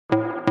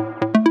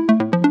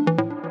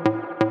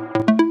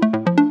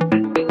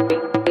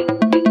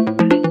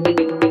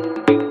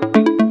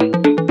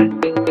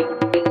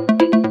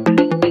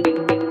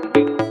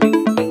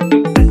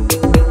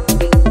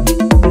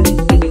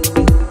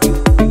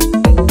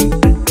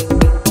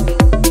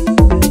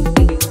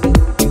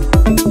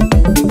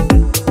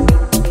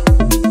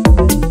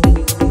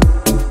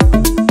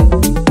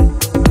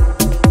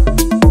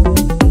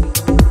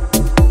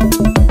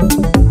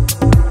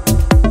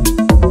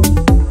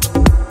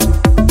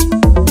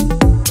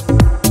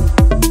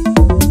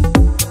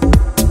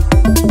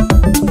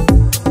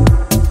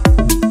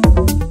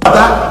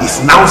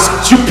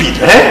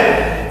Eh?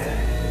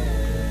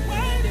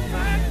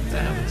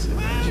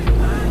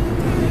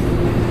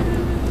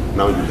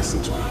 Now you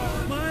listen to me.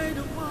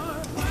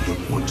 If you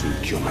don't want to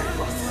incur my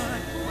wrath,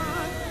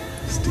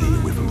 stay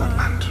away from that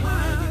land.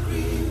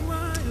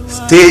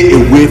 Stay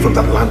away from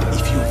that land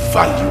if you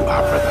value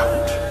our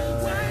brotherhood.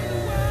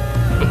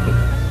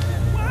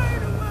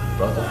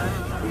 Brotherhood?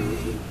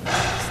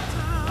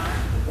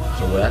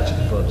 So we're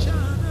actually brothers.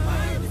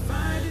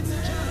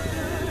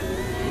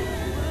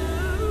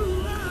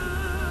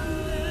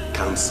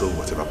 Cancel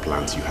whatever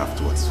plans you have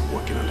towards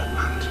working on that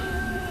land.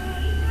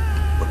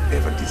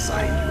 Whatever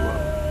design you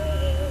are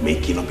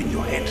making up in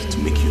your head to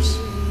make use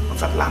of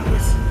that land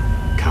with,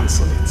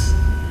 cancel it.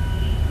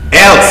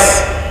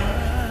 Else!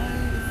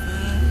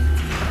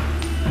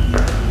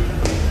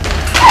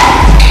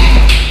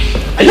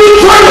 Are you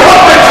trying to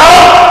help my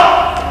child?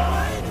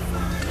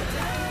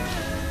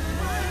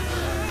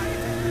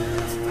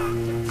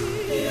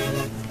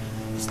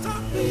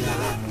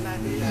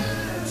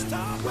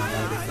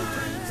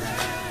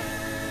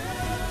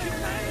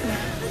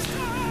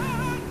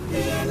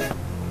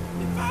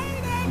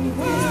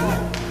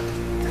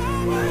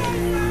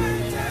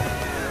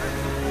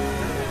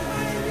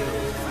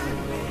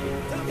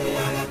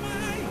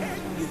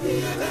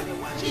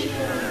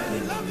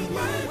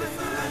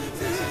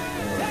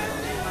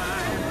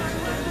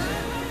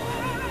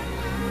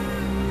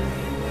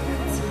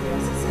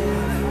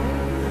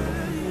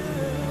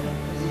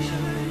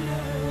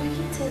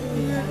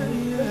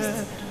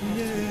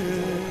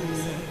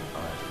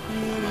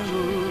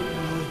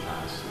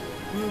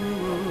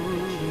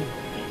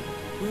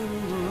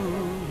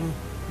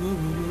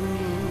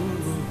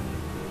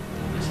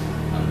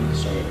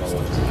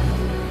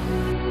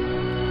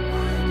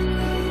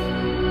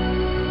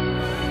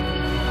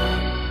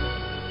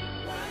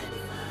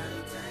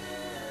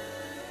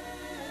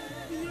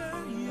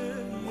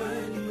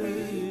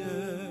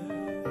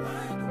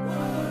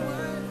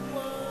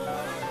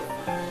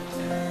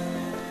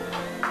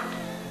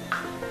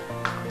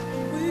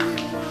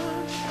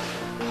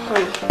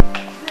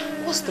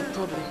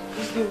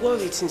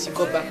 Since you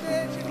got back from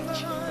the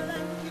village.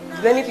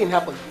 Did anything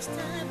happen?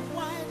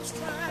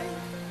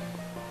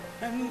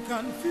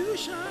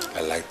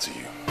 I lied to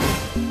you.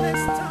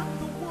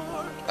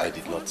 I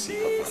did not see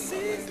Papa and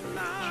Mama in the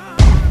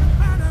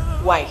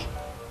village. Why?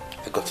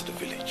 I got to the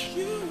village.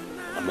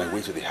 On my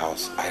way to the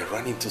house, I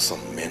ran into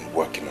some men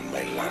working on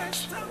my land.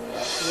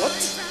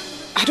 What?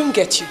 I don't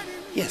get you.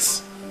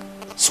 Yes.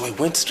 So I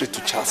went straight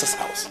to Charles's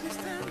house.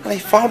 And I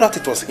found out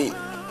it was him.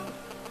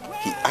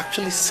 He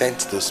actually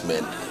sent those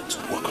men to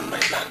work on my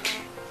land.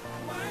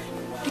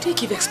 Did he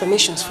give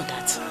explanations for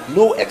that?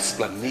 No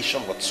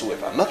explanation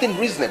whatsoever. Nothing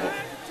reasonable.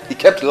 He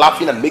kept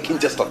laughing and making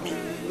jest of me.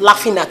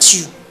 Laughing at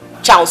you?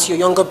 Charles, your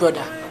younger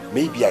brother.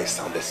 Maybe I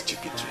sounded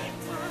stupid to him.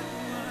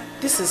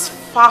 This is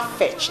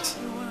far-fetched.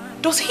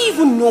 Does he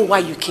even know why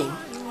you came?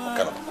 What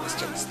kind of a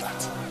question is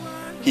that?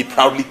 He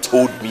proudly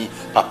told me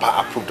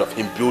Papa approved of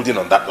him building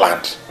on that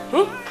land.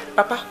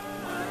 Papa?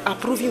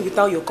 Approving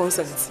without your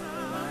consent?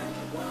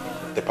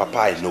 The Papa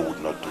I know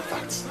would not do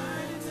that.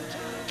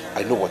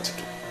 I know what to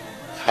do.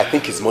 I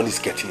think his money is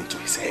getting into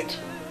his head.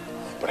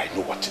 But I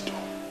know what to do.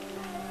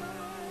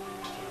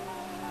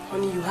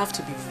 Honey, you have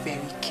to be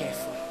very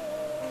careful.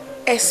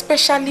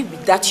 Especially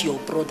with that your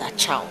brother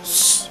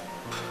Charles.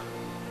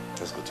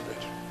 Let's go to bed.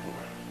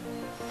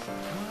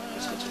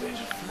 Let's go to bed.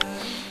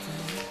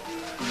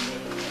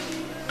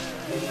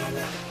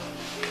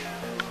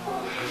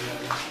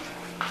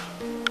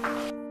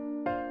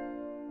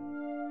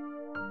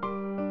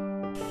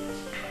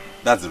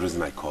 That's the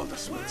reason I called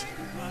this meeting.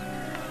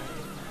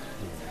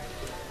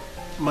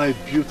 My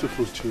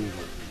beautiful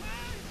children,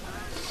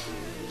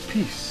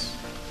 peace,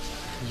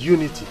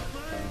 unity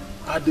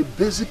are the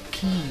basic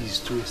keys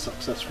to a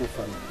successful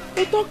family.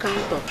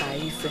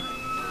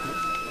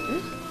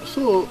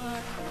 So,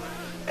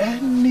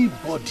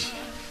 anybody,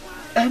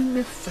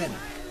 anything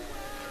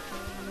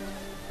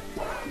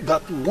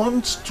that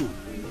wants to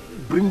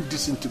bring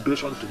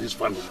disintegration to this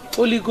family.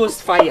 Holy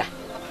Ghost fire.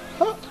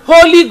 Huh?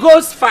 Holy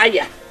Ghost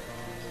fire.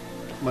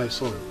 My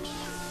sons,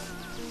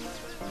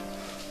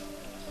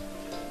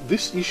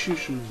 this issue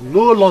should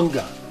no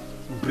longer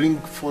bring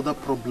further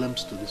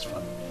problems to this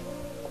family.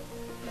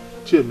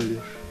 Chiemele,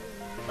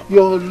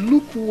 your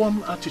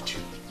lukewarm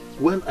attitude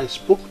when I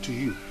spoke to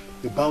you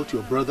about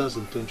your brother's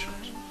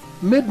intentions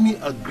made me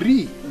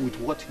agree with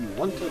what he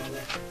wanted,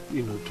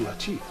 to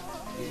achieve.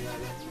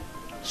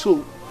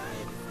 So,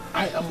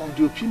 I am of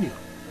the opinion,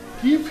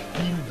 give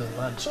him the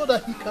land so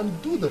that he can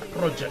do the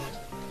project.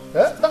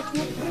 That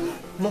will bring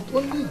not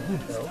only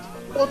good health,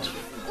 but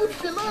good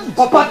finance.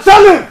 Papa,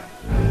 tell him!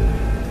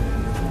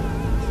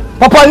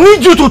 Papa, I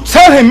need you to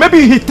tell him.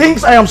 Maybe he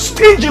thinks I am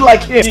stingy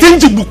like him.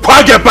 Stingy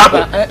Bukwaja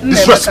Baba!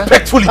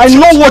 Disrespectfully. I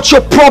know what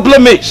your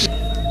problem is.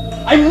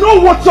 I know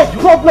what your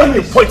problem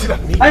is. You pointed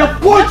at me. I am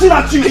pointing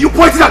at you. You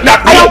pointed at me.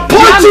 I am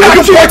pointing at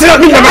you. You pointed at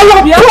me. I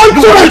am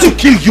pointing at you. To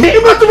kill you.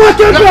 Imagine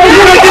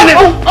it.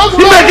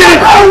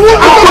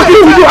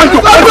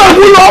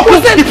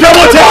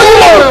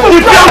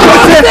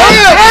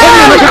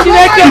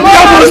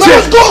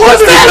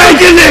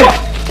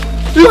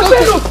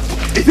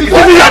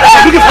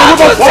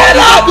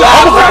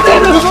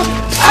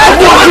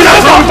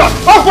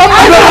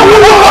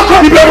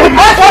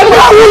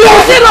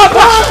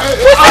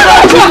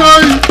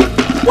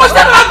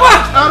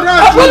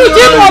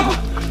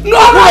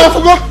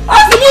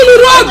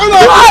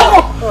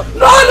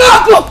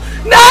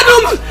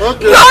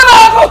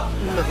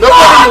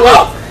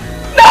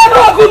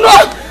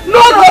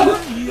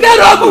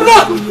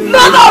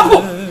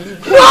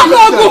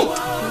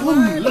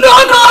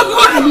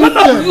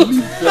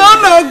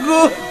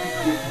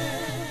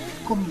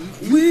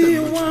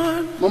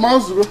 Mama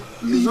Zuro,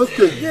 it's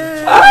okay.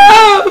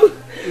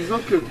 It's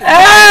okay.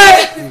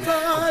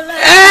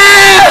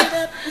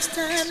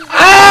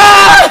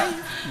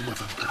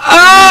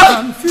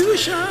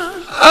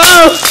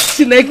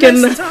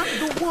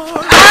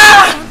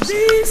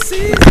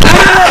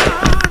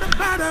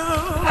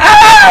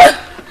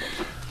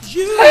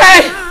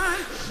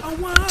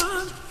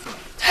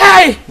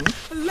 Hey!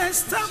 Let's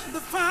stop the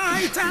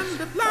fight and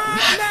the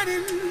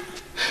bloodletting.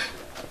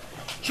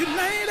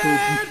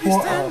 United we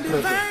stand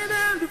divided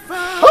and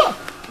divided.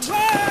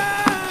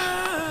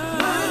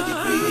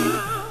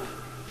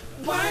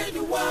 Why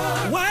the war?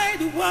 Why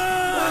the war?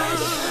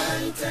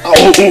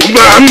 Oh,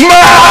 mama!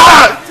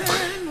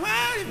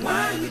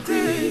 Why the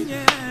thing?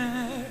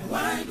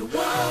 Why the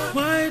war?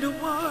 Why the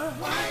war?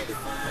 Why the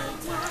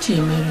fight?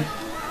 Chimere,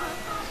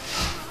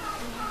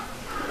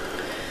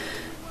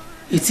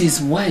 it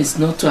is wise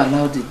not to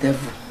allow the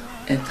devil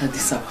enter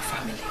this our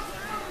family.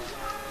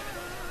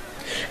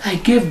 I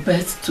gave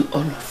birth to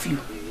all of you,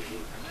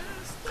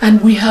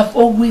 and we have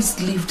always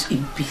lived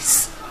in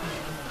peace.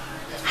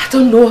 I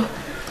don't know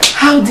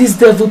how this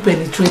devil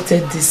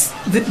penetrated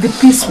the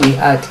peace we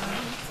had.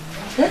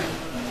 Eh?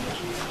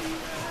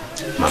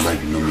 Mama,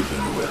 you know me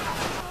very well.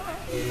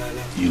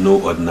 You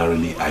know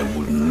ordinarily I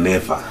would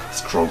never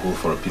struggle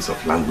for a piece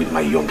of land with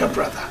my younger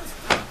brother.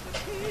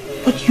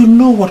 But you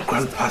know what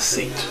Grandpa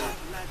said.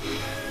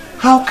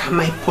 How can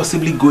I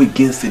possibly go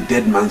against a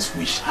dead man's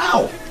wish?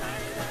 How?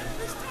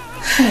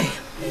 Hey.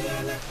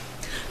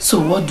 So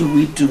what do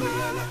we do?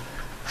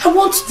 I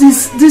want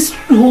this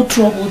whole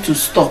trouble to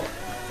stop.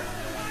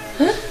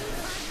 Huh?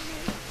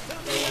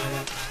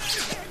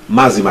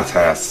 Mazi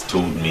Matthias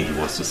told me he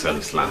wants to sell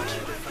his land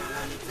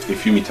a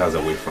few meters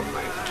away from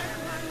mine.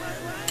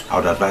 I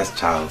would advise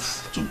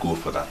Charles to go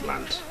for that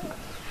land.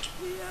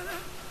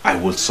 I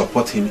will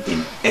support him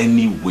in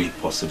any way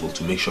possible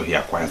to make sure he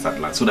acquires that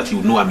land so that he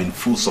will know I'm in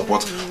full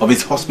support of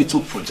his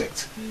hospital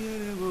project.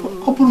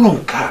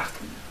 Oburonka.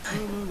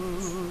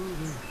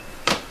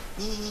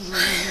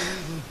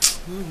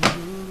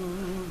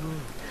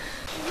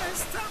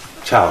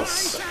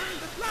 Charles,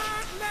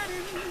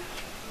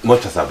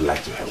 much as I'd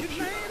like to help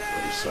you,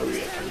 I'm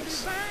sorry I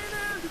can't.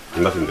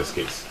 Not in this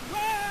case.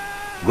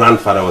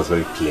 Grandfather was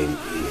very plain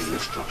in his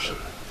instruction.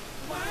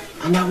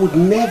 And I would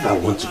never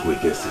want to go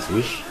against his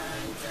wish.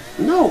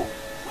 No.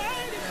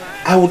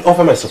 I would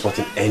offer my support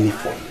in any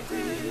form.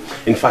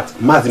 In fact,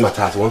 Mazi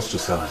Matthias wants to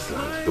sell his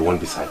land, the one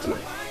beside mine.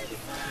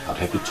 I'll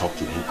help you talk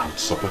to him. I would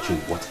support you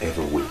in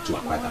whatever way to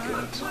acquire that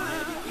land.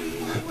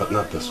 But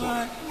not this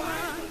one.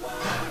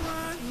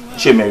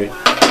 Chimere,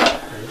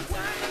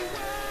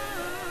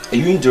 are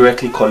you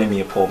indirectly calling me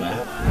a poor man?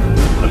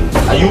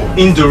 Are you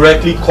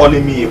indirectly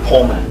calling me a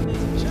poor man?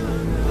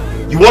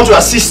 You want to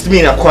assist me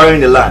in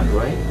acquiring the land,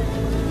 right?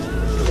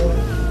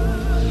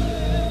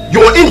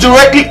 You're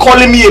indirectly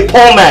calling me a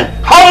poor man.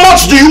 How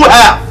much do you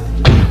have?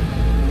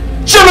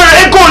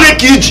 Chimere, Eko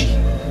Lekiji.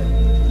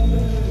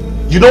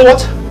 You know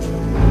what?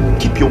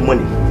 Keep your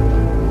money.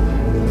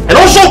 And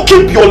also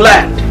keep your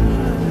land.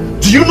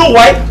 Do you know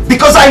why?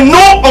 Because I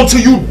know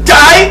until you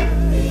die,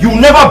 you'll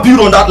never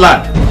build on that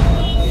land.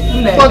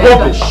 What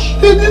rubbish?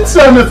 He didn't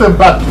say anything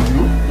bad to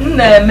you.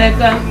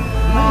 Nemeka.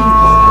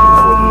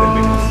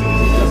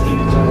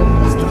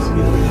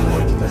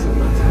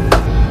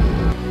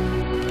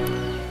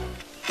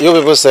 You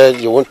people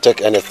said you won't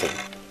take anything.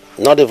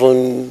 Not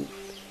even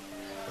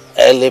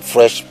early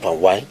fresh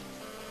palm wine?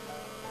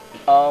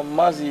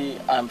 Mazi,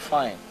 I'm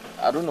fine.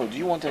 I don't know. Do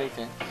you want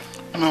anything?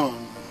 No.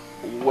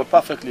 We're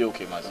perfectly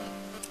okay, Mazi.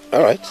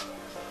 Alright.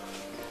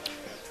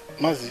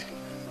 Mazi,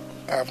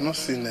 I have not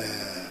seen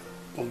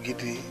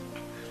Ogidi.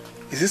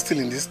 Is he still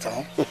in this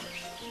town?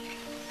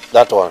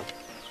 That one.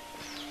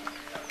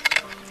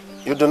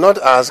 You do not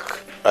ask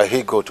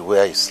he go to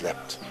where he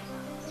slept.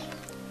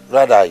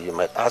 Rather, you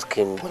might ask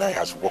him whether he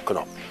has woken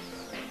up.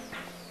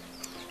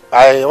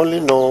 I only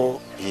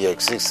know he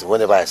exists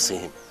whenever I see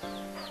him.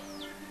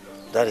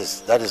 That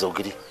is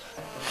Ogidi.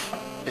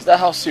 Is that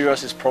how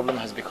serious his problem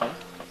has become?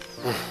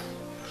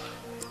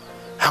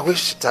 I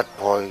wish that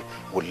boy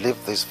would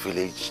leave this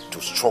village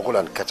to struggle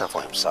and catch up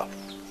for himself.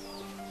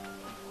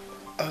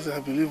 As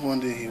I believe one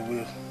day he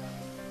will.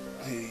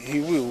 He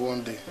will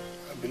one day.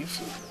 I believe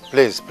so.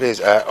 Please,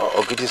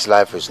 Ogidi's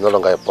life is no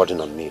longer a burden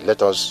on me.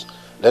 Let us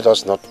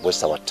not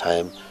waste our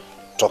time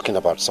talking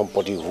about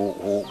somebody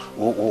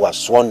who has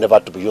sworn never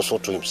to be useful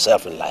to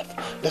himself in life.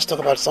 Let's talk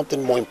about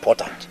something more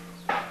important.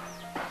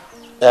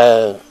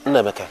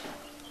 Nemeka,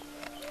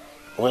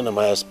 When am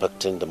I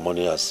expecting the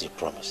money as you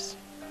promised?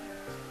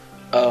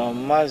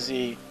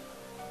 Mazi,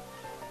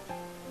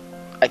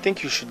 I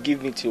think you should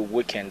give me till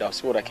weekend. I'll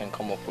see what I can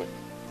come up with.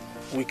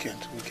 Weekend.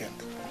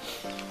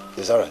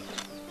 Is that right?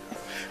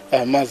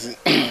 Mazi,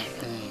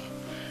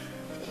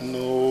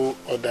 no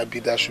other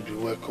bidder should be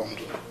welcomed.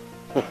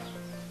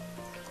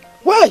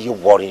 Why are you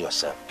worrying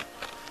yourself?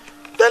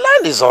 The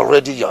land is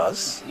already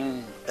yours.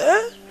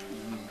 Eh?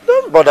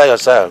 Don't bother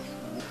yourself.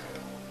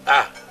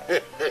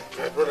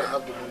 Brother,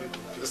 have the money.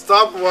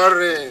 Stop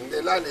worrying.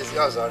 The land is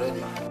yours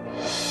already.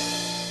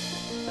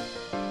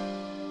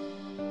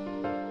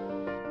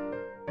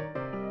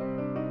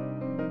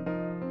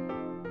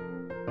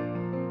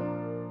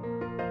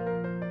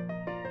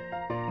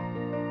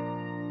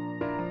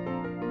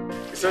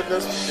 He said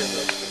next weekend.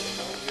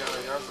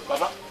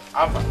 Baba,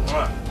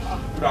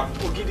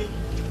 Ogidi.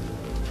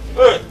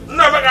 Hey,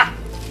 never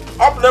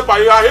up there by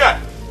you are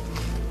here.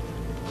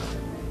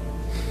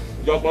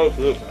 Just want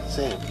to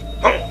See.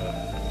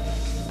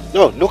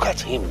 No, look at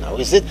him now.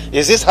 Is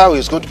this how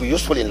he's going to be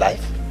useful in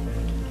life?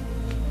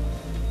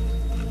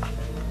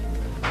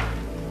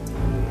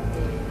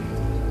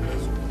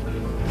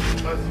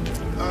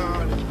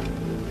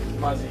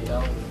 Mazi,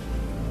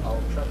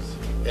 I'll try to see.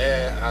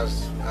 Yeah,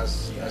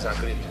 as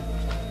agreed.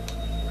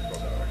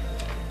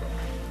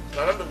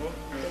 Now let me go.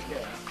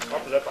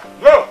 Up there.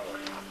 No.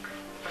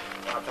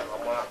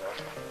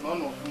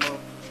 No.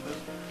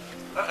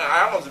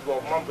 I must go,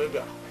 mom, baby.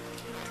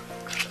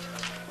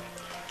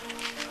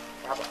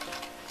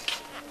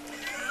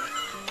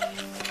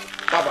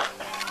 Baba,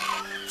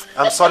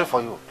 I'm sorry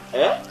for you.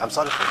 Eh? I'm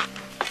sorry for you.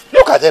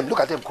 Look at them,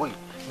 going.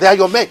 They are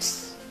your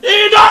mates.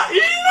 He don't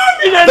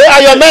mean anything. They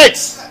are your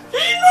mates. He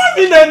don't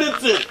mean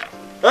anything.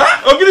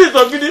 Huh?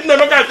 Ogidi,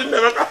 never got.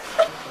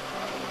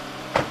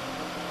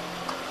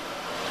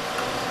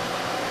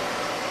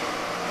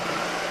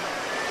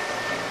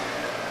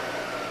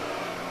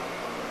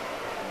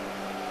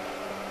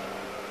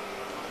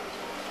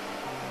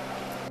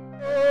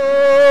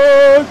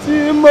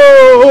 Timo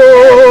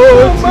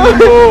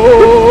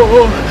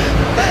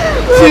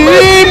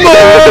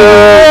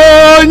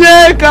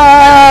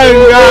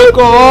nyekanga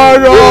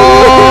koro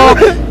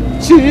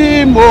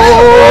Timo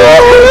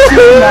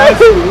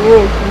tinasuku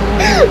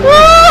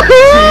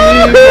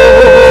Timo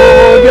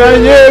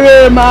ganyere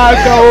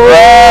makao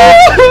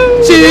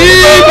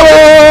Timo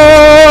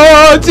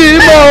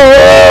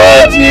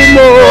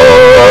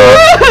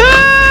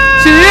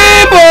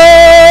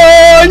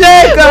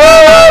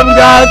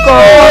nyekanga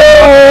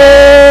koro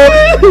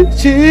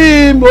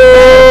Timo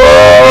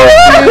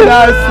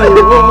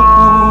tinasuku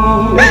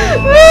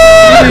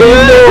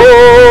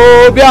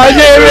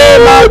Bianyere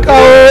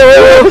makao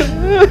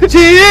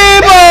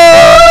Chimo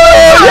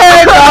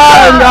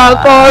yekanga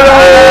koro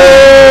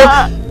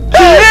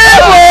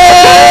Chimo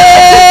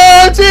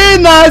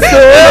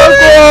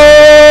chinasoko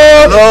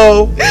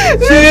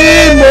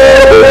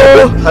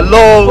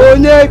Hello?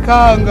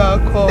 Onyekanga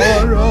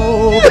koro.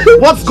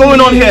 What's going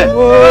on here?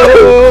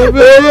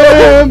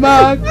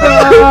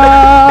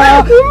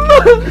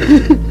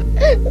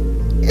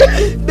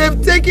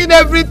 They've taken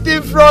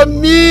everything from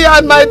me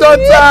and my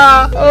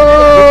daughter.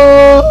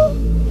 Oh.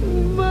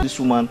 This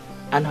woman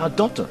and her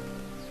daughter.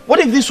 What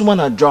if this woman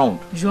had drowned?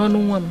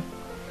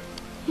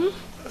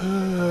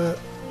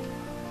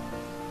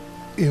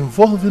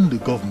 Involving the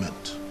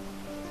government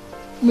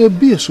may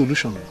be a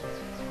solution,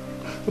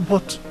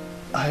 but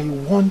I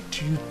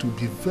want you to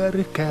be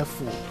very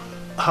careful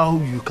how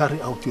you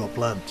carry out your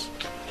plans.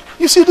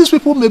 You see, these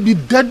people may be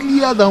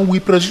deadlier than we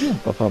presume.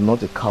 Papa, I'm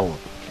not a coward.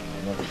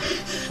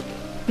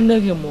 I'm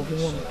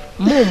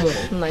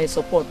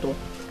support.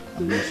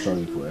 I'm not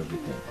sorry for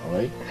everything,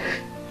 alright?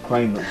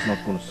 Crying is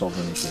not going to solve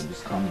anything.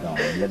 Just calm down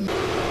and let me...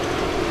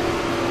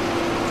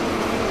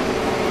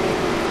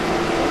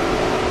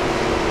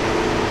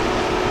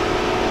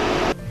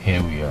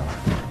 Here we are.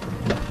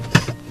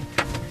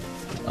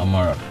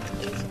 Amara.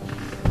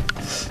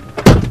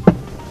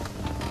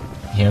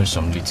 Here's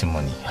some little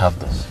money. Have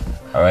this.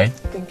 Alright?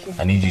 Thank you.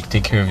 I need you to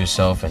take care of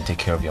yourself and take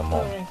care of your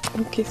mom. Alright.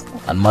 Okay.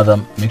 And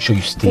madam, make sure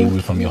you stay away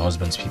from your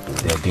husband's people.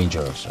 They are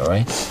dangerous,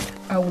 alright?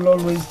 I will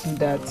always do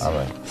that.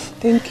 Alright.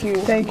 Thank you.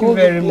 Thank you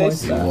very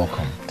much. You're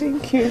welcome.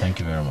 Thank you. Thank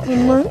you very much.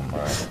 You're welcome.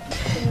 Alright.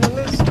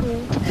 Let's go.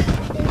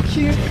 Thank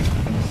you.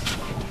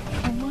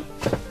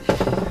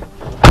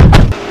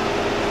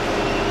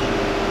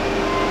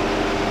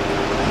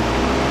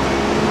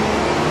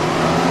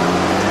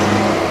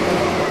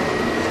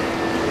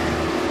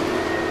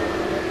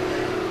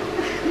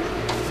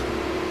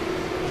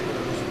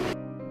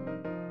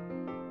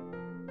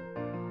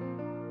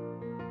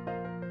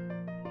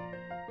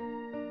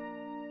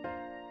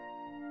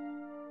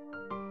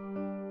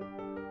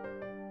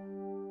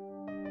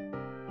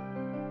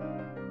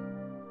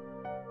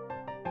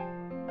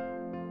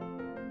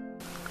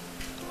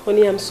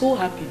 Honey, I'm so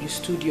happy you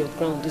stood your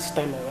ground this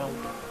time around.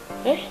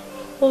 Eh?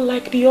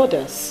 Unlike the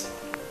others.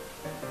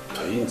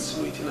 Are you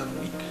insinuating I'm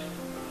weak?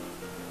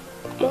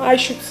 No, I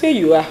should say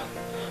you are.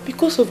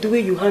 Because of the way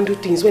you handle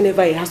things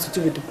whenever it has to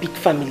do with the big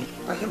family.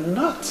 I am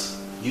not.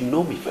 You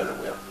know me very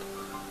well.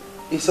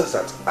 It's just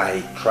that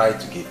I try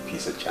to give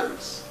peace a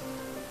chance.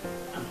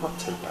 I'm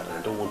hot-tempered and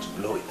I don't want to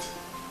blow it.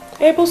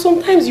 Hey, but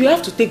sometimes you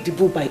have to take the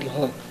bull by the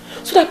horn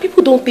so that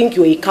people don't think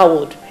you're a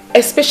coward,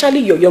 especially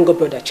your younger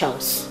brother,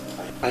 Charles.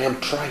 I am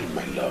trying,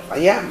 my love. I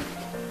am.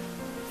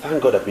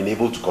 Thank God I've been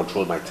able to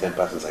control my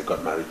temper since I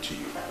got married to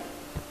you.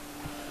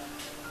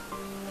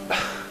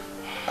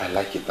 I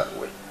like it that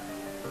way.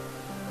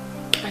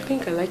 I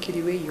think I like it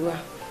the way you are.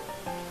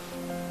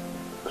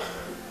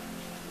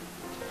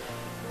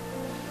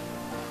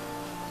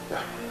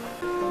 Yeah.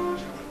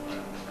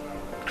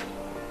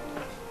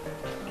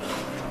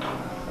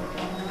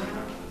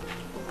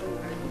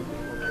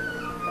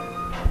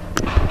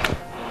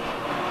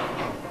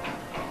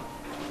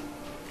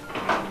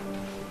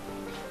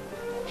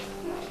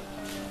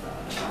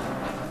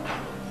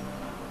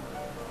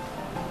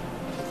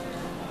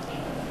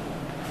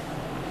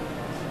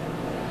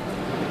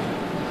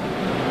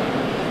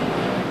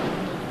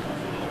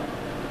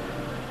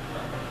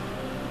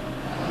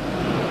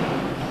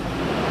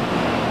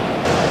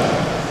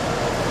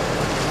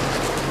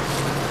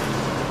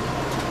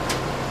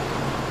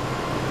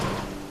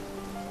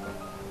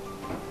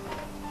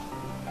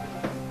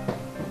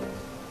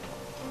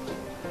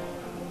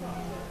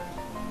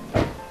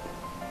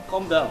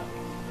 Calm down.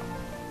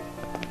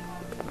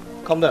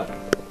 Calm down.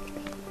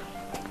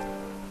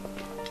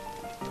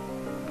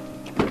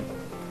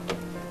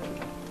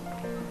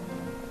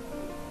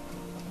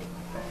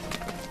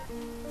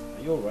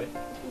 Are you alright?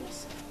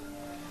 Yes.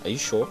 Are you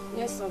sure?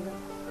 Yes, sir.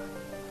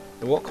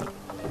 You're welcome.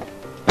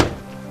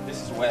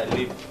 This is where I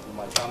live with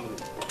my family.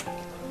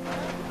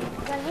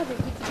 I have a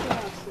beautiful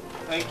house.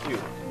 Thank you.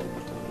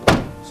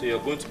 So you're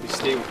going to be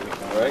staying with me,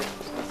 alright?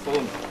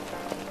 Follow me.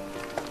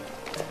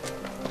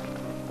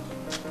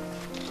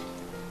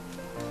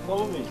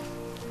 Follow me.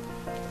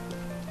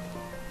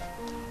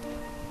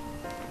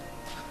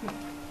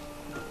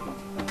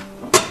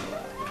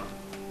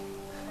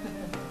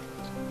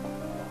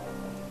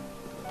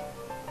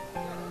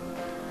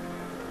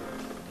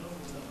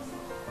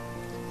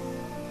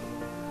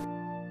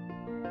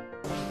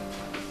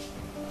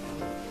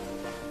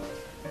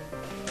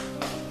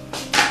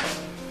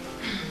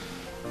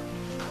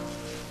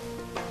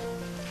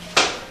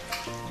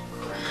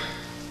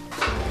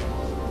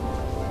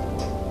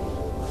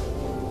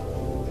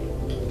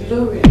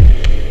 Gloria,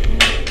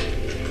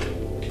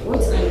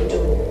 what are you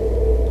doing?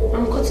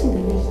 I'm cutting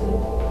the meat.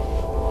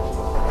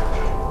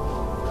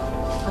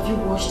 Have you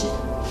washed it?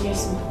 Yes,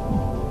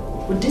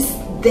 ma'am. With this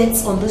dirt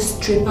on this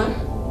tray pan?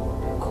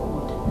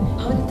 God,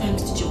 how many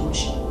times did you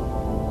wash it?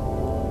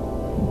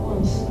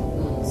 Once.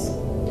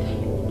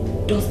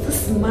 Does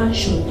this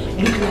mansion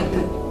look like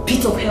the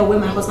pit of hell where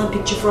my husband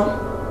picked you from?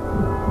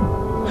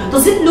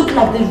 Does it look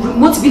like the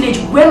remote village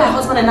where my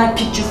husband and I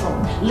picked you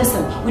from?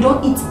 Listen, we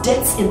don't eat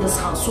dirt in this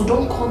house, so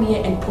don't come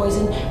here and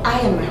poison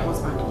I and my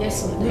husband.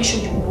 Yes, ma'am. Make sure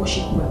you wash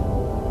it well.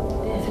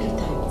 3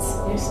 times.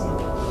 Yes, ma'am.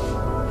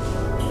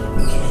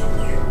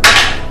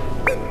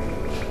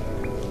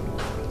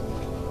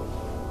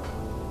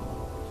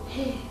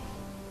 Hey.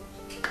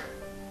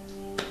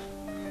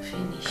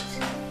 Finished.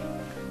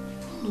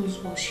 Who knows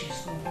what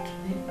she's on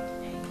today?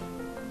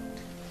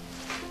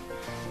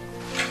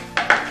 I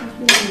don't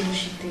know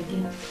she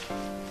again.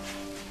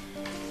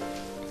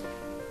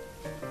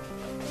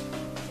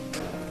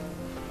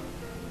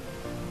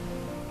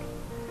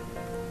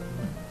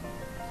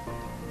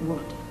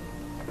 What?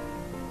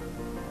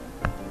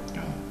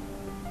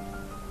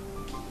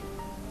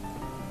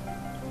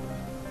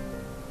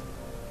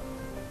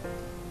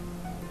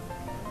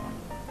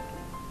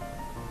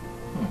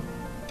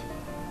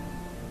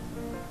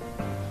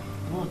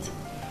 What?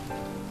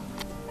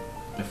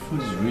 The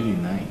food is really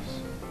nice.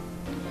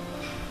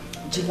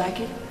 Do you like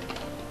it?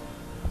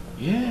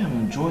 Yeah, I'm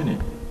enjoying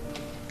it.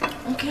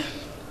 Okay.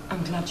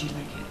 I'm glad you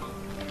like it.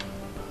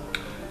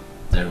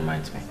 That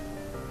reminds me.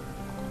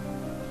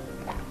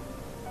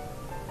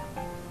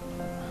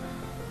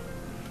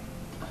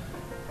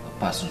 A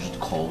passenger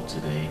called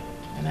today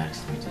and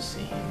asked me to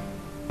see him.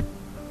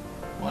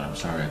 Well, I'm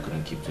sorry I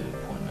couldn't keep to the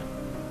appointment.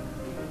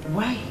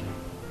 Why?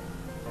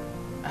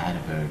 I had a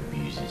very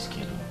busy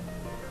schedule.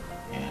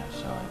 Yeah,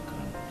 so I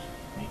couldn't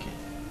make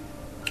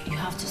it. You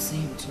have to see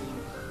him tomorrow.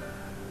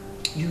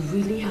 You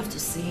really have to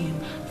see him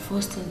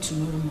first thing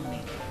tomorrow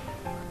morning.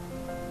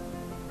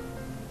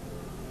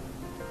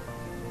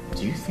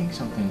 Do you think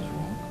something's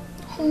wrong?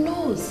 Who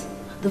knows?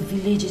 The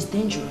village is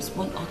dangerous.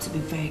 One ought to be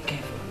very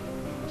careful.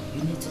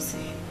 You need to see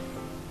him.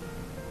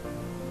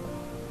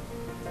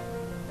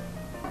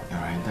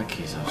 Alright, in that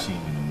case, I'll see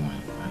him in the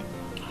morning, right?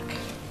 Okay.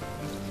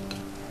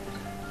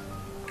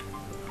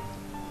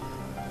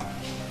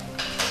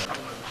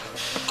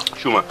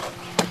 Shuma,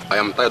 I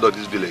am tired of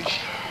this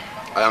village.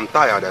 I am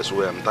tired, I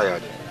swear, I'm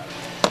tired.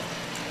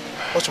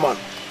 Watchman,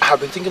 I have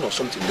been thinking of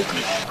something lately.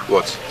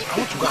 What? I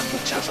want to go and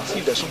meet Charles and see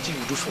if there's something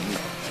you do for me.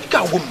 You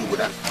can't go me with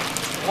that.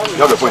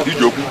 You have a point, you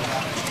joking?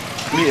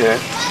 Me, eh?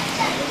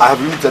 I have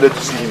really decided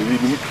to see him.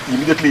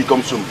 Immediately he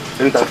comes home,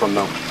 anytime from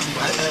now.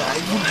 I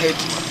even heard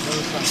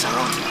he's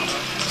around now.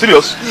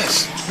 Serious?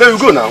 Yes. There you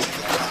go now.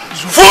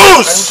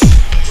 Fools!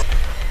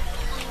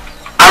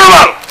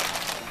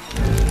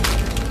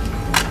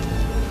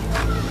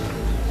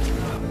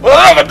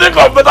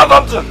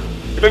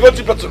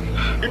 Begoti person.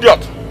 Idiot.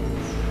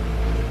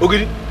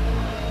 Ogidi,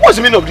 what's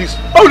the meaning of this?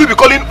 Why will you be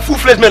calling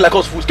full-fledged men like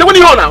us fools? Can we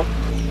hear now?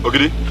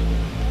 Ogidi,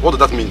 what does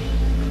that mean?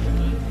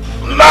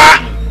 No.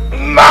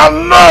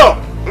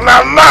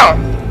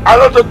 I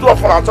don't do it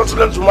for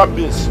assassinate human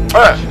beings.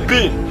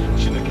 Being.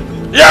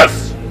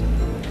 Yes.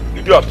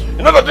 Idiot.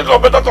 You're not going to think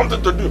of better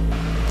something to do.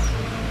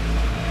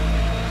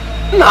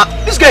 Nah,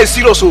 this guy is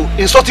serious,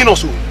 insulting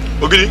us.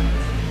 Ogidi,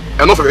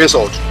 enough of your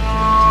insult.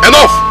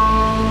 Enough!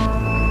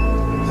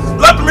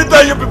 Let me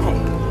tell you people.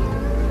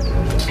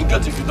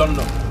 Forget if you don't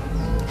know.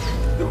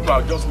 You people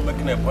are just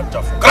making a bunch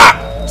of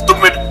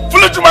stupid,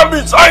 foolish human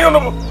beings. I don't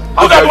know.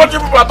 Look at what you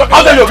people are talking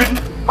about. How dare you,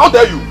 Ogidi? How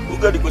dare you? Who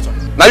get the question?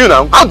 Now you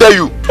now. How dare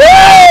you?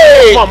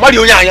 Hey! Come on,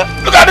 Mario Nyanya.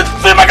 Look at this.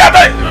 See, make a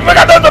day.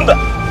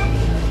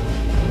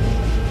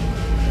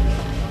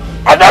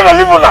 I don't know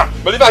you now.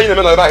 But if I hear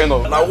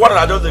no. Now what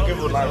I just give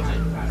you now?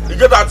 You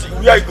get that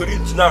we are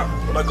going to now.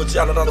 When I go see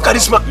another. Look at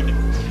this man.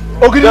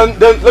 Ogidi,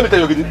 then let me tell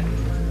you, Ogidi.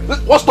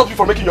 What stops you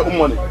from making your own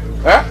money?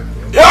 Eh?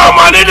 Your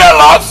money they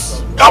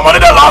lost.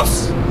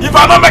 If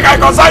I don't make I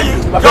consign you,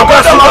 your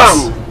money they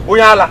lost.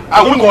 Oyala,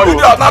 I won't call you.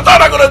 Now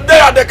I'm going to day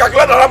and they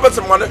calculate the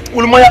person money.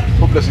 Ulumaya,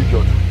 God bless you,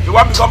 George. You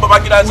want to become Baba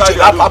Gida inside you?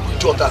 God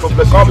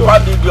bless you,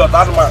 George. Idiot,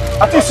 that man.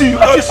 I think see you.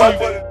 Thank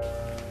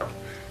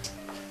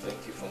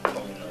you for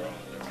coming around.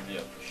 I really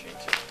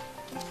appreciate it.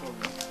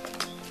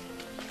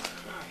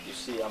 You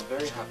see, I'm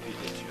very happy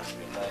that you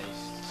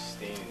realized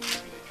staying in the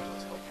village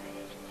will help you in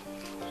any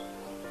way.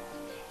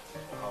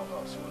 How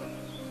about you?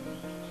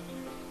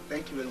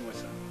 Thank you very much,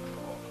 sir.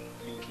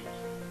 Thank you.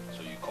 So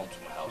you come to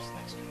my house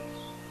next week?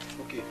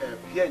 Okay,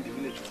 here in the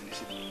village or in the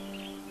city?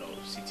 No,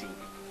 city will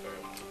be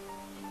preferable.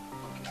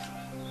 Okay.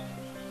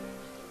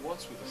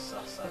 What's with the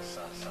sa?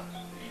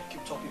 You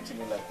keep talking to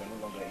me like we're no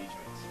longer age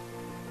mates.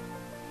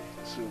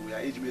 So we are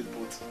age mates,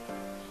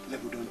 but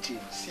level don't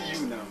change. See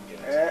you now.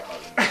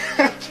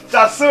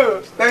 That's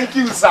so. Thank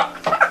you, sir.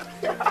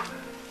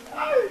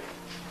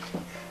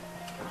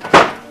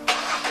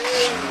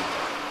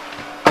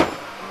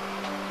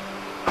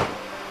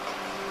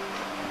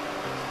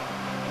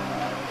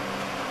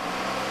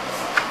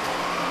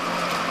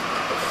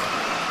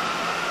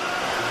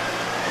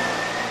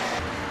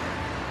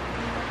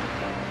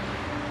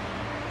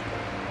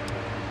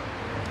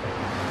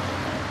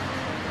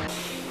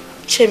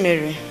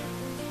 Mary,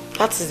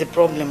 that is the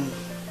problem.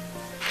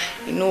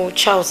 You know,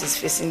 Charles is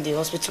facing the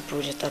hospital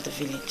project at the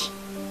village.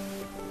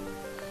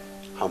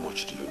 How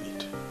much do you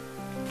need?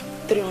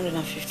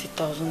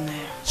 350,000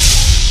 naira.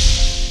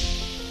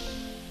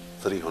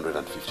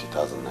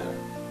 350,000 naira?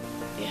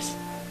 Yes.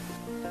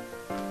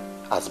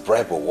 As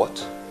bribe or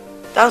what?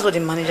 That's what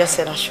the manager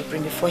said I should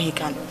bring before he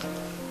can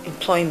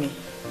employ me,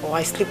 or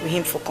I sleep with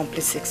him for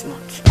complete 6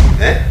 months.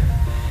 Eh?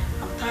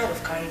 I'm tired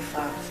of carrying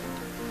files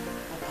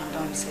up and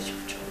down in search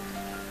of job.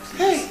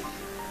 Hey!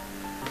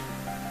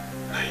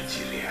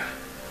 Nigeria.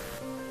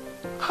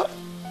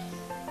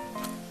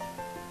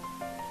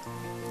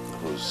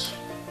 Rose,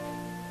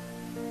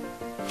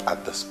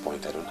 at this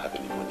point I don't have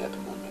any money at the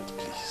moment,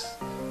 please.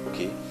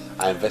 Okay?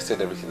 I invested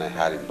everything I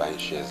had in buying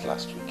shares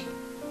last week.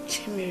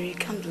 Mary, you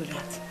can't do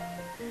that.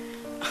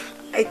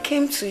 I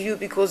came to you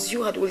because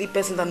you are the only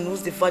person that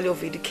knows the value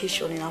of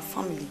education in our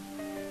family.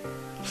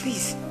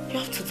 Please, you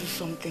have to do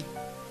something.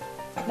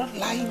 I'm not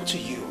lying to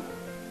you.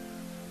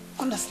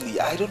 Honestly,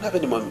 I don't have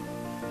any money.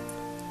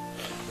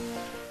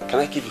 Can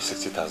I give you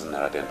 60,000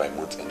 naira then by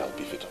month and I'll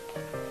beef it up?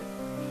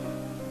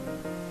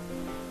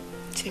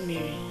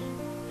 Mary,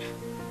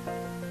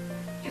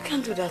 you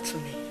can't do that to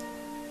me.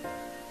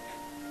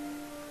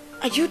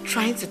 Are you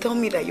trying to tell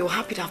me that you're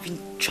happy to have been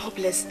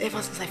jobless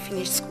ever since I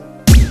finished school?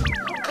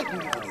 How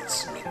can you even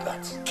insinuate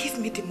that? Give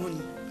me the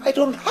money. I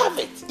don't have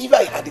it. If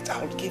I had it,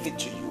 I would give it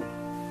to you.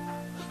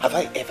 Have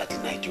I ever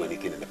denied you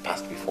anything in the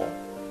past before?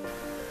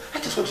 I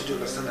just want you to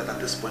understand that at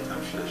this point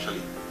I'm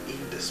financially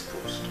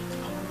indisposed.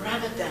 I would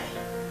rather die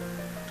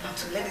than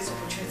to let this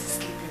opportunity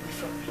slip away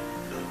from me.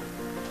 No.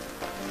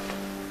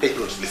 Hey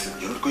Rose, listen,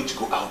 you're not going to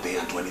go out there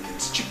and do anything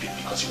stupid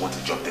because you want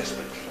a job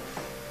desperately.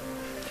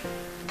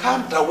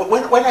 Calm down.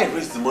 When I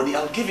raise the money,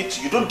 I'll give it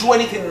to you. Don't do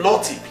anything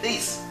naughty,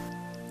 please.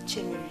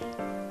 Chemiri,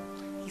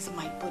 he's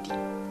my body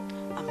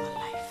and my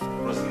life.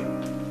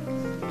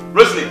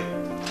 Rosalie!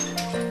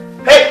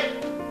 Hey!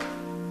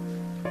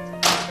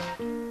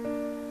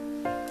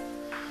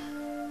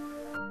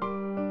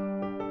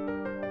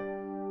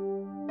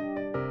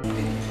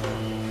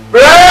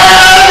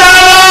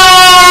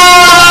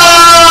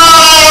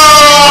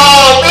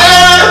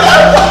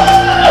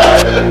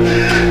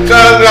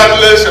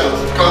 Congratulations.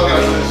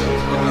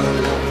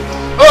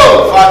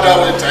 Oh, Father,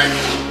 we thank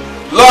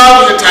you.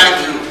 Lord, we thank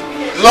you.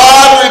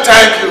 Lord, we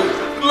thank you.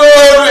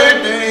 Glory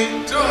be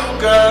to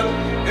God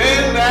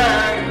in the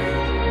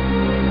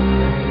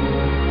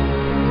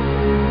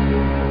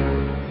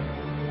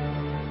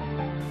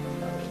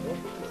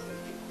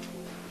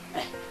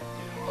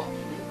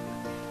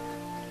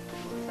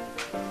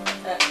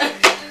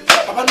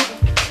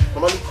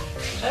Mama,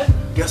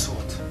 guess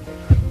what?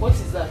 What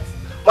is that?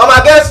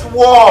 Mama, guess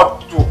what?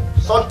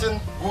 Something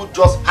good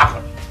just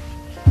happened.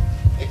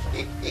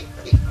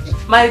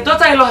 My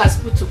daughter-in-law has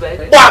put to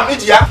bed. Bam,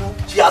 Idia.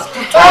 She has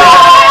put to bed.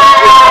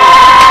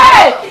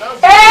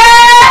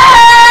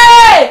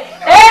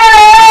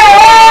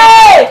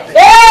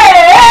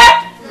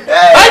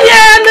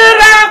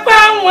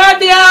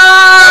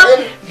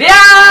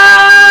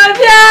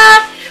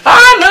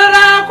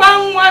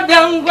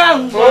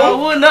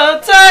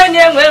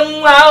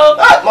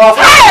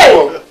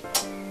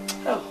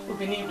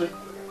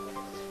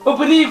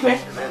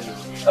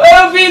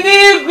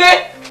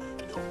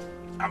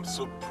 I'm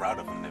so proud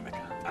of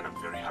Nemeka and I'm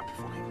very happy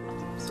for him.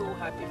 I'm so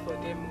happy for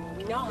them.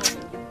 We now have a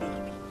new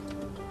baby.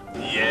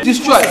 Yes.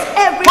 Destroy.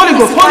 Holy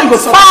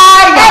Ghost,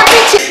 fire!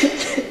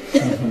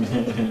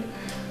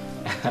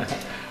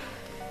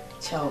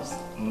 Charles,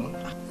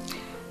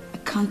 I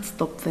can't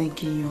stop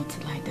thanking you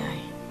until I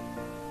die.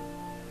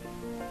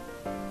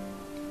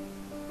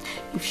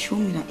 You've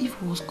shown me that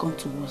if worst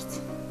comes to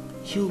worst,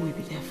 you will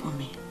be there for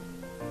me.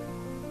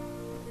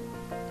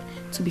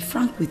 To be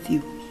frank with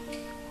you,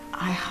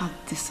 I have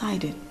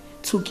decided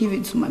to give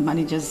it to my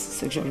manager's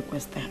sexual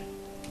request then.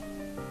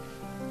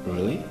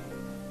 Really?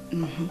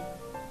 Mm-hmm.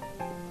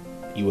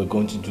 You were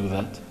going to do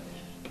that?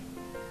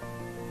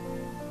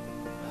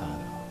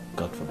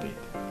 God forbid.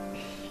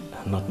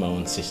 I'm not my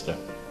own sister.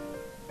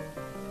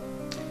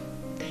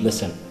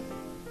 Listen,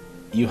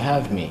 you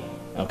have me,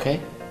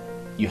 okay?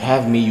 You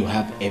have me, you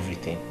have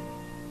everything.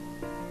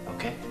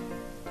 Okay?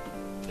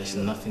 There's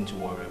nothing to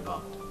worry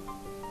about.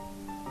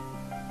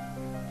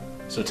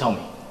 So tell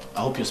me,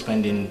 I hope you're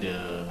spending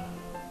the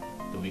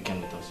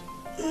weekend with us.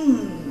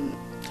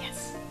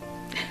 Yes.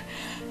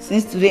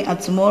 Since today and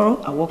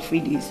tomorrow, I work 3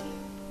 days.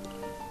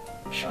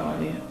 Sure,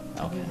 yeah.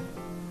 Okay.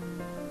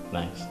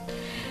 Nice.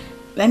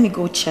 Let me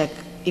go check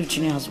if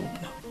Junior has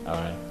woke now.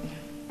 Alright.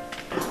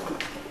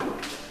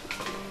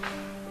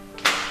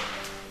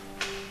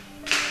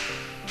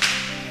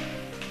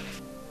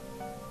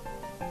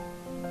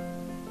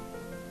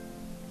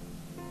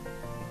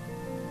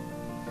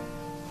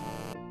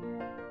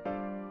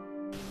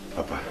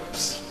 Papa,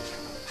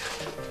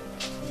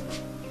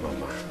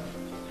 Mama,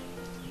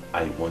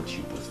 I want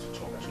you both to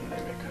talk to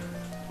Nemeka.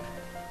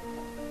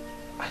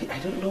 I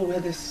don't know where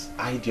this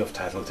idea of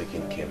title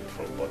taking came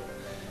from, but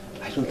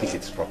I don't think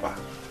it's proper.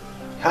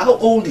 How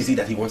old is he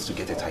that he wants to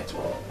get a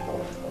title?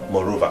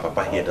 Moreover,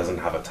 Papa here doesn't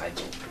have a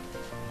title.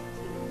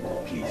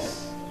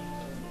 Please,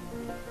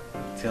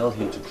 tell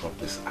him to drop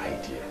this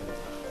idea.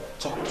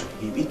 Talk to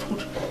him.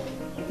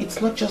 It's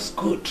not just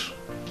good.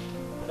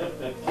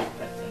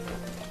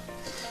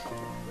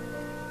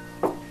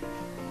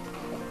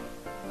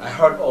 I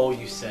heard all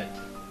you said.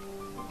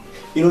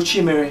 You know,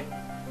 Chimere,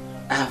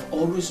 I have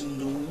always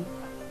known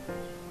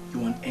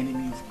you're an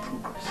enemy of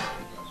progress.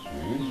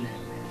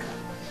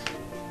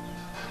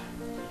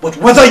 But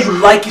whether you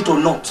like it or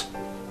not,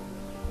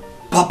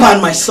 Papa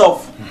and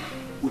myself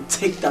will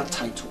take that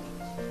title.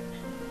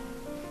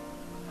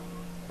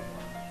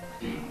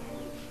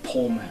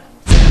 Poor man.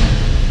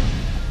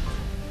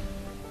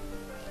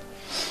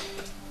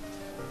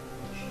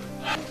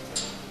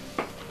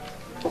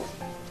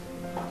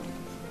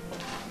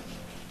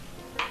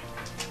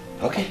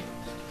 Okay.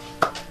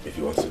 If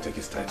he wants to take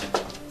his title.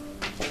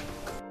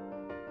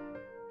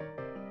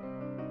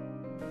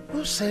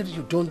 Who said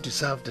you don't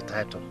deserve the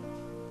title?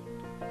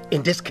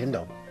 In this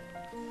kingdom?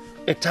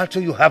 A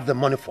title you have the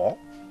money for?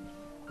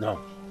 No,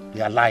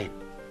 they are lying.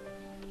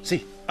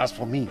 See, as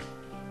for me,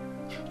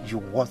 you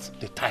worth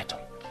the title.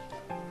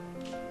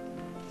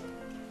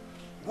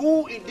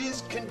 Who in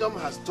this kingdom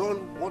has done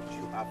what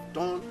you have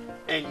done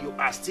and you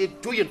are still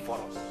doing for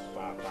us?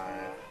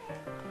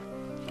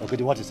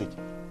 Okay, what is it?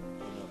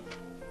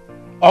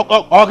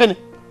 Okay.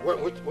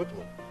 Wait.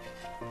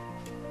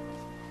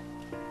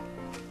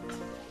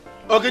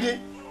 Okay.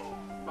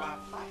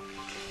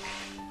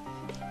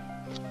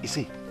 You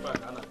see,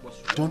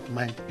 don't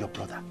mind your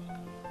brother.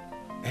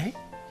 Eh?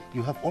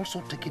 You have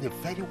also taken a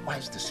very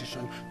wise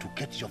decision to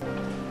get your...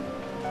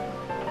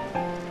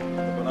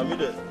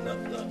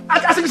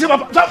 I think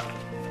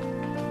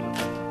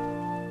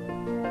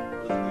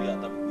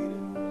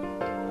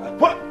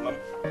what?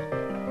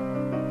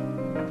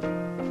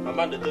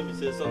 Amanda told me to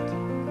say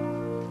something.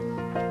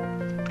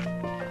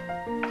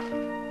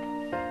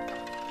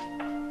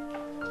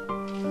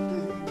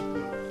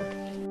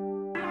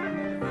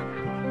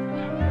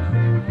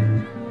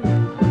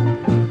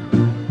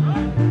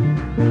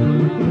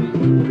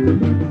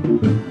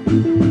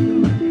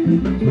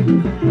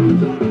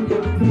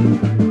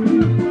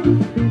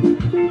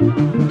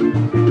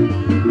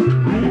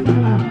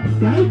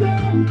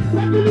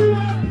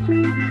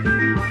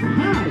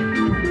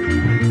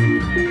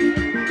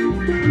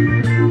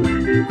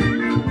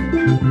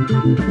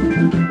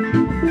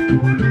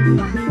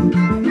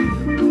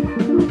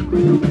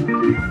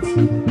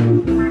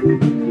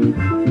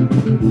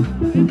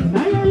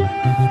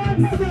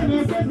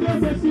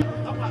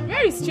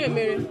 Where is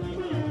Chimere?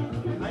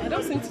 I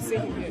don't seem to see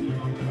him here.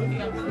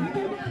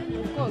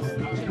 Of course,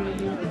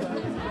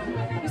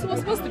 he was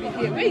supposed to be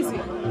here. Where is he? I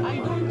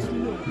don't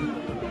know.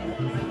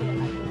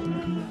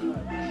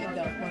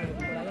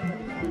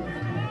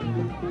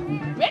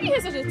 Where did you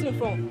hear such a thing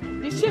from?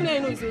 The It's shame that I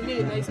know he's a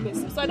really nice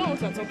person, so I don't know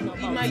what you're talking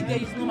about. My idea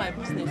is not my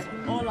business.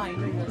 All I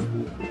know was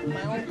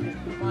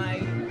my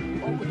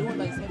uncle, the one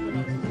that is helping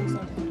us do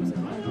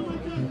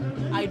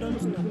something. I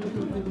don't know.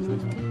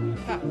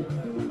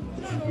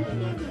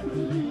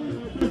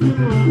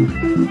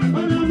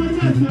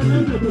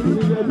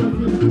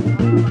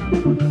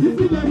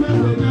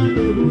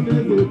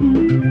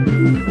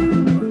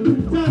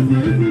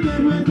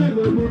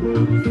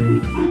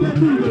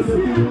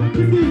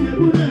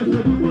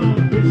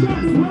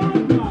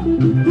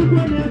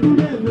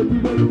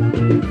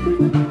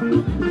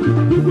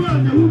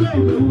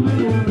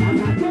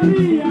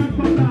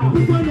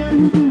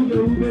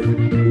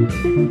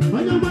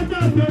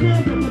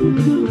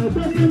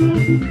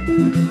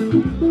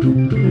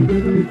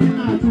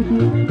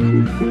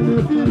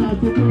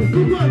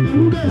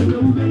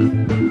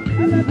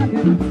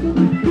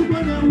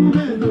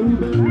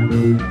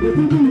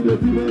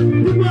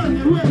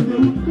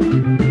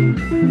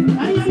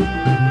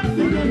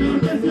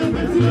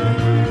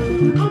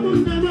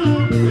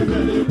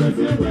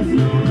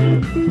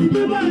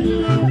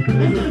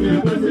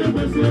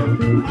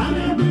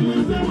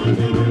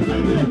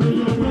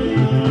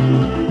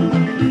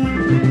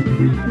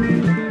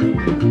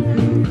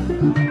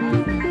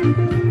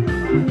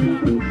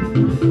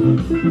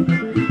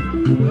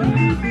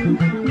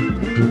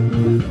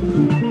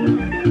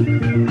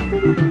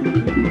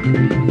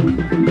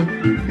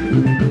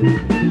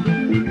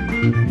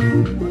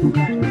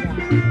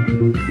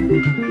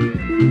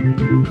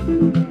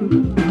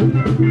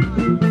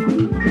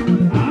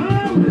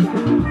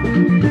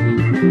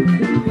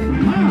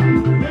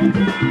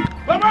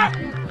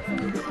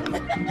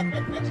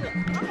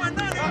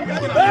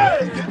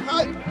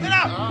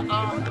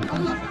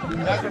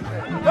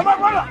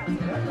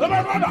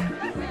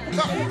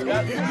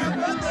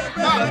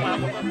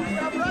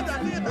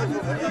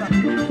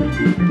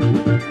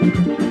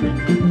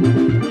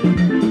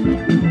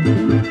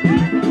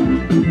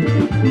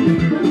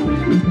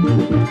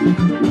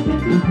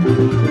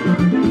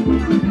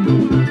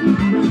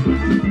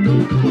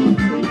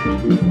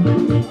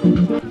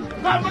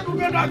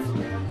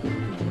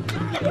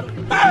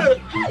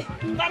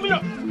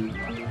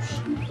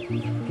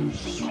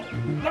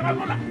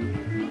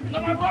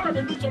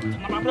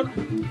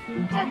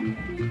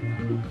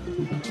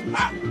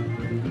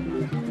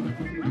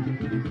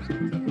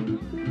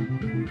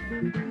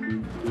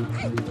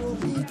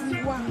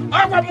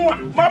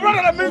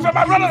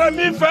 My brother and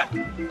me,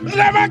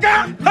 never go.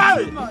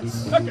 Hey!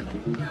 Okay.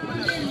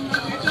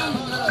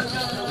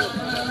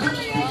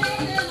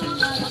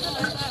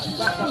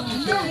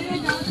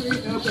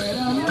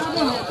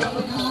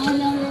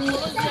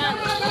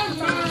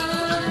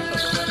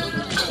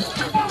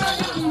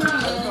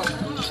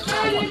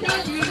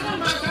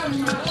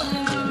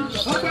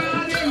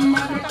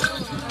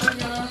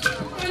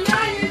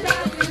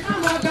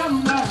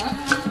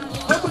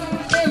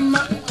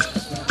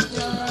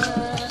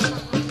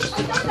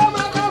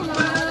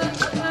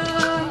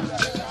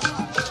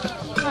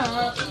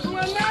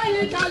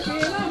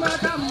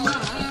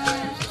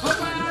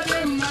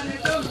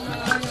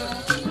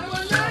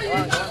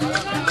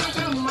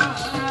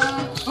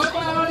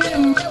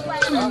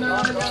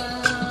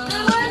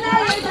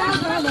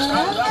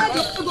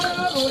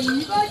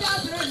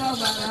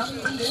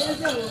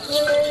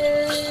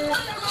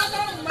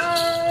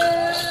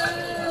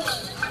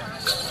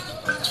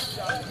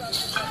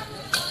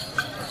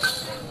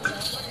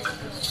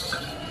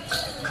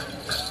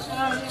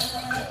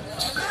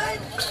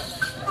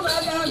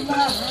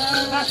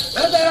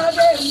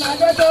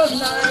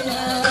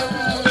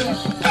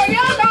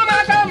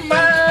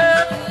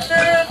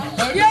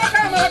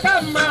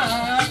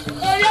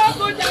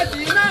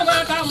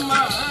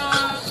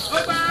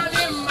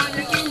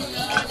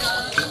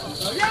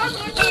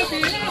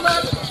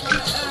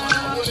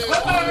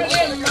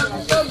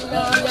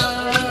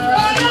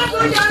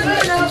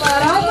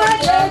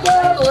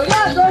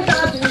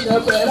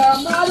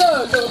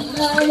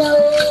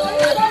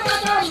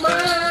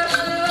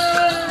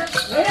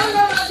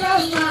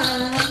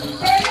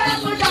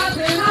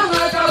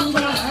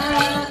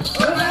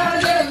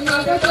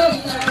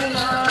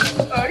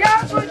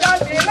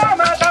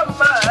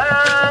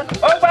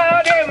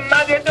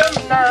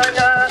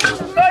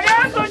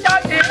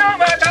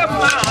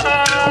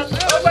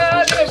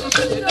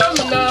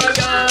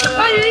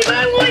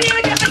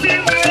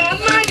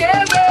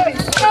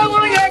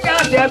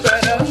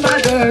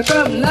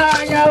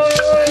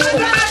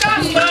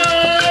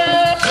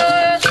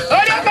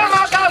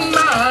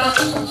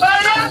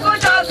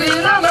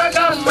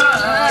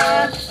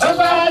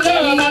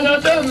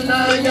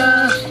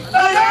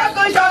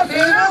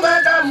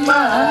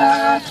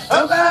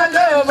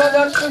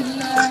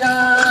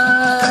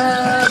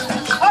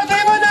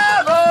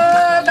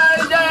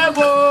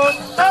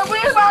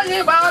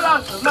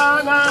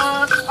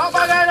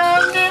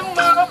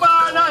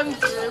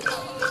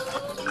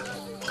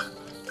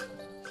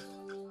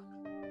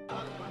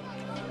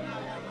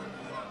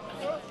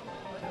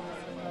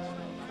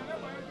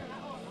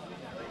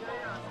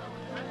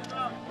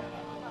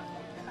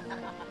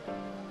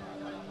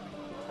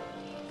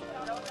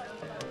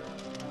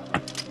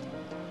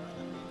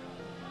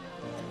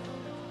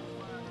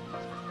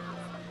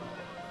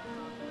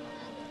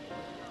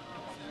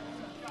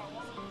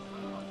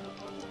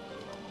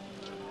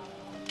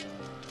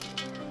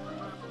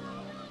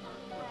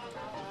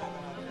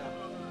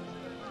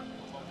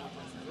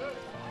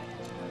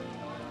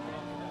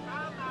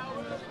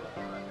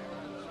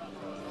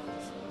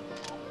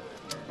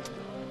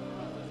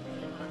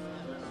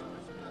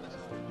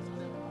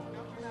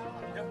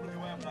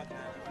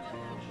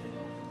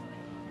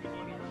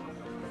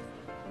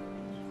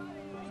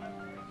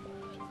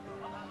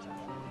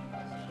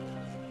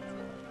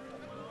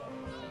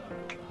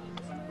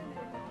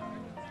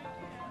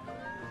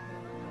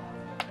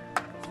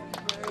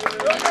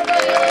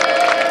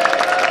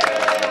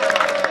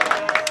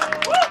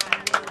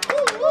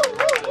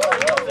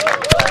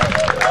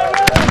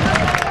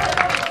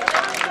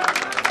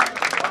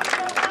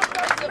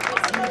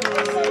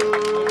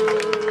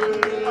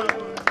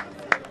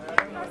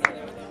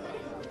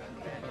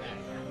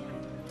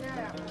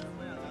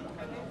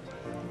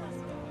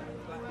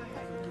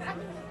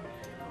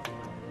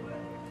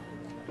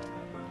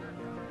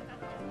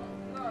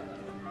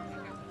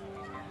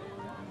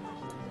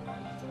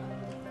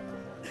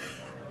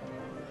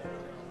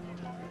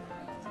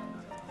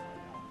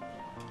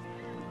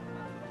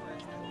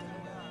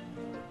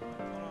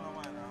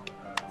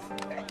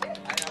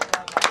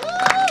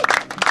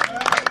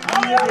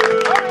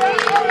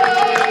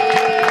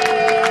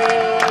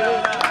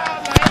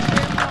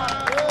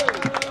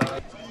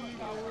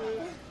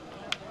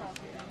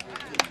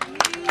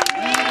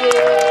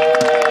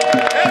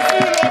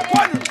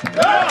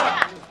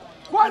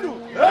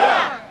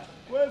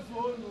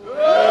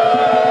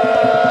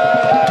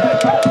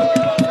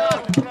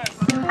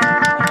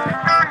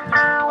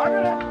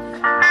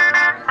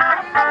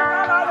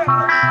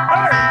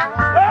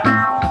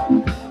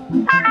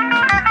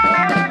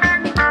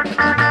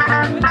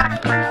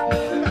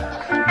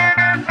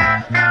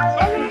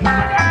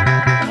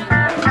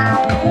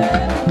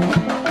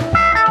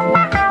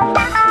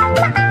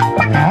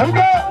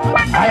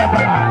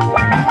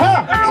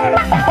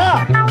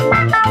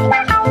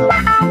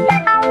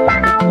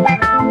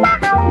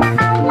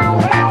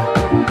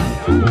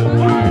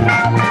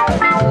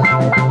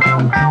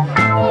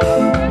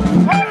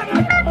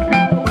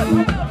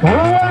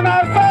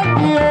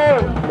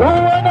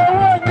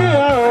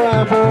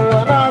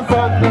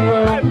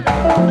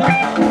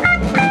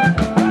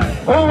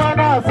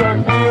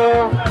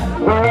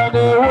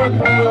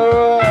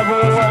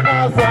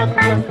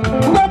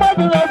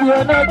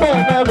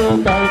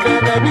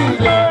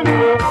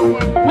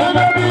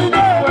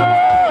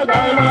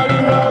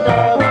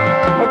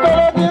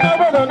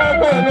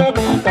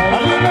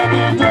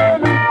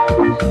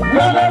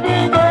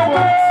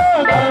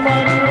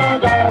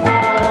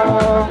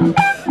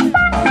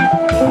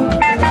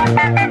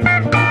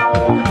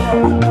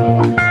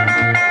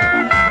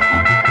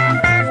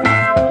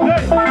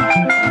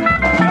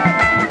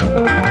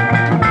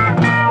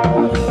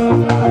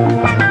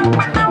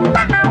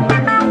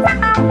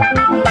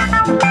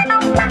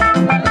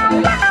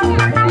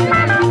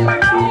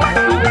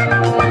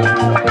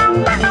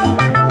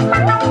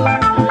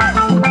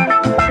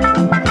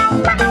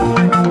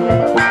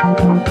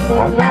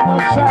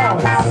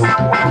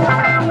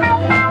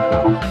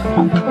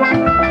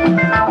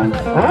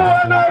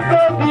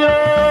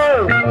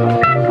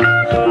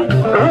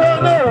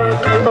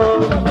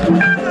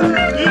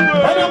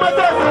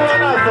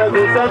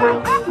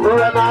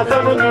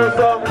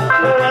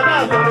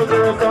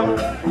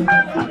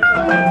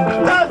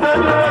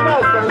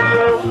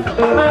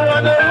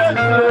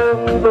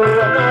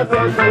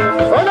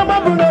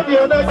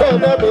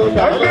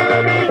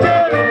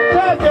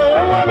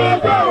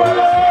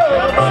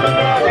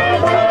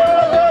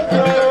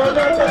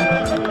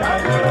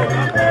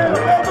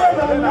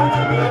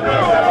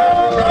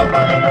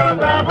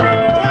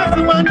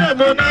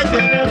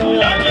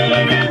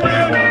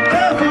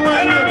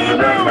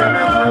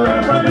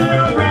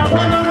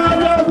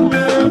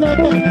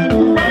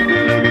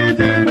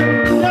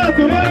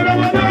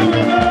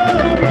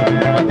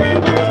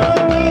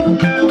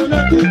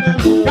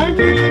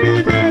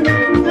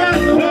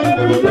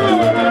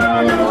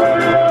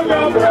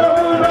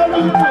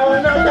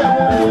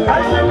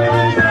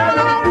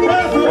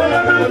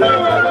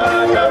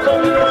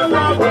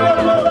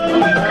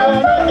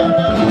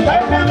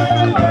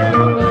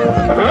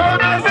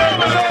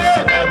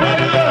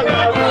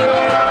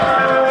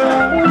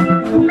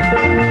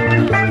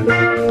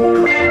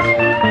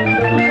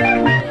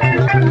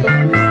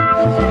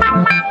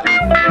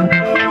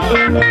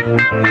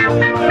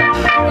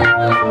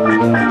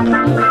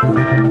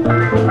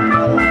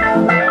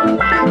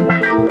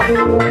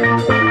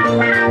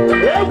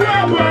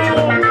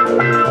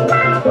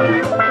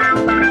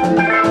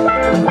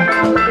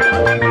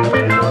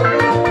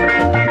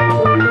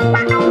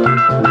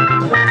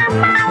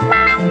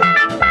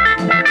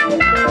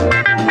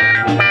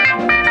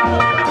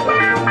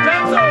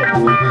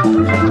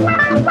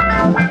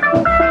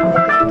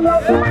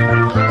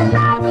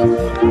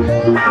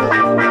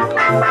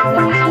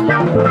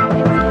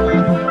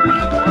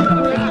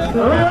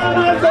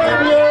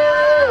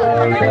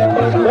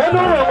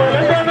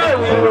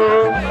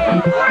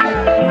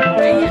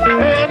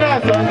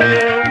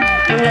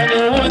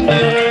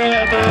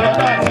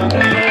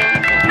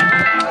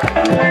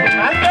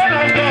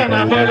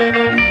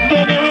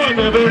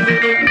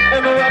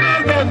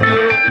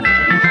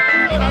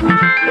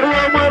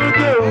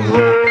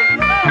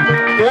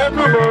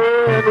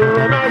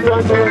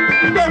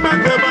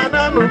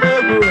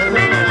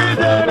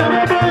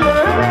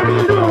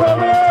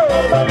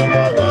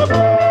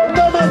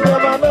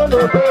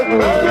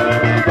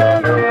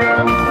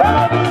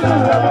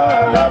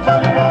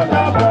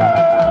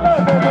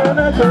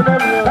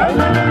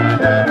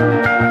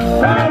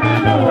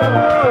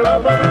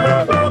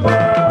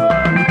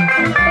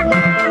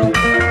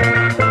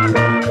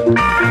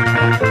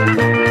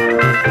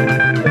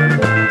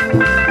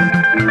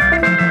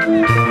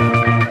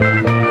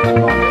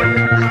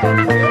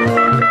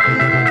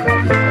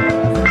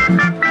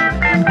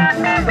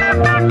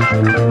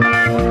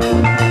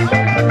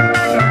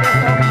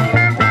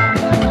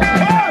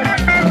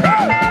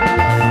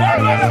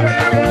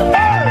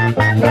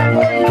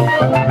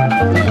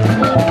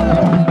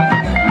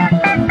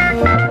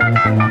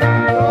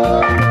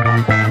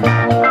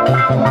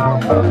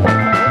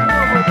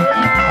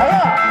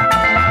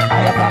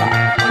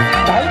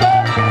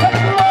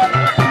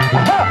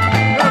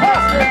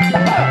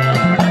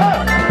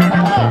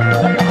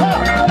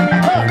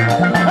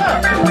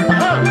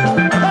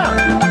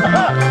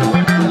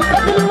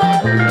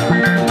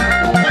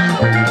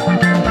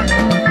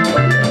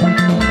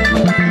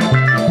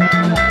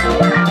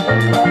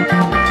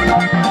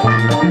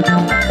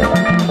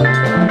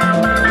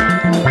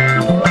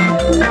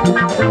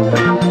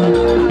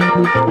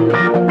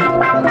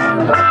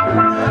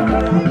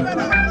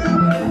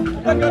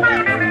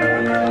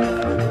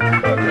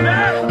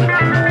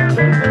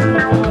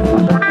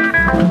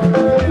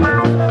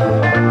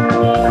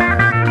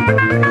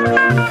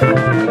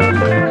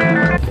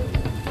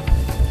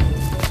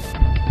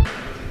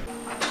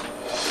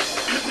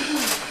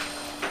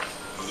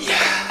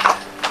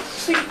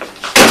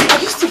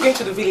 going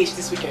to the village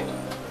this weekend?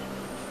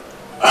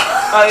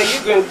 Are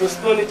you going to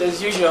postpone it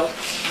as usual?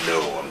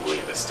 No, I'm going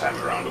this time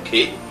around,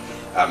 okay?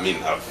 I mean,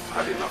 I've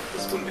had enough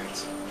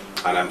postponement.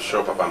 And I'm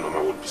sure Papa and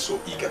Mama would be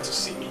so eager to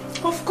see me.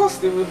 Of course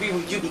they will be.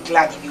 Would you be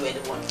glad if you were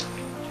the one?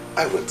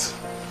 I would.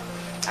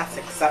 That's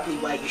exactly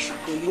why you should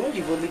go. You know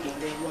you've only been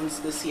there once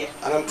this year.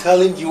 And I'm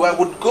telling you, I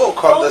would go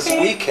come this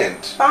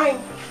weekend. Fine.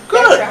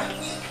 Good.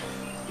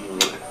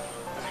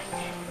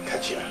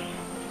 Catch ya.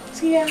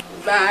 See ya.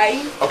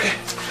 Bye. Okay.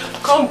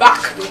 Come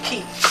back, the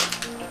key.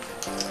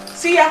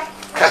 See ya.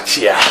 Catch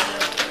ya.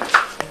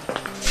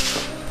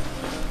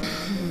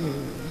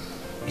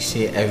 You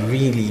see, I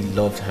really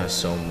loved her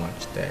so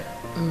much that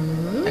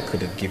I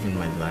could have given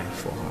my life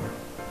for her.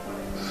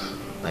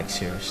 Like,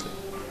 seriously.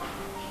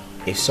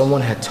 If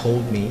someone had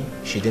told me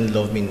she didn't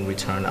love me in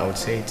return, I would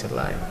say it's a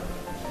lie.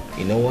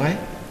 You know why?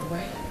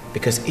 Why?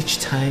 Because each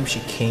time she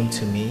came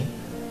to me,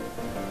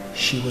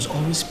 she was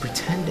always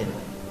pretending.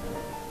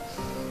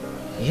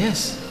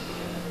 Yes.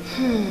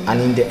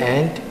 And in the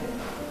end,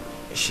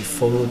 she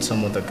followed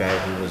some other guy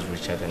who was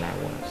richer than I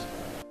was.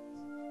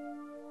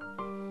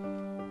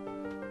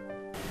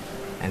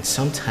 And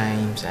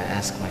sometimes I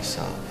ask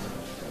myself,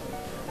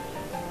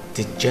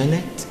 did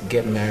Janet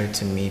get married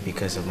to me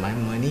because of my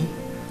money?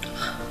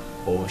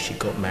 Or she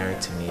got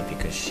married to me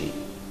because she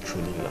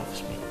truly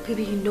loves me?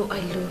 Baby, you know I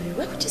love you.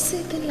 Why would you say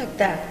a thing like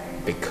that?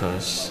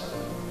 Because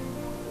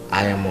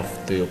I am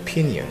of the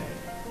opinion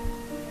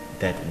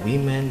that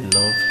women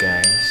love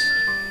guys.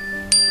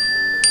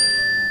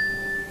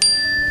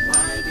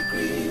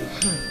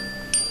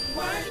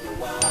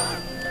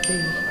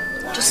 Baby,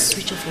 just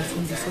switch off your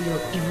phone before your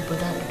evil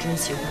brother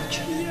drains your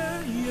battery.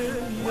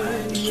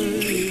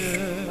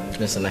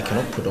 Listen, I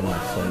cannot put on my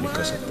phone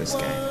because of this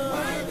guy.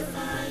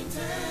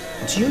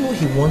 Do you know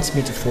he wants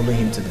me to follow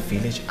him to the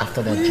village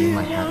after that dream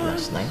I had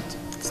last night?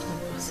 It's not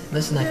possible.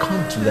 Listen, I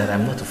can't do that.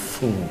 I'm not a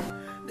fool.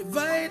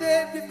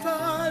 Divided we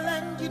fall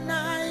and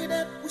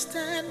united we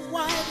stand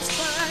while we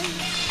fight.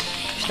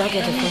 Should I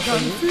get a phone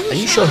for you? Are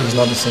you sure he's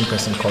not the same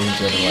person calling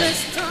you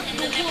otherwise?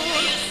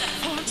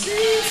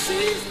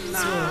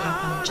 So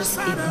just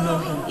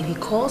ignore him. If he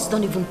calls,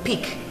 don't even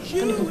pick.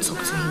 Don't even talk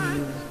to him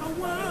anymore.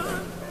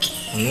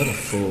 I'm not a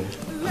fool.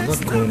 I'm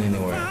not going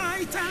anywhere.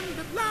 I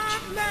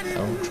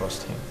don't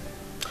trust him.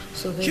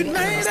 So baby,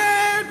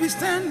 united we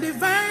stand,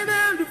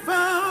 divided we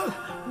fall.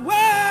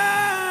 Why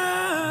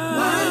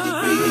the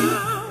greed?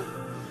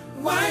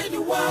 Why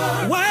the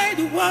war? Why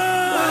the war?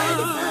 Why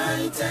the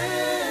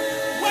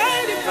fighting? Why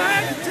the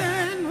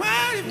fighting?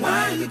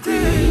 Why the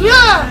greed?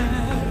 Yeah.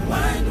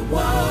 Why the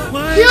war?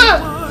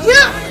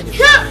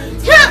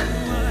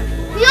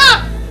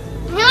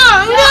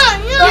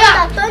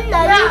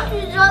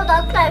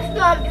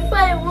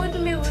 Before he would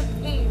me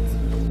with it.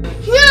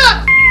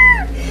 Yeah.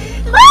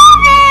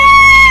 Mommy!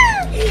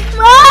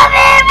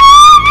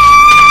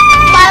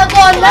 My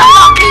God,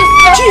 Mama, please.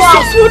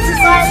 Jesus, what is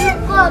it?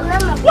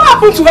 What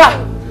happened to her?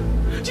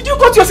 Did you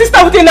cut your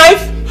sister with a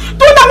knife?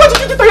 Donna, what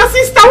did you do to your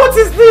sister? What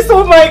is this?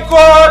 Oh my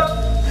God.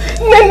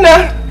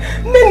 Nena.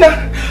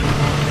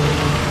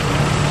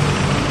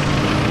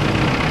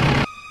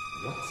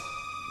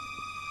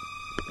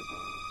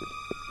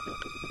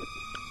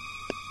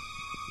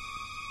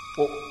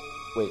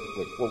 Wait,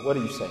 what are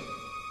you saying?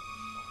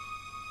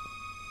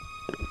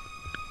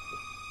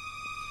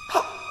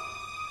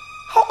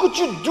 How could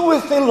you do a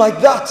thing like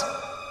that?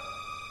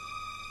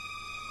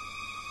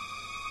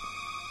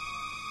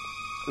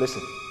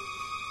 Listen,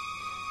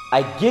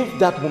 I gave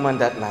that woman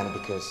that land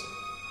because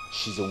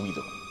she's a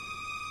widow.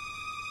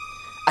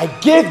 I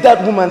gave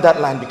that woman that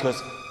land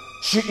because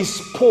she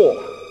is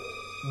poor.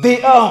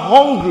 They are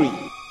hungry.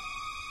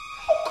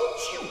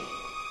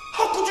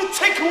 How could you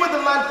take away the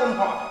land from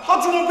her?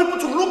 How do you want people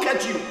to look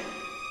at you?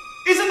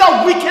 Isn't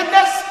that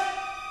wickedness?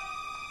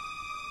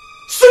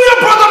 Senior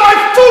brother, my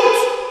foot!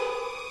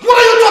 What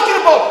are you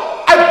talking about?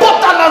 I bought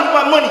that land with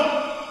my money.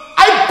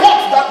 I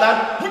bought that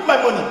land with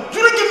my money. You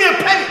didn't give me a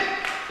penny.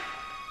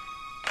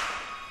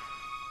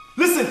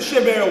 Listen,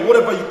 Chemere,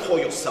 whatever you call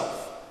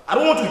yourself, I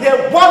don't want to hear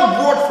one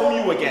word from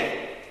you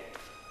again.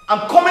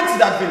 I'm coming to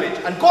that village,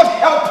 and God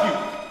help you.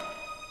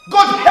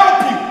 God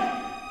help you.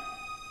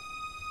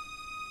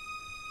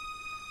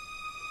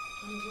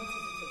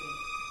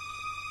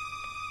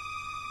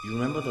 You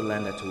remember the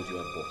land I told you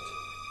I bought?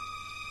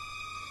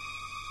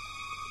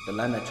 The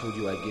land I told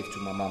you I gave to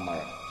Mama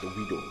Mara, the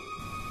widow.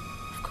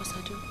 Of course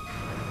I do.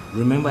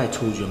 Remember I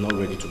told you I'm not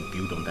ready to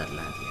build on that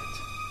land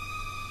yet.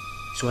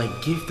 So I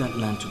gave that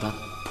land to that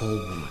poor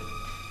woman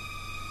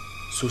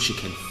so she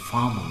can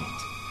farm on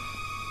it.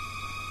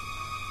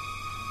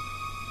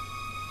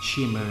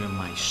 She married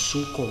my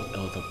so-called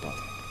elder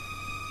brother.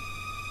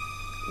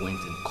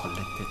 Went and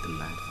collected the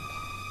land from her.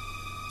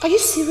 Are you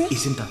serious?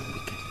 Isn't that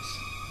wickedness?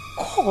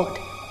 God,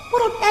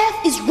 what on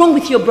earth is wrong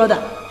with your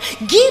brother?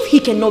 Give, he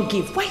cannot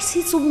give. Why is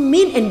he so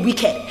mean and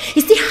wicked?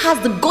 He still has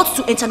the guts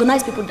to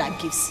antagonize people that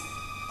gives.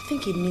 I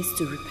think he needs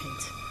to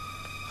repent.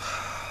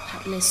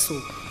 Heartless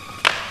soul.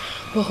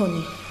 But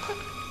honey,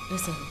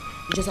 listen,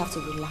 you just have to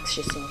relax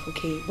yourself,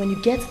 okay? When you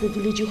get to the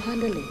village, you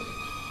handle it.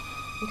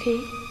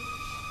 Okay?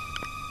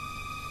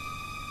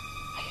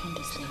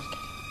 understand.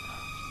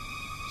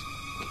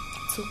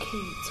 It's okay,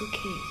 it's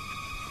okay.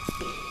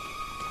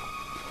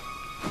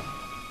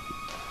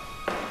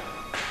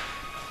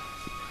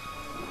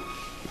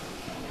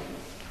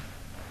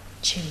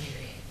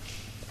 Chimere,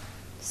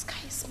 this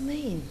guy is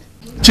mean.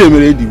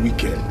 Chimere the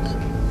wicked.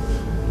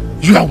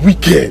 You are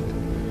wicked.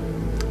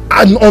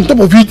 And on top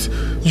of it,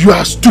 you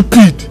are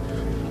stupid.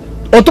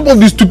 On top of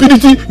the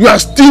stupidity, you are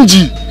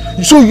stingy.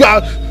 So you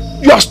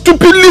are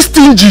stupidly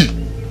stingy.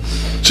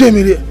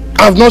 Chimere,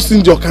 I have not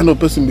seen your kind of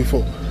person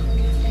before.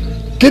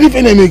 Can you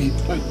find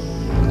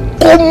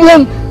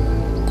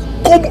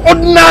Come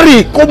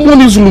ordinary,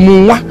 common is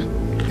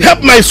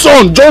help my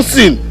son,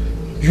 Johnson.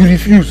 You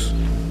refuse.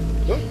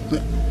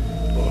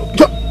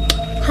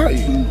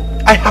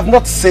 I have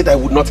not said I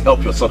would not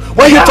help your son.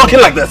 Why are you talking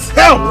like this?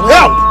 Help!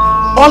 Help!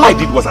 All I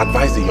did was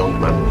advise the young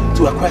man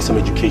to acquire some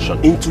education.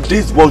 In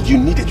today's world, you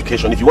need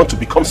education if you want to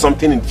become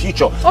something in the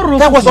future.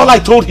 That was all I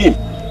told him.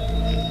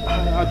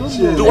 I don't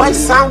know. Do I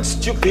sound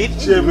stupid?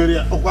 This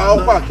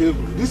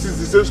is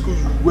the same school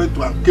you went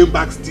to and came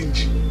back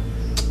stingy.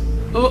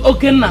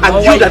 Okay, now.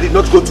 And you that did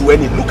not go to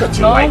any, look at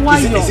your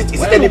life. Is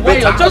it any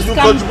better? Just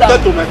calm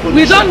down.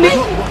 We don't need...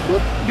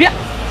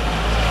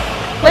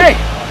 Hey!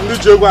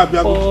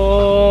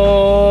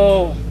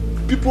 Oh.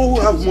 People who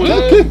have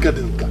money can't get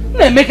them.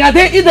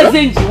 It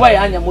doesn't why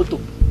Anya moto.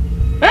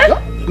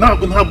 Now I'm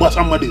going to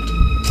somebody.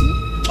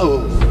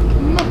 Oh.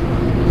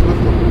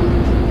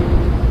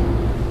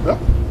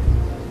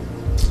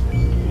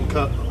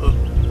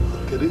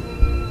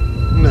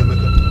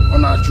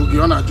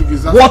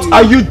 What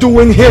are you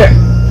doing here?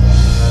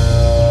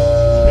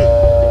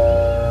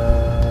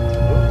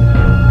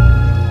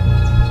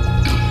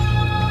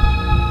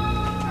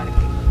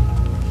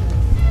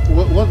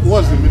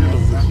 What's the meaning of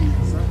this?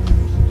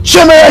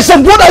 Sheme, I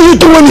said, what are you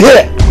doing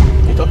here?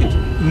 You're talking to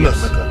me?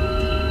 Yes.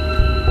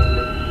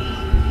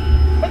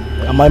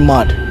 Am I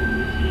mad?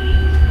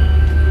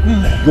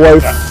 You are a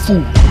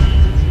fool.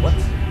 What?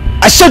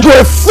 I said you're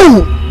a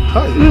fool.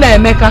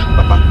 Nemeka.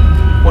 Papa,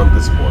 want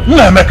this boy?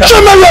 Nemeka.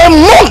 Sheme, you're a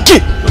monkey.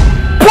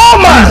 Poor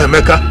man.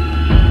 Nemeka.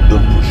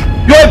 Don't push me.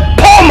 You're a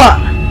poor man.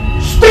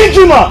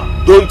 Stingy man.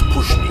 Don't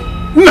push me.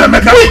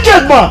 Nemeka.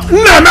 Wicked man.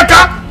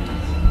 Nemeka.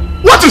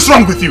 What is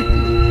wrong with you?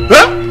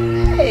 Huh?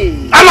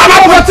 Hey.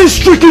 What is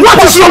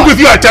wrong with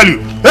you, I tell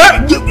you?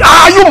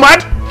 Are you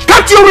mad?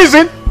 Can't you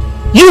reason?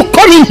 You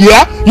come in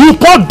here, you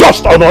pour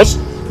dust on us.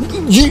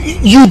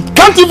 You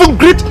can't even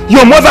greet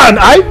your mother and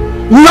I.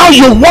 Now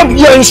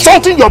you're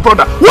insulting your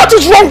brother. What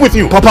is wrong with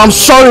you? Papa, I'm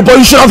sorry, but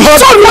you should have heard.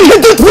 Sorry, what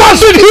he did? What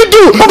did he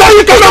do? Papa,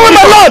 you came away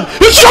my land.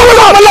 You shut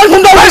up. My land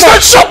from that. I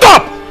said, shut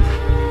up.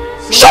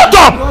 Shut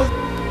up.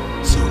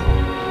 So,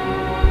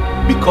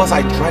 because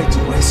I tried to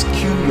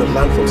rescue your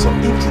land from some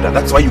intruder,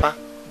 that's why you...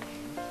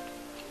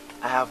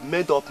 I have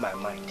made up my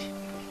mind,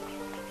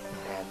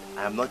 and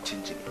I am not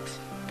changing it.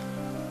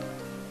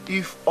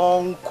 If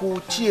Uncle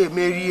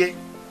Chiemerie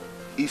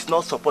is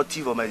not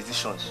supportive of my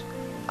decisions,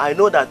 I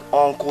know that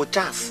Uncle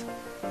Charles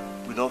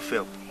will not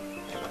fail.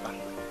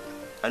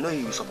 I know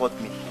he will support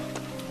me.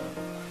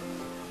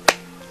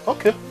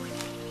 Okay.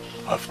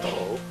 After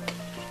all,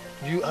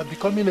 you are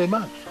becoming a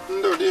man.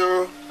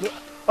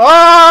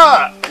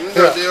 Ah!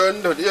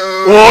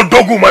 Oh,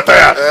 Dogu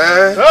Mataya.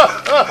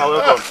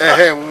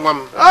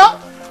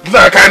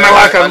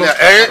 Welcome.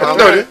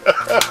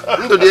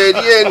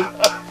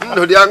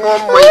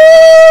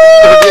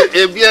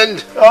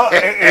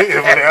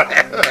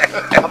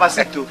 Papa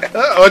said to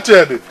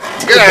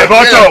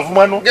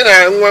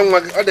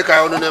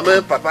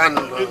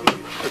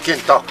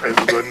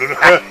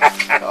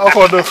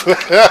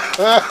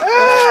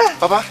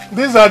Papa,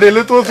 these are the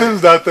little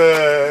things that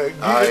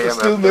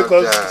still make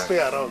us stay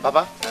around.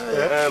 Papa,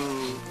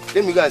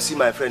 let me go and see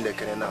my friend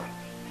Ekene now.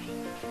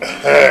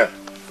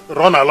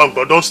 Run along,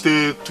 but don't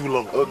stay too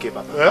long. Okay,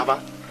 Papa. Papa.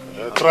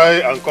 Try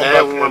and come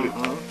back early.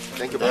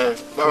 Thank you, Papa.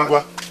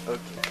 Baba.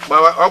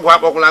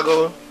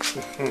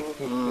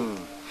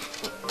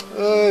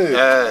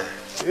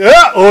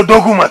 Yeah,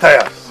 Odogu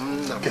Mataya.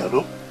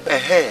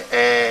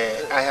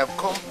 I have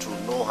come to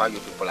know how you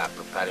people are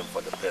preparing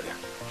for the burial.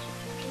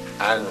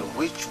 And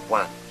which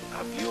one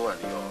have you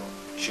and your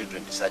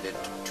children decided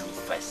to do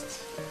first?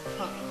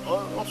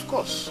 Of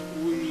course,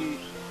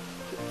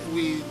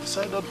 we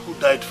decided who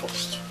died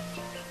first.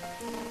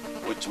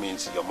 Which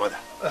means your mother.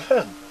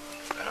 Okay.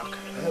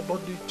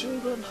 But the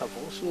children have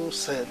also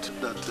said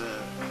that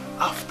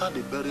after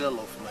the burial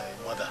of my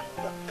mother,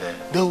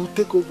 they will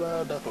take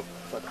over that of my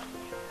father.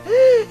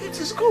 It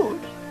is good.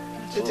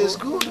 It is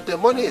good. The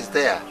money is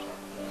there.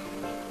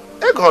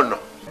 Egon.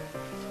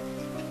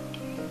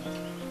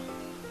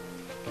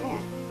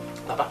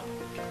 Papa,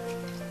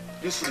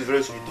 this food is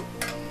very sweet.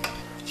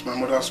 It's my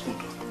mother's food.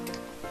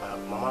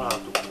 Mama has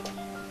to cook.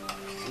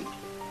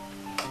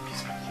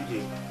 See the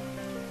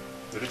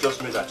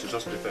religious meal that she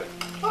just prepared.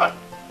 Alright.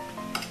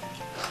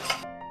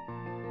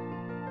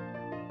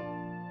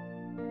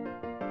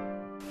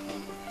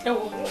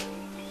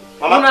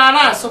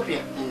 Mama,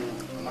 Sophia.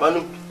 Manu,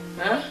 you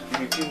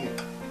will kill me.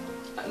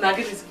 Now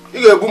get it.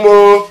 You get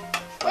Bumo.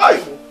 Hi.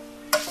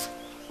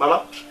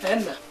 Mama.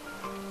 Henna.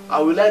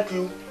 I would like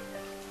you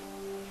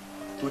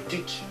to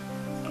teach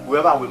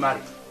whoever we marry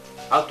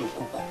how to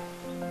cook.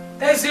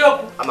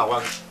 I'm a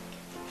one.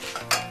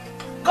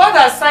 God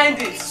has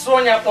signed it,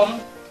 Sonia Pom.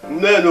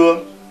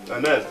 No,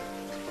 amen.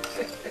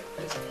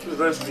 You're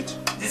very sweet.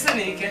 This is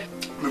Nike.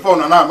 Before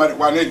Nana married,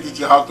 I need to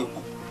teach you how to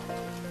cook.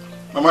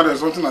 Mama,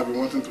 there's something I've been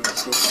wanting to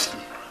discuss with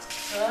you.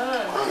 I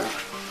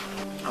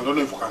don't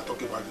know if we can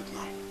talk about it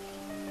now.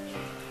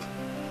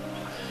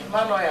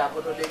 Manoya,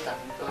 I'll go later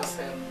because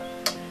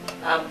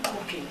I'm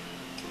cooking.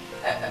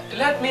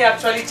 Let me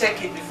actually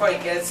check it before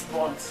it gets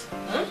burnt.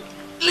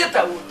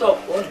 Later we'll talk.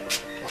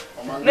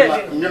 Mama,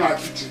 you're not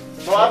teaching.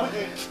 No, I will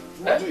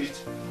do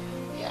it.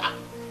 Yeah,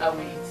 I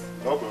will eat.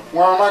 Okay.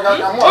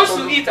 Once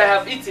you eat, I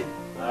have eaten.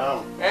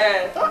 Oh.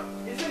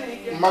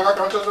 Mama,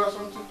 can I tell you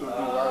something to do?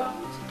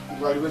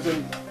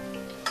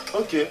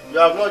 Okay, you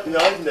have not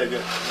eaten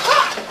again.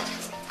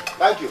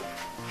 Thank you.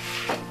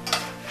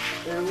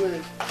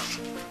 Anyway.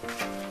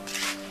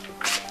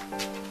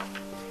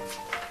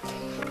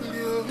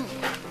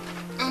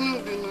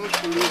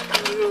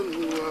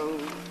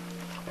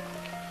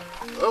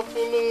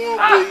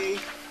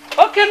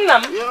 Okay,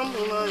 Nam.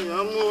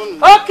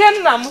 Okay,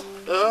 Nam.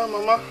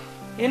 Mama.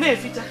 You know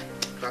if it's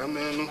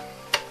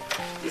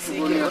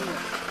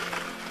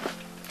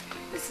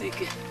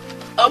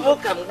I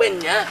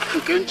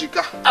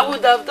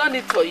would have done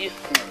it for you.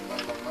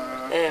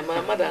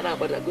 My mother and I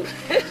would have good.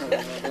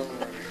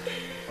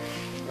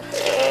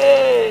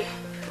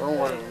 Don't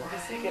worry,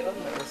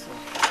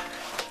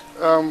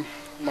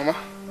 Mama.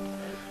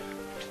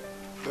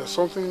 There's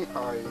something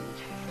I've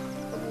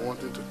been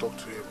wanting to talk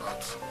to you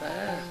about.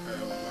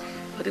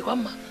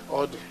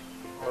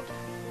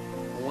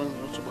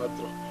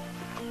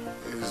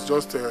 It's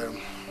just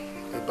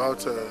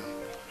about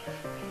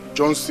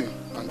Johnson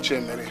and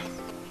Chemere.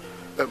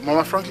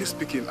 Mama, frankly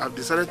speaking, I've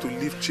decided to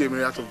leave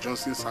Chemere out of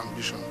Johnson's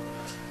ambition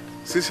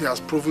since he has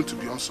proven to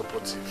be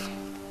unsupportive.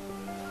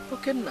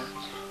 Okay, now.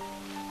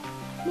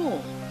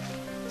 No.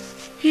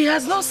 He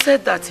has not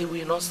said that he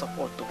will not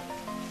support them.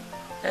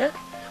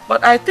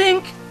 But I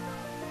think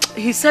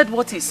he said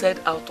what he said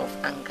out of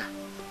anger.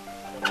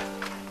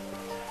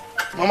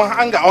 Mama,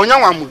 anger.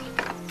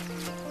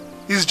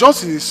 Is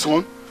Johnson his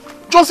son?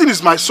 Johnson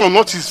is my son,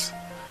 not his.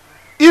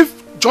 If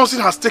Johnson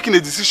has taken a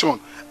decision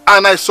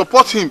and I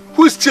support him,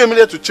 who is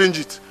Chemele to change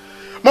it?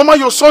 Mama,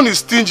 your son is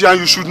stingy and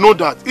you should know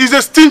that. He's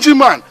a stingy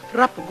man.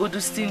 Rap go do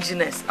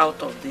stinginess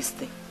out of this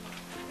thing.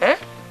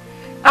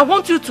 I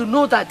want you to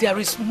know that there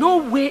is no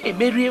way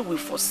Emerie will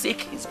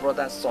forsake his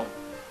brother's son.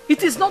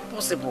 It is not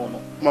possible,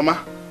 no.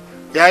 Mama,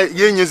 ya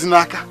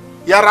nyezinaka,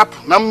 ya rap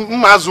na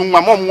mazu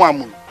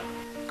mama.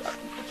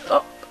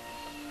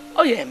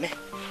 Oh yeah, me.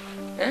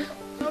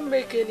 Don't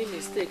make any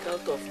mistake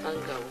out of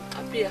anger.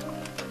 Appear.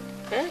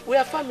 We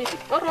are family.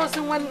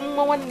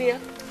 One year.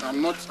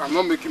 I'm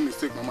not making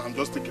mistake, Mama. I've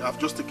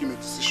just taken a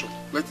decision.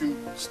 Let him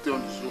stay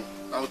on his own.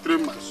 I'll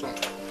train my son.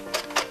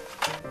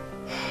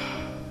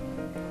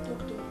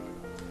 Doctor,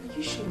 are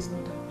you sure it's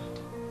not that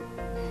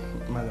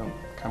bad? Madam,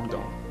 calm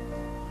down.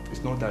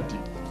 It's not that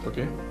deep,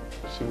 okay?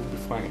 She will be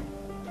fine.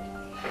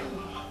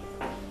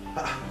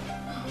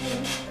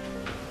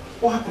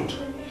 What happened?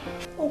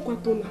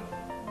 Okonkwo.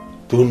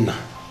 Donna.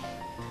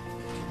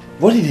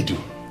 What did he do?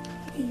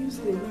 He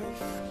used a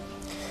knife.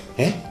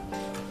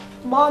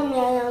 Mommy,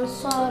 I am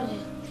sorry.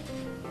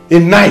 A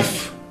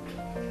knife?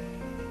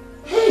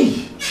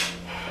 Hey!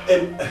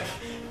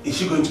 Is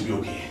she going to be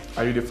okay?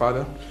 Are you the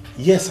father?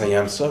 Yes, I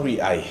am.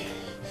 Sorry, I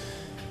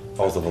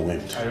was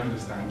overwhelmed. I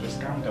understand. Just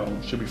calm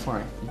down. She'll be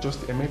fine. It's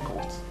just a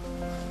makeout.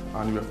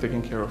 And we have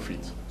taken care of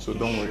it. So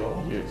don't worry.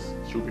 Sure? Yes,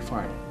 she'll be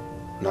fine.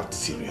 Not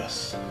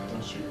serious.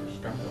 Not serious.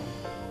 Calm down.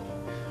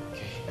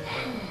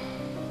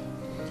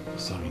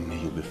 Sorry, Nne,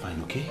 you'll be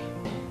fine, okay?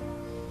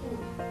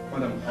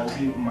 Madam, I'll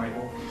be in my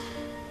office.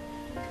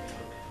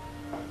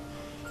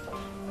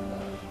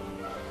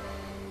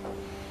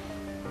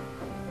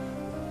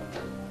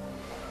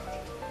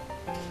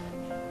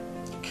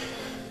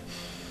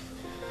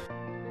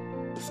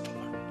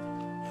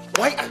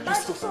 Why are you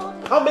so...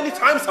 How many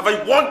times have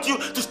I warned you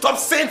to stop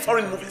saying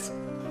foreign movies?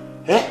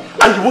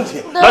 And you won't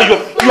hear. Now you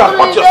have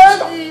got your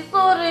sister.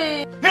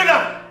 Sorry. Kneel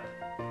down!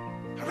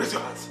 And raise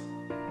your hands.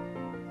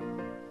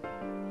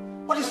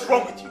 What is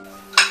wrong with you?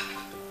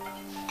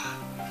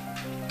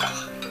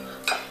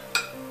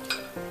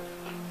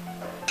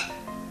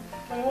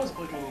 What's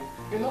bothering you?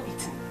 You're not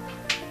eating.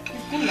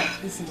 You've been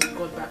like this since you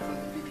got back from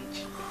the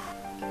village.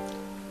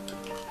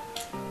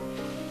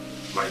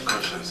 My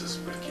conscience is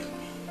breaking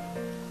me.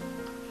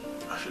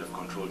 I should have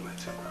controlled my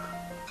temper.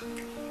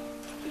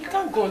 You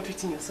can't go on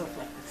treating yourself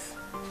like this.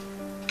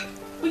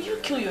 Will you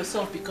kill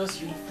yourself because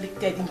you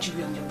inflicted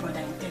injury on your brother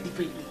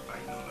indeliberately? I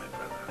know my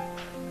brother.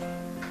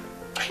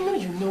 I know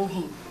you know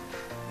him.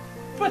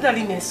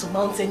 Brotherliness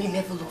surmounts any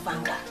level of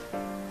anger.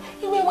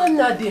 You may want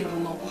that day,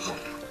 no.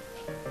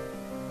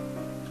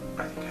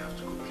 I think I have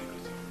to go play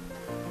with you.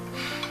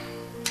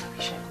 I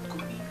wish I could go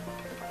with you.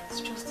 It's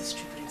just these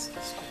children in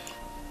school.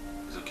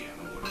 It's okay,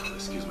 I'm not going to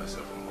excuse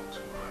myself from work to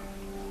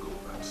go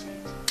back and see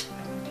it. I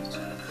need you to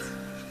eat.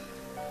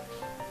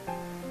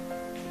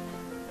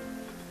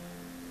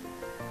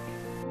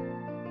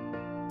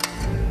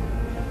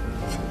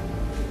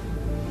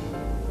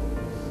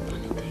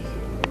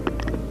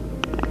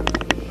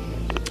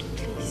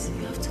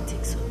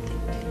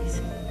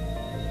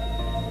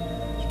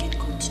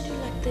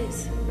 like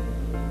this.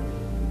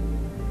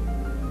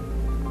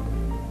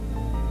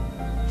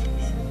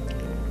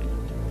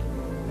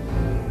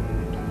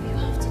 You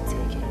have to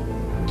take it.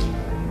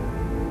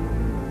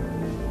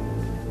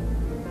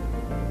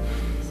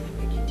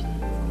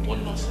 What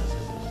nonsense is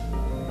this?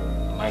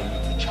 My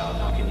little child,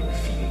 how can you be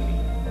feeding me?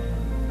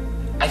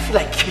 I feel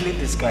like killing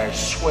this guy, I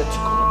swear to God.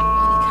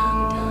 Honey,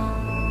 calm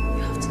down.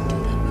 You have to do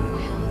that when your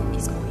health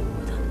is more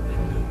important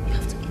right now. You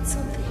have to eat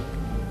something.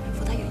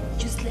 For that, your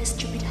useless,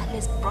 stupid,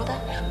 heartless brother,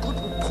 God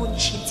will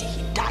punish him till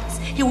he dies.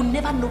 He will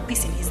never know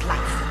peace in his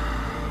life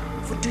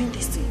for doing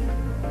this to you.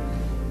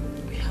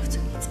 You have to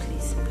eat,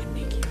 please. I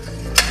beg you.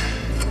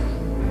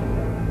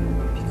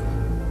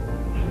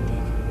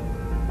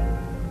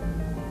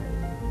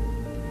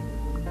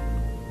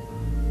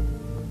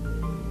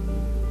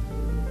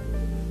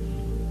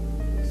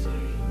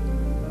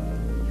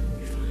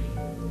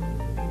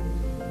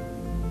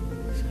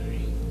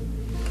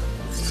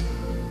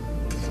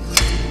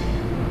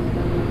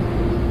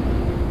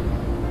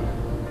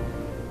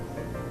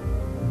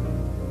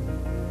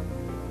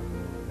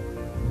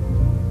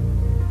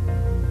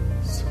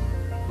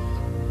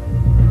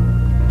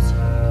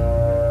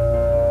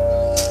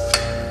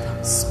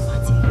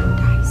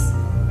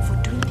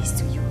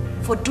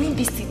 For doing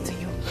this thing to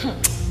you.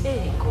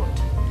 Hey, God.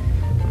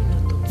 Let me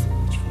not talk too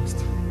much first.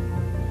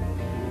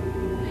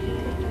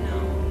 No,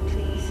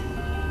 please.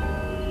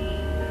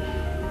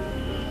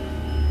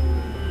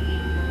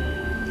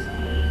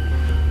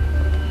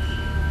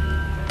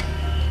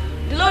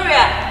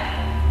 Gloria!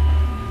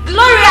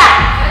 Gloria!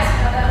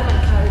 Come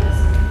and carry this.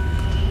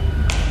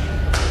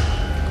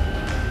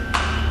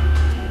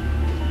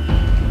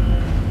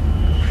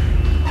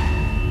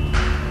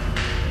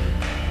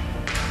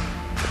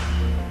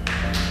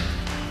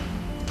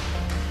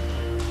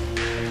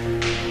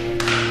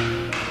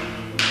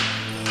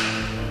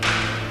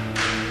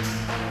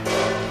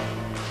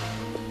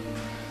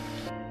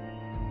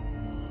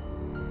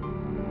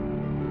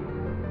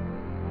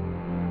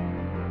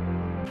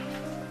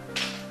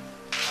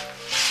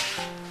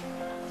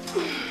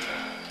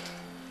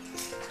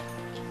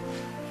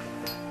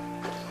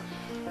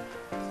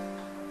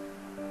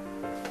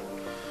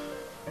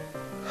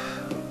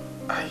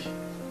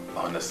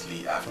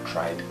 Honestly, I've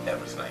tried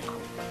everything I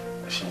could.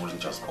 She wouldn't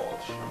just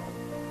budge.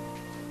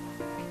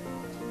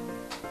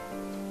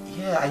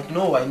 Yeah, I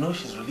know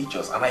she's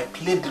religious, and I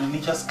played the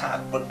religious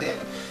card, but then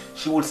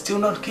she would still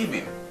not give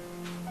in.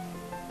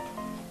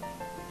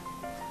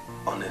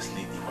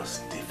 Honestly, it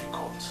was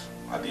difficult.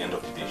 At the end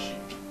of the day,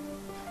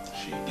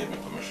 she gave me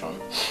permission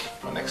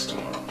for next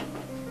tomorrow.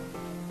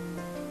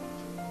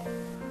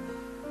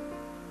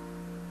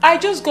 I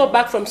just got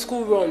back from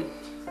school run.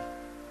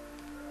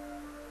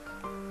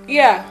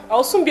 Yeah,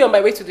 I'll soon be on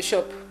my way to the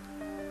shop.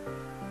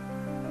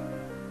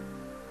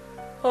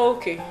 Oh,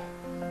 okay.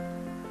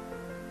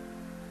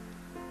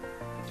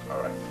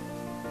 Alright.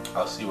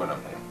 I'll see you when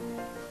I'm home.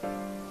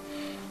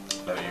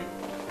 Love you.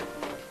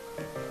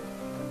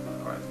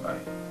 Alright, bye.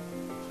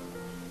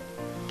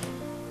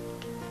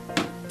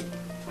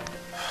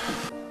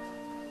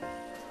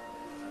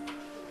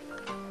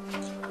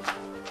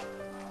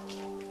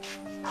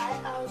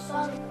 I'm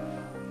sorry.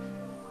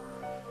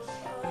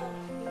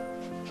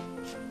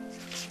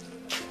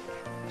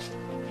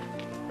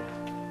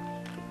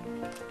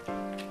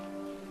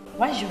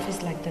 Why is your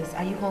face like this?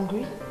 Are you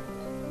hungry?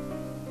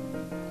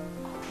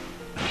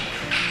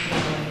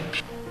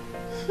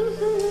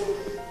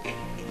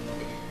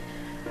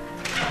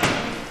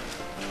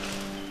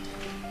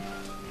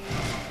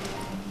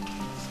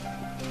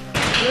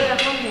 Gloria,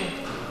 come here.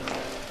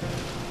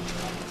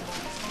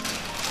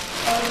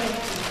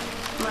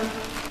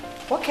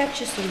 What kept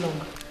you so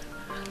long?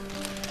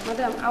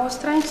 Madam, I was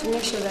trying to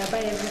make sure that I buy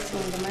everything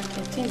on the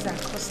market. Things are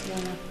costly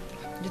now.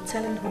 You're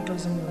telling who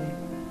doesn't know you.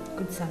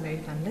 Good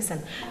Samaritan.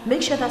 Listen,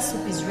 make sure that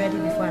soup is ready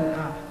before an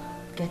hour.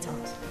 Get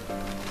out.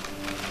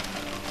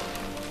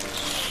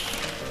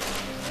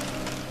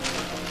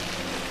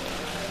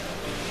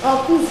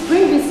 Oh, please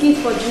bring biscuits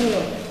for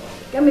Junior.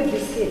 Get me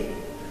biscuit.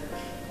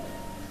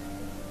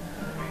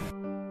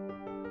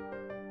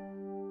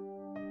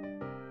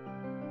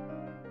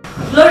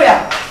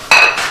 Gloria!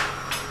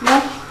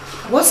 Mom,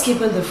 what's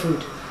keeping the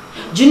food?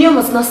 Junior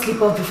must not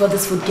sleep off before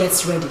this food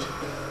gets ready.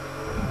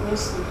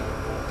 Yes, sir.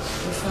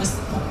 You're fast.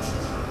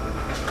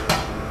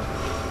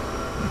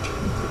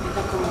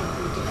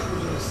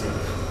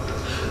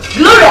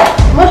 Gloria!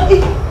 What?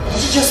 Did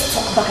you just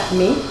talk back at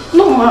me?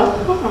 No, ma'am.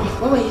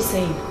 What were you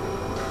saying?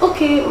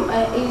 Okay,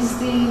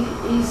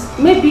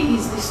 maybe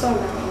it's the song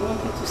that I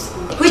wanted to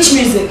sing. Which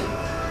music?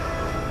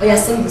 Oh yeah,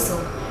 sing the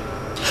song.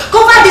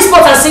 Cover this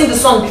pot and sing the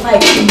song before I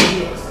get in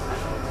here.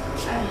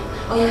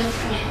 Oh yeah.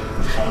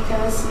 I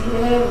can see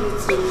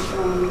everything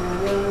from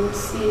around,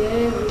 see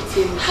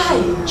everything.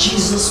 Hi,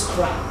 Jesus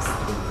Christ.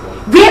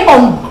 Where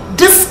on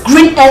this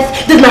green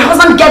earth did my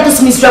husband get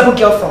this miserable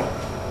girl from?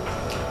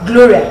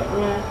 Gloria.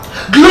 Yeah.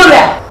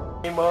 Gloria!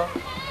 Hey, baby.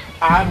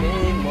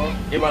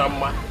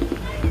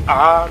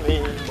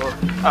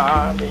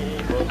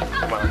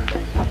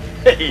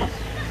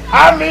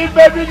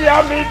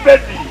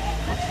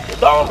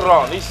 Don't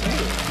run, it's you.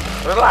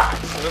 Relax,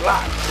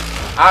 relax.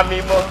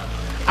 Amimo,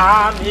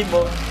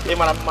 amimo,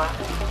 imarama.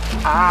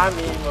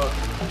 Amimo,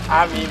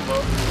 amimo,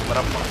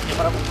 imarama,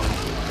 imarama.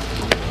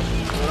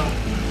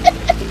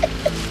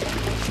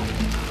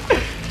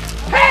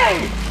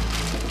 Hey!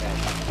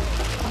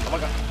 Oh my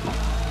God.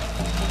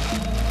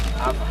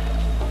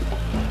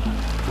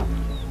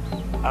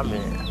 I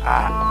mean,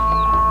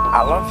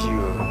 I love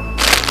you.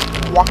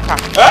 Waka.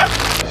 Huh?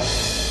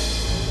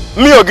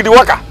 Me Ogidi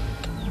Waka.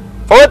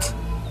 For what?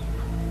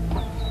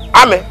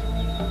 Ame.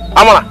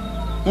 Amona.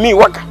 Me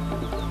Waka.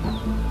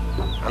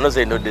 I don't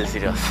say no this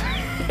serious.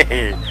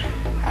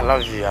 I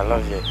love you, I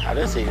love you. I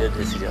don't say no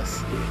this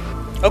serious.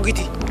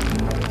 Ogidi.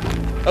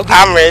 Ogidi.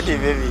 I'm ready,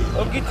 baby.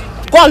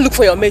 Ogidi. Go and look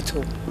for your mate.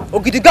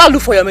 Ogidi, go and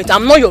look for your mate.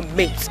 I'm not your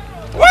mate.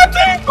 What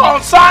thing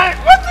consign?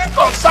 What thing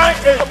consign?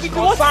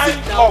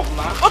 Consign love,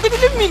 man. Ogidi,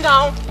 leave me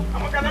now.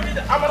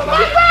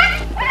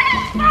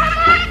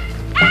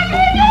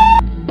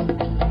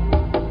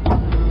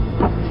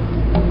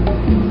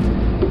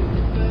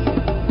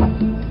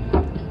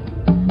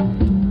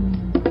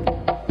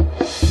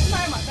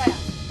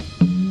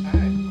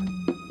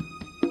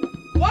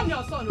 Warn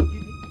your son,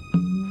 Ogidi.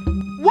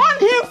 Warn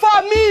him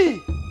for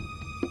me.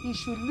 He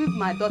should leave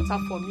my daughter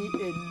for me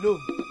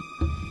alone.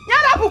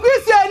 Yana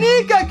pukwisi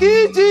enike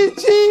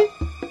kijiji.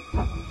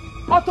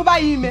 Otuba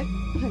ime.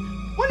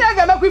 Unu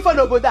ga make we for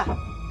obodo.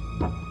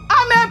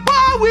 I'm a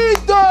poor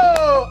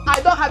widow.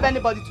 I don't have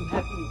anybody to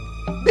help me.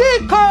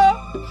 Biko.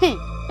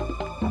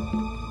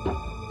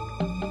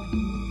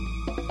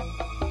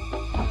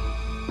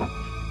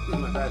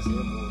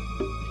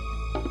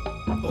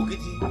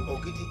 Ogidi,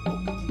 Ogidi,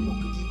 Ogidi,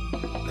 Ogidi.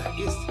 Na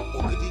east,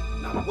 Ogidi,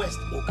 na west,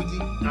 Ogidi,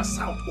 na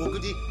south,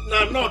 Ogidi,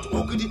 na north,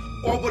 Ogidi.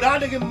 Obodo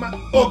adịghị mma,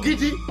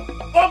 Ogidi,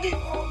 Ogidi.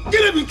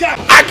 Gịnị bụ nke a?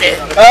 Aki.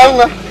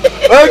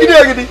 Ogidi,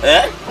 Ogidi.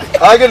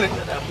 Ogidi.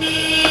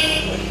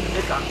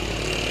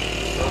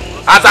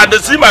 As I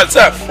see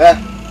myself.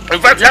 In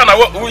fact, here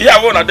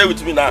I want to day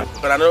with me now.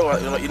 But I know,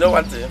 you know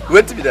one thing.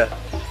 Wait to be there.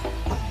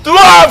 Two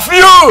of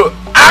you,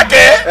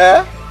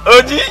 Ake,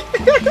 Oji,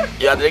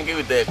 you are drinking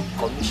with the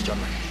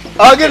commissioner.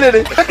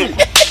 Ogidi.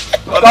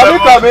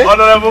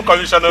 Honorable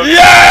commissioner.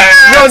 Yes.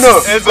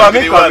 No.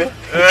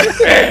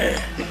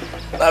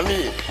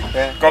 Nami,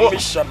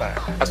 commissioner.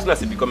 As soon as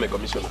he become a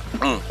commissioner,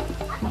 I'll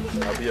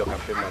be your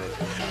campaign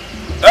manager.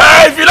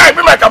 If you like,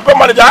 be my campaign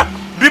manager.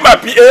 Be my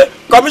PA.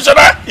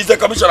 Commissioner is a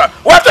commissioner.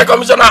 What's a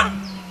commissioner?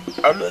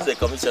 I'm not a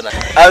commissioner.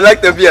 I'd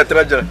like to be a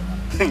treasurer.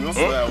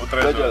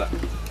 Treasurer.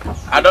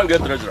 I don't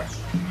get treasurer.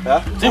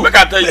 See, make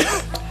I tell you.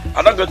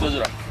 I don't get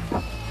treasurer.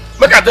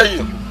 Make I tell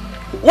you.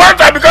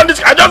 Once I become this,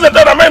 I just tell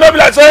the man, not be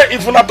like say,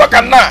 if you're not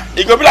talking now,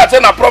 it will be like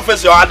saying a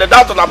prophecy or the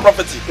doubt on a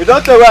prophecy. You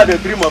don't know where the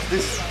dream of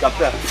this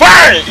campaign.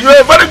 Fine, you're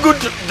a very good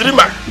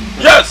dreamer.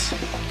 Yes.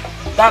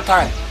 That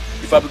time,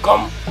 if I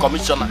become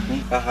commissioner,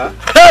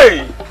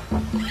 hey,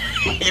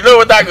 you know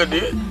what I could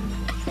do?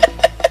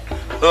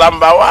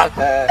 Number one,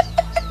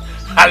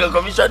 I will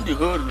commission the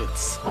whole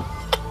routes.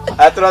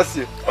 I trust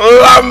you.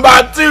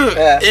 Number two,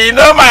 you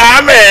know my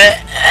army.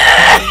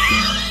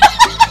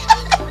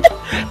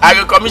 I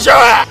will commission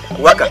her.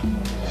 Waka.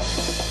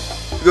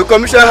 You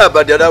commission her,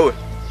 but the other way.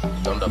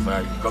 Don't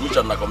fire you.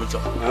 Commission. Number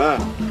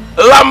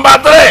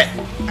three,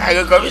 I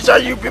will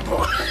commission you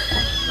people.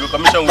 You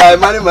commission by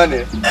money.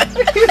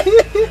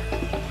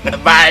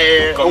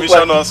 By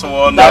commissioners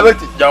one.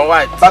 John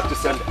White. Back to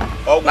Sunday.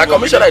 Now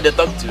commissioner they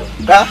talk to you.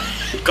 Nah,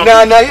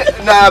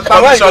 commissioner.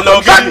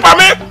 Back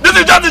me. This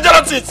is just the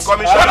general seats.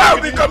 Commissioner. I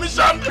will be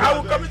commissioned. I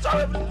will commission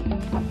everything.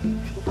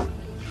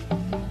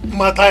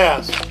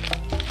 Matthias!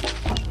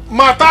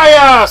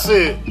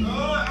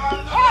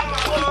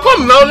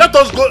 Come now, let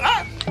us go.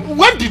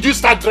 When did you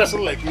start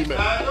dressing like women?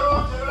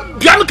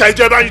 Bianca, I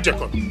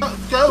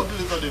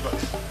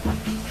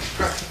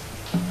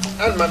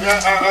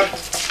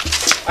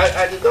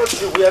did not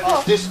see where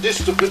this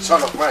stupid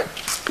son of mine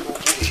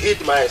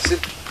hid my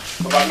seat.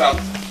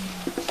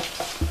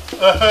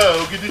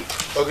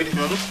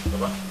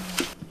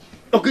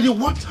 Ogidi,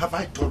 what have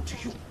I done to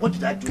you? What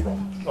did I do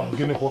wrong?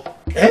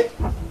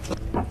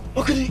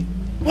 Ogidi,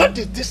 what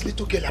did this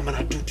little girl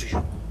Amana do to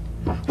you?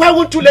 Why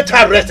won't you let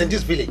her rest in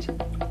this village?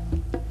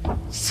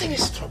 Sin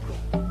is trouble.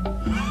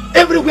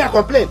 Everywhere I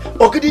complain,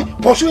 Ogidi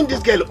pursuing this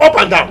girl up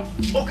and down.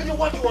 Ogidi,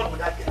 what do you want with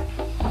that girl?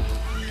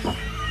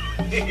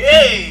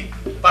 Hey,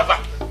 Papa.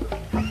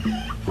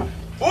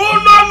 Who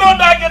don't know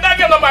that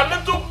girl is my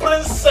little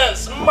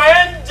princess, my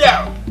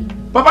angel?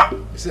 Papa.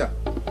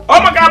 Oh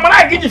my God,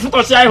 I get you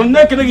to say I'm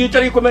not going to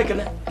get you to make it.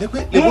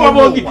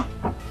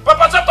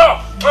 Papa, shut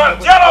up.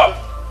 Shut up.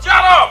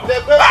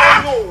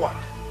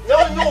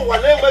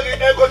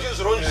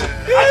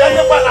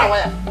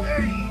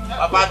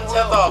 Papa,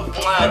 shut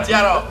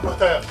up.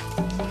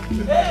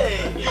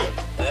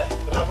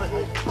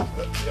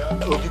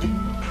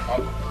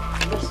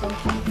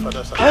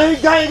 Hey,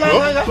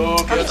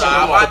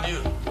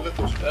 you.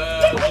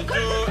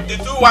 The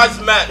two wise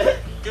men,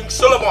 King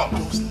Solomon.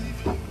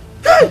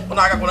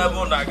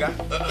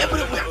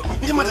 Everywhere.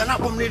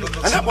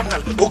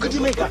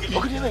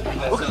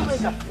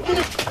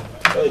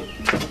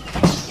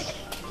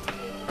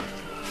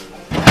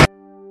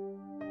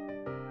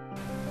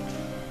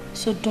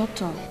 So,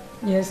 doctor.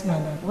 Yes,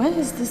 madam. When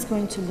is this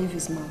going to leave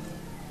his mouth?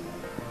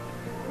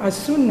 As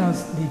soon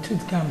as the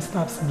tooth gum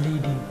stops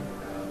bleeding.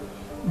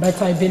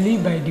 But I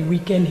believe by the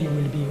weekend he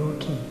will be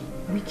okay.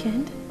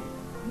 Weekend?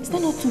 Is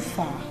that not too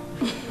far?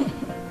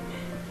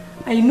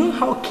 I know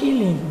how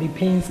killing the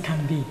pains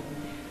can be.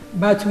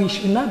 But we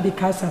should not,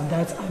 because of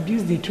that,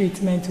 abuse the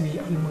treatment we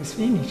almost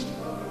finished.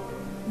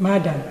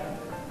 Madam,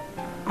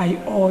 I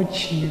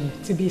urge you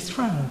to be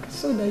strong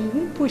so that you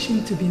won't push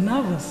him to be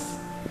nervous.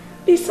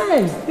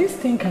 Besides, this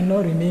thing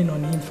cannot remain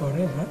on him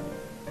forever.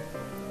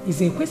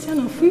 It's a question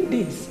of few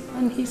days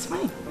and he's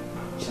fine.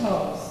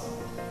 Charles,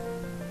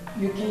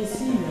 you can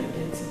see you are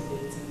getting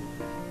better.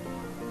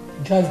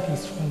 Just be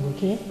strong,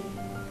 okay?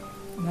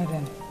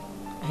 Madam,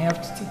 I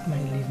have to take my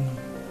leave now.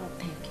 Oh,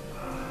 thank you.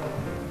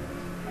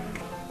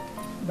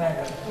 Bye.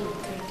 Oh,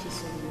 thank you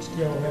so much.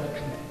 You're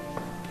welcome.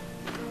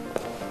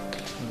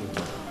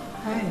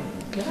 Hi.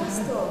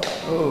 Pastor.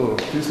 Oh,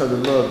 peace of the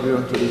Lord be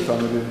unto the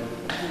family.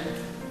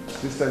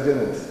 Sister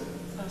Janet.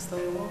 Pastor,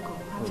 you're welcome.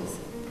 Have a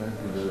seat. Thank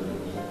you very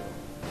much.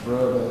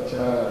 Brother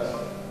Charles,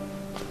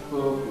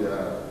 hope you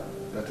are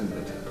getting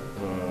better.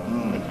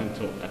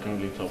 I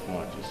can't really talk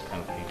much. It's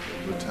kind of painful.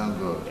 We thank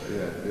God.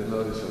 Yeah, the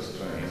Lord is your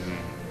strength.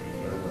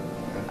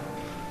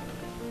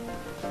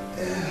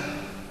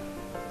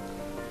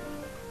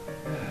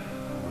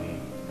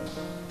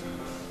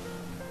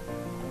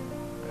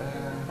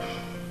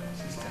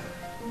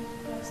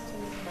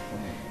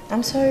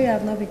 I'm sorry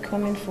I've not been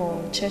coming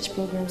for church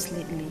programs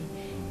lately.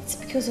 It's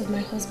because of my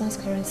husband's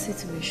current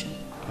situation.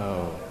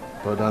 Oh,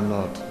 bother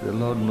not. The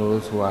Lord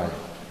knows why.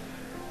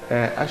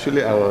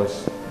 Actually, I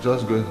was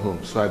just going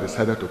home, so I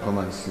decided to come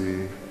and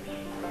see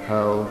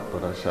how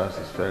Brother Charles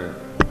is faring.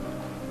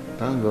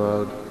 Thank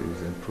God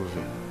he's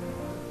improving.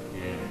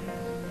 Yeah.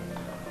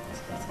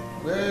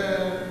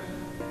 Well,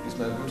 he's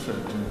my good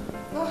friend too.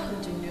 Oh,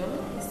 Junior,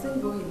 he's still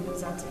going, he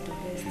knows how to do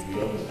best.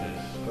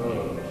 Oh,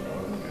 okay.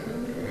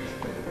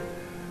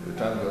 We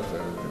thank God for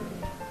everything.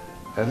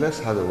 And let's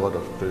have a word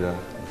of prayer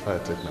before I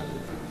take my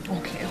leave.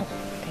 Okay,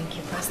 thank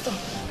you, Pastor.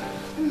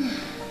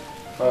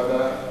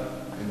 Father,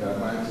 in the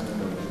mighty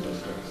name of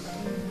Jesus Christ.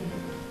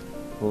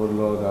 Oh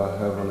Lord, our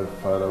Heavenly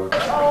Father, we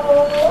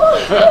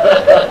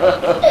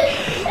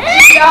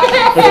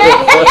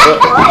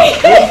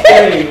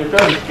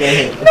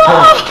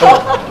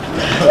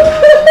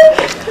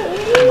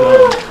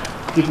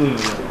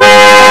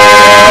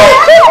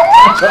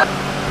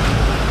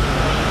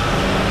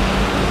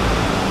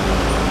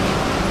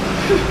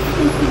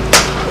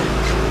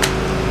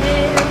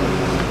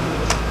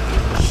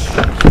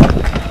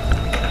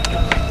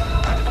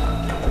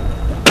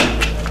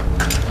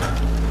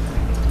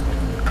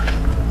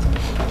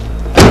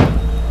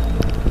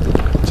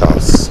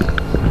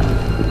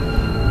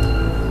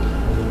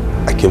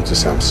To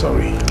say I'm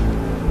sorry.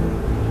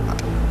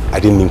 I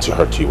didn't mean to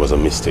hurt you. It was a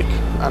mistake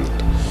and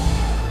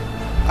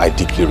I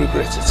deeply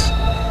regret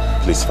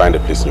it. Please find a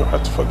place in your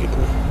heart to forgive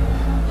me.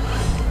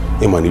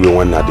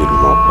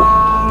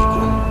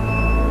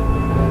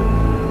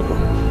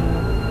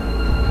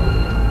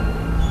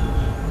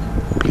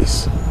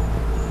 Please.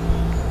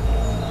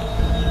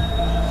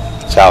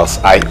 Charles.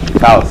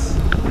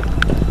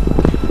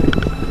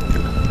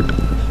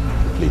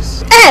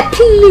 Please.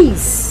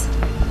 Please!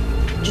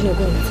 Junior,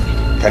 go in.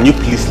 Can you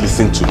please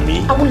listen to me?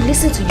 I will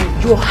listen to you.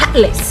 You're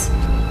heartless.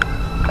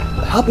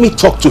 Help me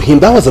talk to him.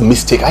 That was a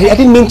mistake. I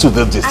didn't mean to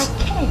do this. I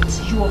can't.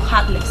 You're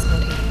heartless,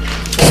 buddy.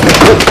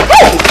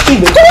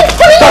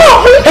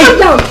 Calm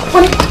down.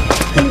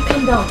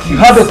 Calm down. You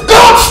have the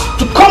guts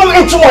to come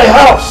into my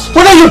house.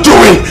 What are you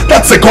doing?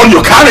 That's a gun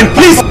you're carrying.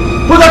 Please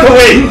put that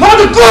away. You have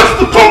the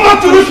guts to come back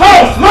to this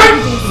house, right?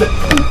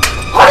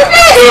 What is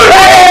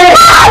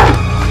this?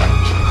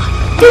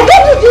 You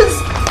don't do this.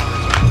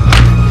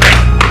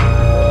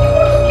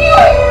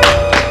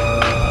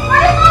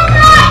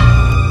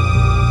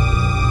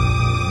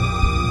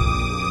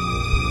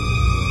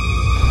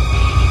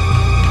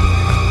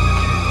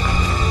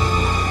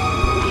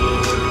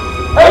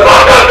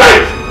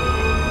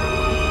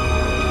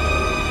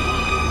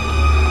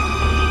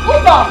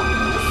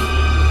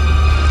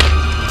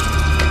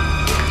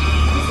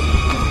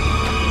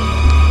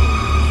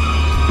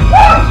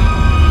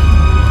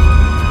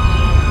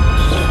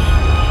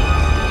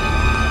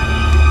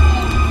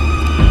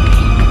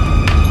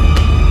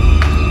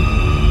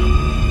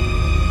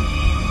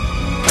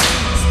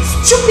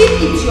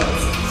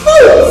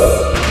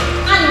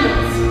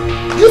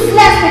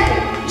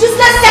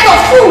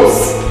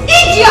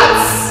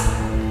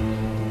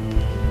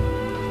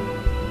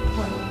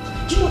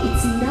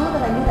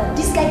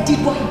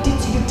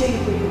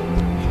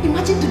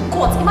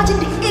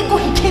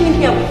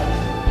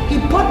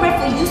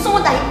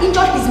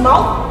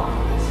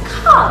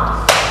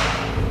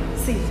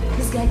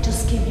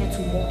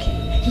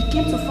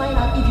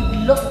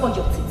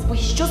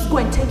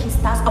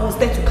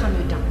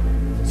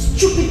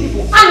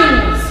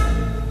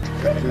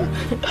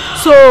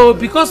 So,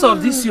 because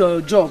of this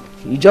your job,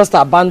 you just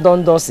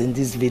abandoned us in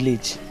this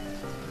village?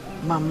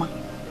 Mama,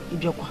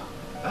 Ibiokwa.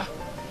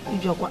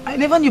 I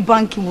never knew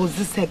banking was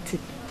this hectic.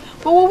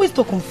 But we always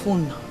talk on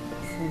phone now.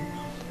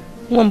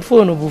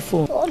 Phone over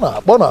phone. Oh,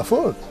 no,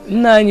 phone.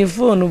 Nah, your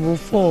phone over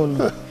phone.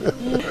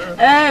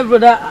 Hey,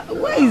 brother,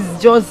 where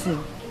is Johnson?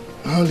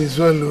 All is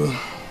well,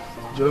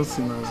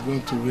 Johnson has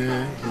gone to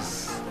where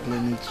he's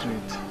learning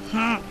trade.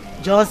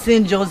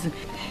 Johnson.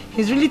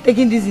 He's really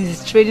taking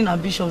his trading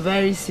ambition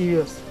very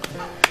serious.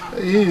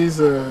 He is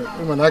a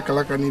woman.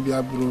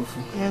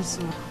 Yes,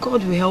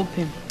 God will help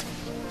him.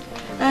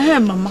 Hey,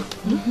 Mama.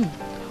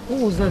 What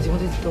was that you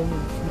wanted to tell me?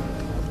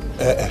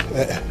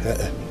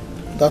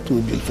 That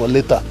will be for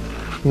later.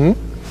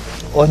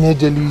 Onye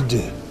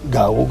jelije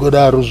ga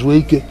ugoda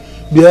rozweike.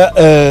 Bia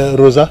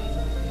Rosa,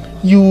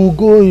 you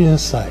go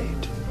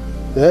inside.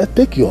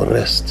 Take your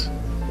rest.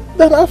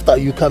 Then after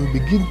you can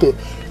begin to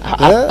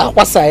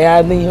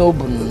Akwasaya ni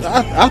obun.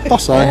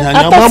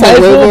 Atosanya mama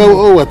we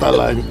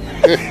wetalani.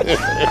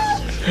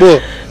 Bo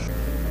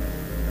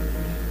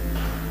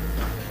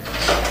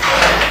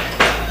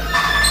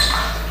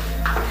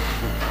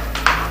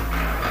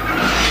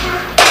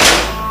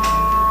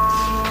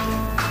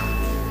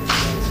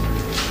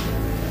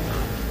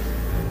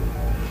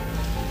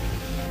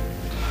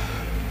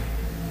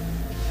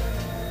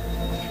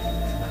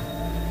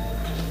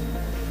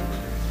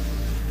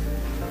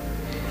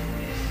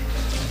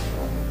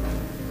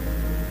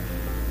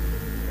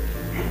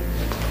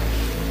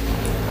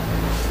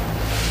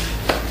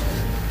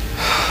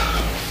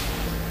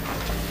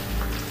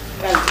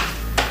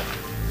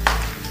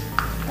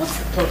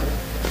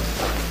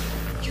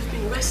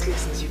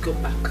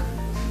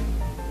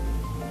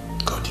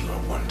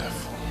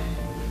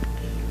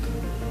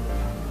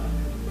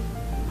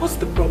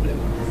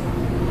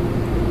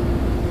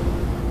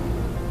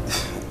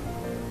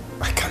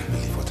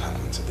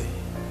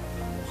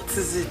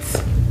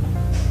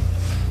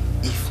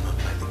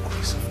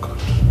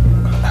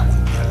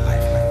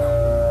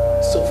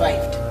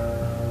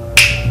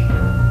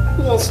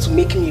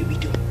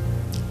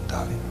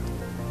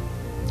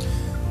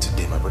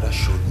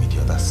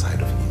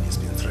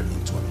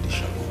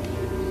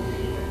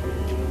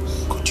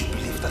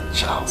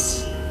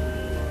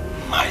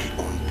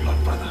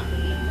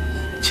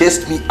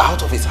chased me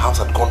out of his house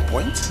at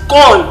gunpoint?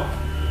 Gone!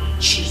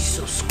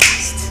 Jesus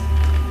Christ.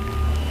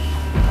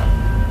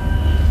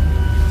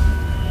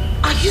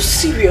 Are you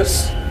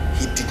serious?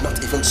 He did not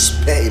even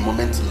spare a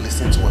moment to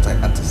listen to what I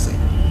had to say.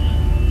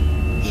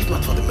 If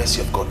not for the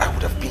mercy of God, I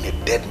would have been a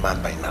dead man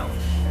by now.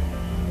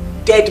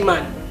 Dead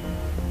man?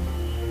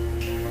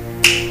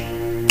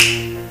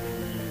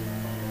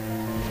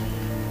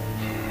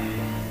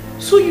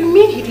 So you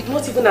mean he did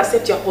not even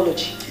accept your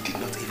apology? He did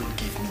not even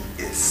give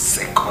me a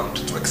second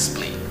to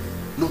explain.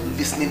 No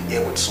listening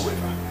ear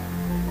whatsoever.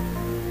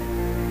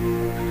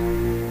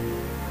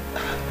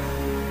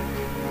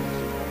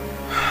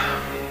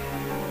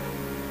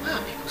 Why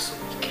are people so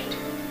wicked?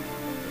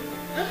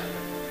 Huh?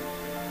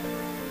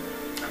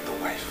 And the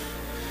wife.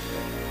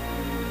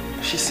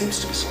 She seems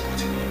to be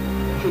supporting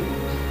him.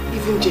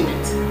 Even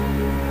Janet.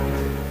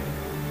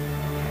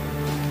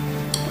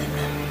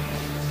 Women.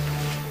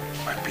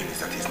 My pain is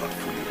that he's not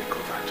fully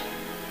recovered.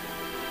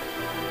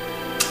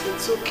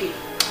 It's okay.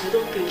 I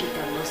don't think he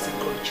can lose the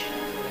grudge.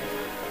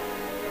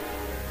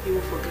 He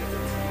will forget it.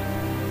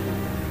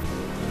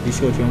 You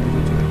see what you want to do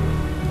to me?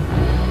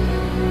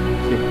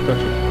 See,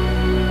 touch it.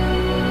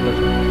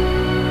 Touch it.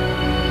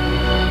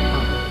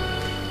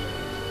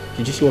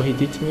 Did you see what he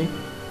did to me?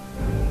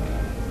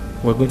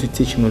 We're going to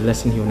teach him a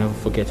lesson he will never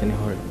forget in a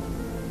hurry.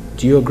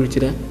 Do you agree to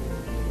that?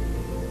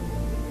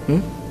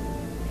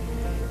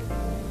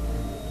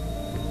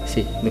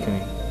 See, look at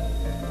me.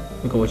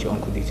 Look at what your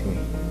uncle did to me.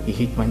 He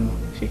hit my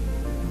mouth. See?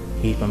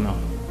 He hit my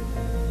mouth.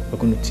 We're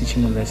going to teach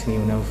him a lesson he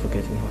will never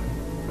forget in a hurry.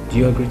 Do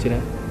you agree to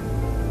that?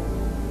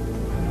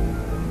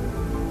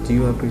 Do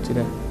you agree to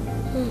that?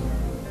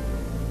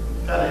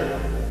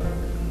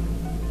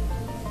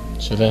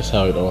 So that's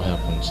how it all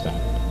happens then.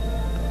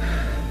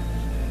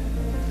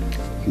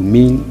 You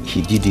mean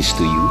he did this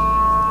to you?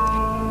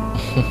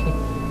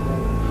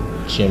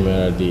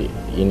 Chimera, the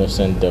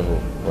innocent devil,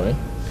 right?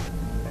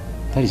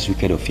 That is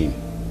wicked of him.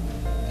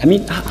 I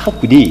mean, how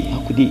could he?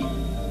 How could he?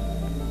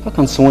 How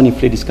can someone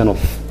inflict this kind of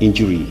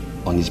injury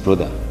on his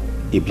brother?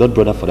 A blood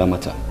brother for that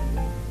matter.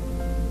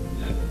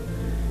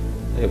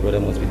 Your brother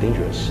must be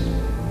dangerous.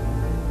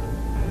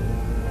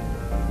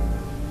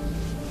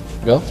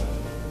 Well,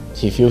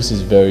 he feels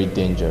he's very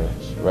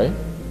dangerous, right?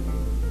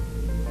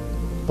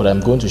 But I'm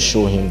going to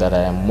show him that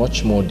I am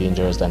much more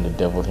dangerous than the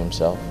devil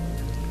himself.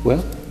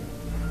 Well,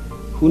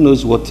 who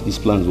knows what his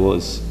plans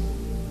was?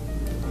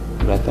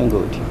 But I thank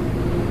God.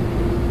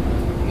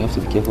 You have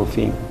to be careful of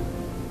him.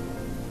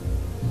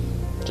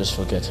 Just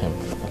forget him.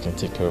 I can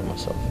take care of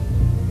myself.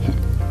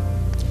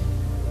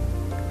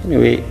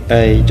 Anyway,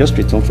 I just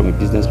returned from a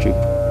business trip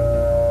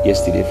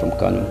yesterday from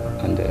Kano,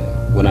 and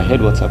when I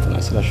heard what happened, I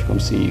said I should come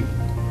see you.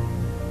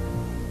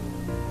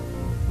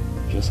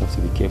 You just have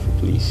to be careful,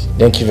 please.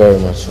 Thank you very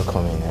much for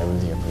coming. I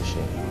really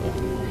appreciate it.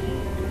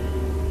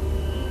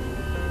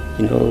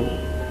 You know,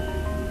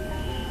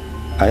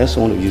 I also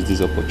want to use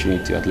this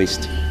opportunity at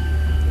least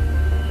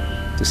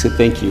to say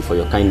thank you for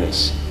your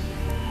kindness.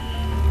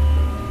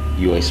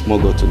 You are a small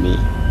girl to me,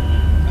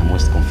 I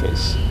must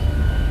confess.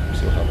 I'm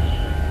so happy.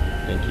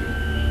 Thank you.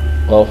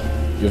 Well,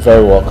 you're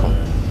very welcome.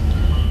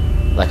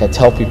 Like I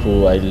tell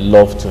people, I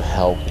love to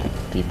help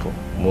people,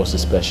 most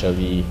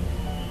especially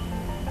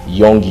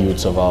young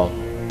youths of our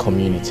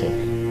community.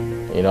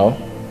 You know,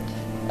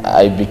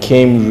 I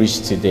became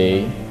rich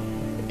today.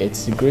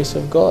 It's the grace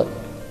of God.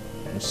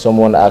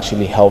 Someone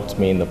actually helped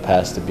me in the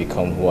past to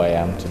become who I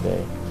am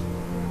today.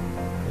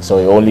 So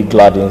it only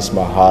gladdens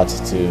my heart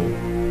to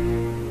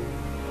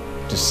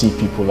see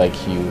people like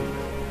you,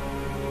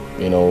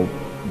 you know,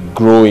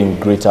 grow in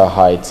greater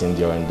heights in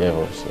your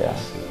endeavors. Yeah.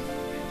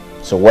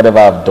 So whatever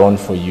I've done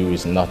for you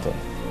is nothing.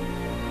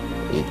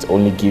 It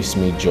only gives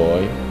me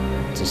joy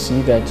to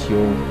see that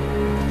you're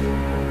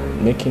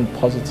making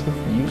positive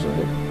use of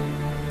it.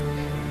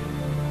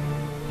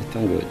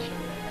 Thank God.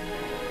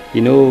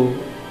 You know,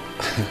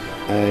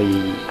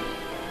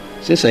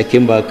 since I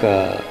came back,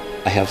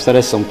 I have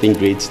started something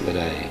great that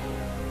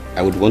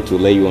I would want to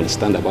let you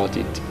understand about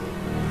it.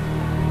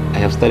 I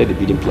have started a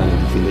building plan in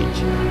the village,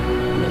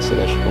 and I said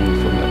I should come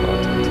inform you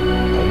about it.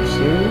 Are you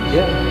serious?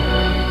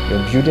 Yeah.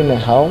 You're building a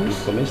house?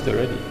 We've commenced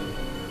already.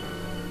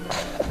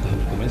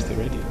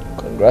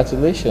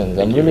 Congratulations.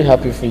 I'm really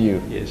happy for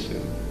you. Yes, sir.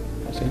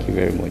 Thank you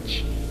very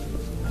much.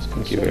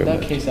 Thank you very in that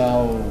much. case,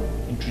 I'll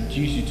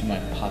introduce you to my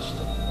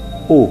pastor.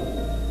 Oh,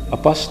 a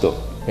pastor?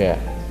 Yeah.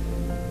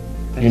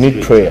 That's you need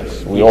great.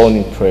 prayers. We all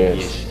need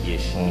prayers.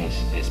 Yes.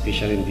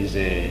 Especially in this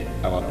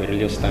our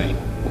perilous time.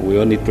 We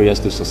all need prayers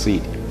to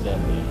succeed.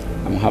 Exactly.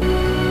 I'm happy.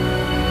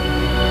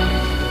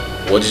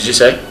 What did you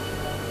say?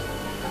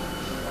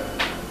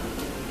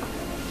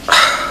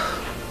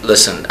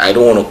 Listen, I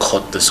don't want to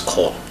cut this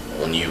call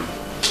on you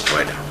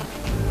right now.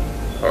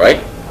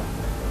 Alright?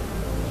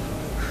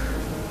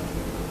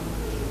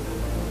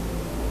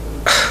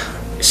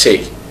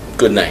 Say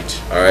good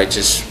night, alright?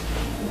 Just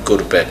go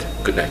to bed.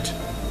 Good night.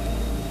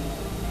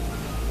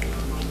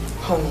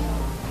 Honey,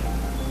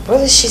 what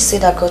did she say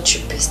that got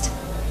you pissed?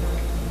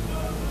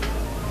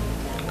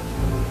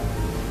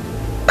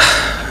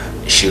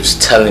 She was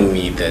telling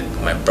me that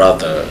my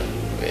brother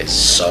is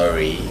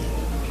sorry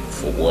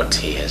for what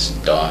he has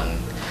done.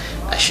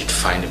 I should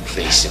find a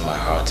place in my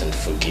heart and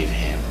forgive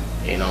him.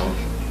 You know?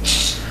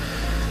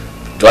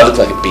 Do I look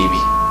like a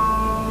baby?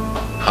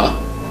 Huh?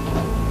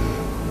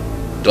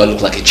 Do I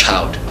look like a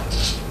child?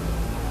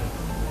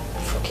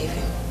 Forgive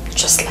him,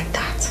 just like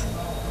that.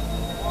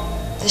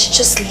 Let's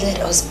just let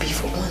us be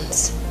for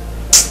once.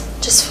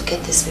 Just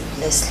forget this baby,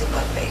 let's sleep,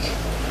 I beg.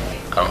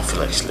 I don't feel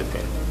like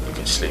sleeping. You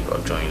can sleep,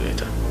 I'll join you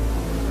later.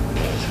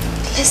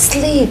 Let's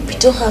sleep. You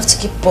don't have to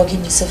keep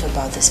bugging yourself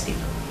about this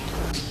people.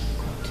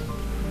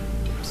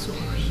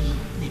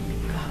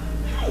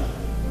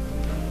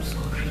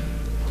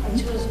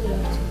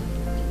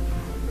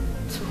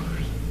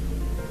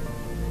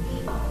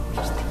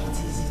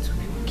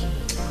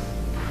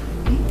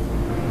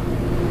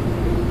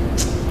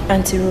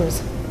 Auntie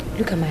Rose,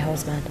 look at my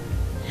husband.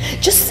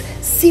 Just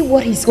see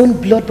what his own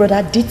blood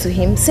brother did to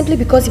him simply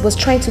because he was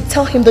trying to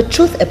tell him the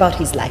truth about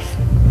his life.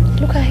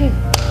 Look at him.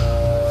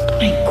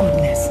 My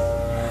goodness.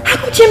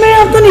 How could Jemere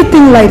have done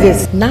anything like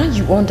this? Now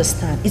you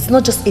understand. It's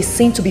not just a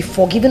sin to be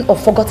forgiven or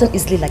forgotten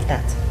easily like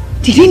that.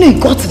 Did he know it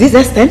got to this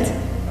extent?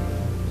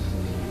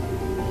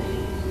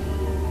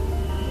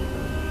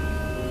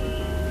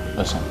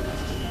 Listen,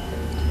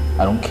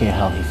 I don't care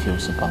how he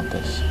feels about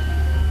this.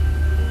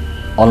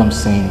 All I'm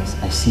saying is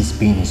I cease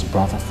being his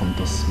brother from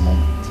this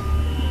moment.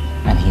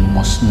 And he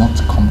must not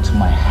come to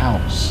my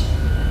house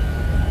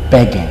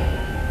begging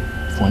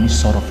for any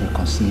sort of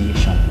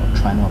reconciliation or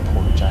trying to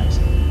apologize.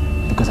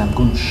 Because I'm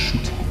going to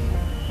shoot him.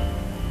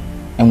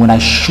 And when I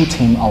shoot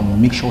him, I'll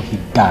make sure he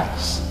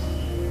dies.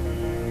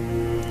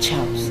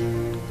 Charles,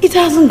 it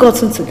hasn't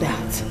gotten to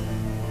that.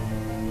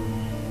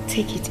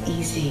 Take it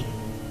easy.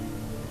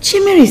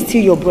 Chimere is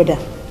still your brother.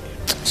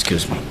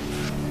 Excuse me.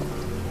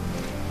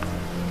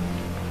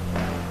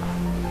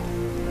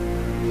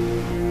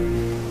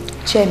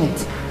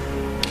 Janet,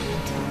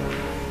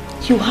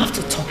 you have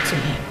to talk to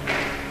him.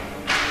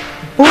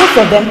 Both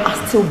of them are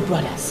still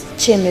brothers.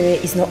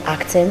 Chimere is not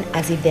acting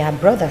as if they are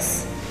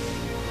brothers.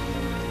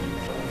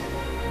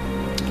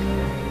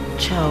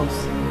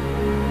 Charles,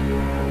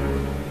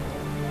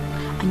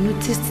 I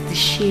noticed the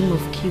shame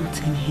of guilt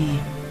in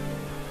him.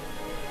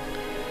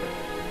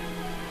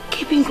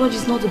 Keeping grudge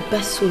is not the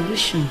best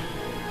solution.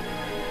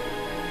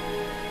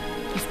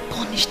 You've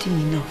punished him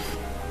enough.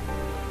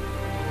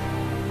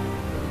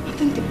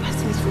 I think the best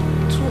thing is for the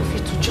two of you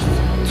to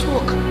just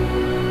talk,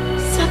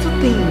 settle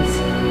things.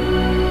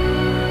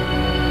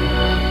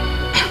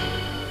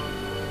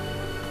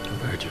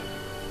 I've heard you.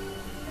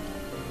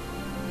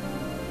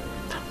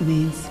 That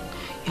means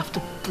you have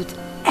to put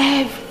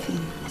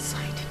everything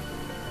aside.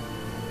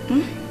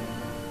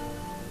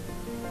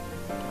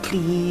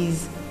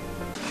 Please.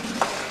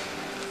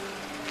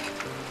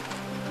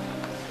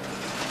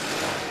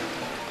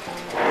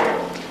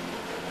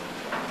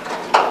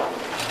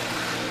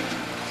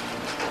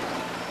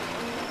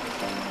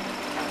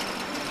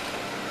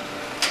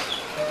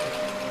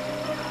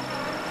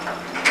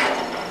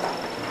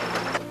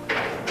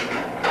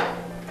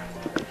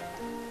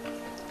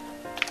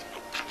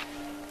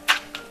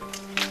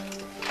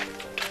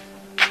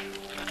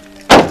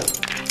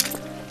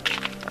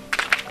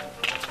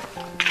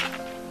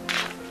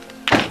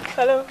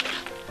 Hello.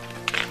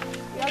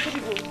 Yeah, good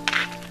evening.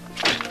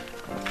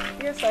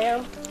 Yes, I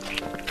am.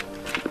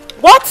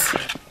 What?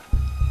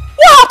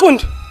 What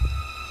happened?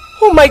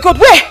 Oh my God,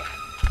 where?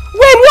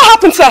 When? What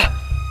happened, sir?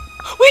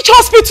 Which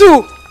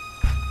hospital?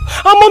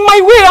 I'm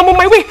on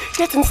my way.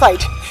 Get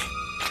inside.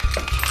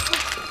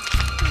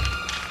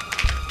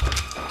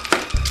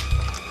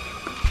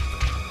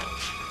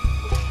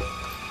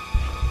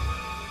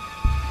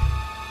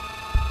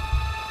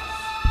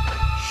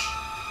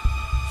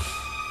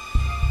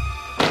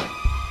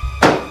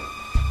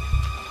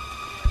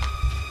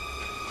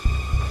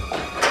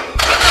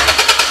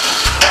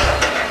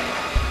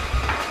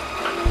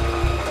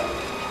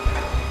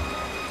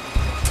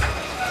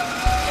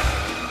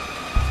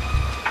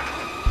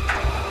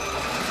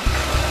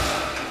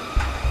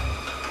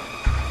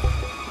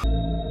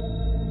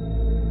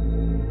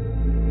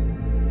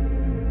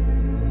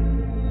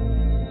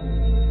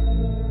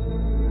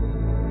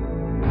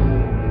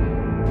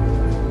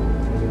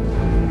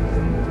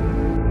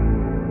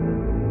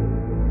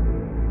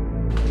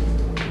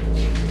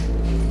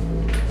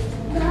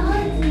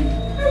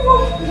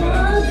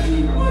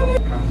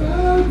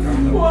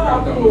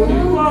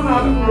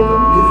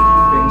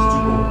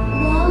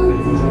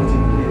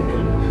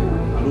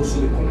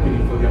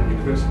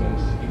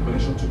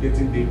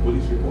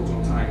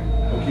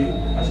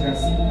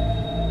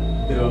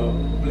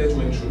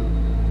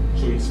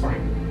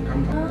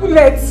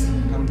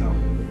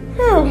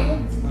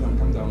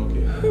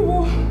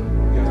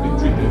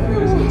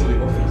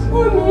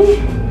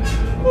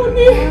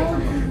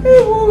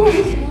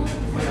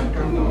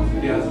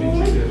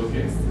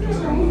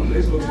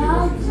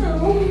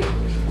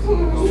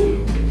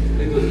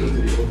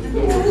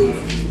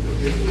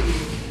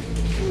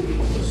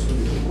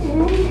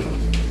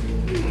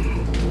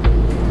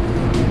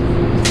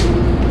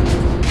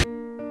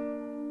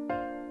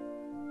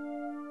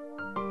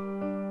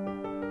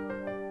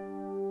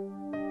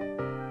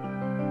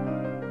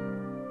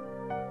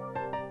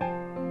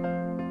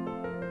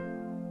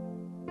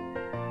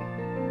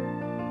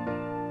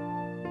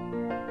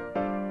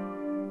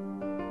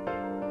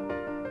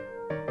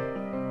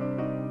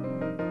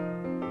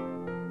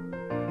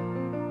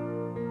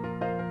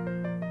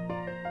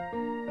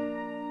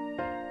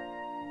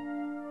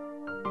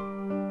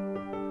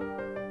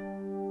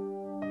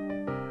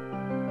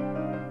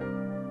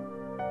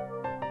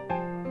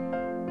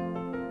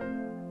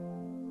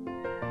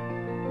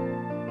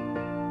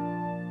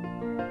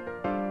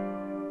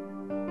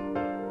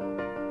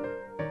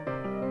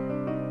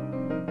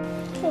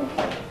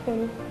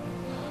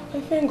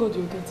 Thank God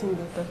you're getting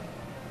better.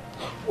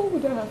 What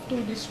would I have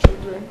told these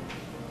children?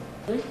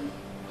 It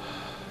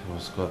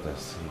was God that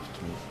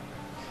saved me.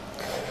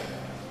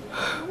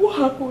 What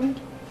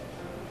happened?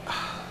 I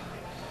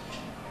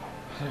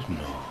don't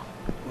know.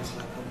 It was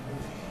like a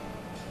movie.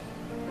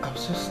 I'm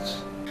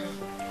just...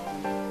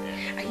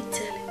 Are you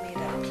telling me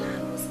that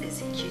plan was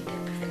executed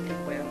perfectly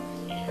well?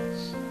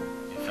 Yes.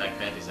 In fact,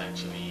 that is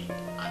actually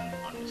an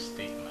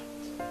understatement.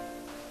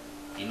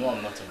 You know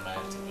I'm not a man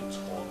to be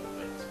told,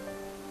 but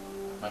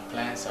my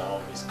plans are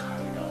always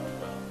carried out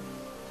well.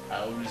 I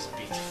always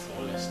beat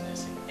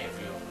flawlessness in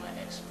every of my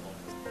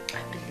exploits.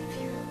 I believe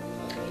you.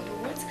 You know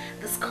what?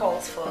 This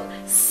calls for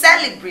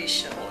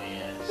celebration. Oh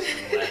yes,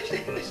 we're actually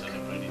going to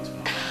celebrate it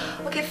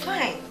tomorrow. Okay,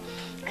 fine.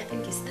 I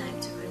think it's time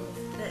to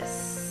remove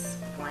this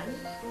one. I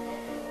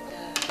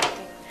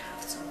think we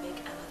have to make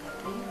another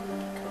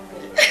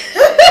baby.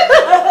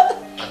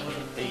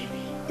 Another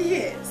baby?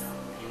 Yes.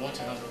 You want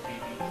another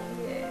baby?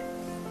 Yes.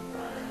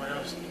 But I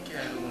was thinking I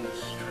don't want to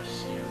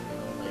stress you.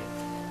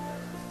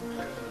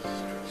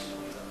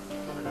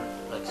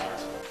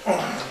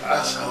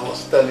 As I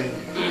was telling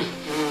you,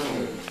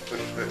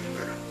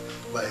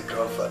 my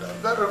grandfather,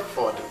 very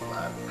funny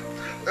man.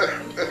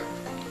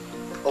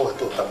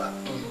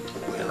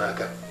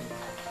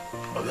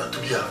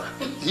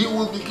 He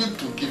will begin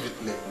to give it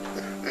name.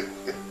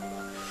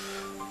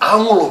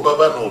 Angulo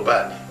Baba no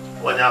bad.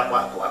 When you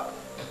are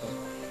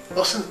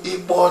doesn't he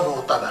born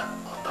no tada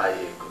or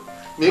tayego.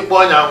 Me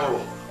born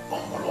Angulo,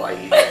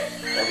 Omoloy.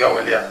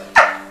 Ogawelia.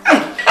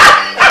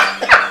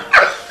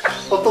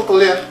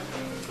 Ototolia.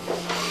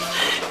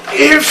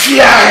 If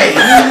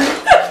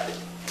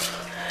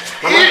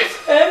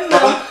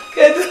Papa,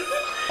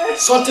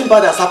 something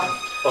bad has happened.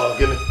 Oh,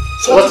 give me.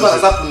 Something bad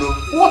has happened.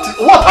 What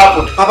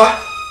happened? Papa,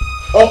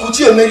 Uncle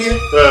Chiemere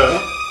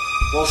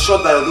was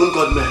shot by an unknown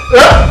gunman.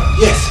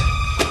 Yes,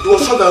 he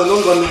was shot by an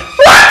unknown gunman.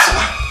 What?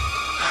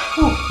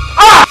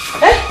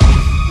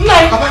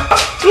 Nine. Papa.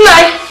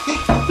 Nine.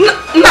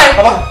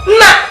 Papa.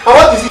 Papa,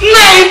 what is it?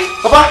 Nine.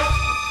 Papa.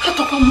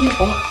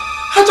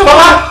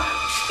 Papa.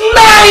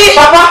 Nine.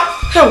 Papa.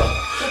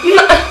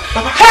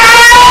 Papa.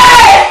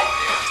 Hey!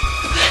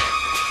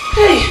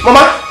 Hey!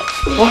 Mama.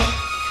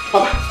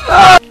 Papa.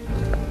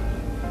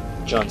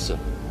 Johnson.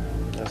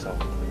 Yes, sir.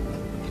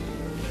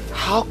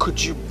 How could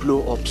you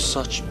blow up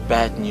such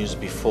bad news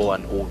before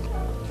an old?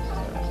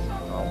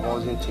 I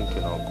wasn't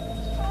thinking, Uncle.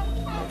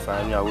 If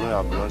I knew, I wouldn't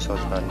have blown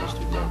such bad news to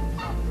them.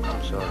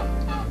 I'm sorry.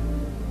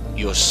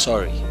 You're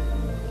sorry.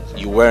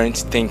 You weren't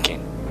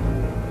thinking.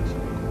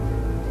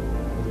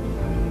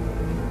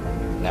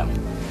 Now,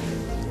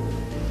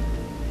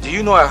 do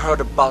you know I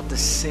heard about the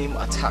same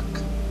attack?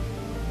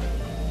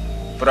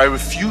 But I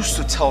refused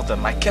to tell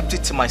them. I kept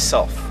it to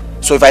myself.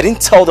 So if I didn't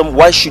tell them,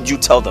 why should you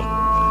tell them?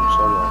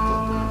 Sorry,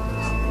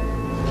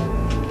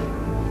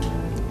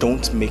 Uncle.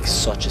 Don't make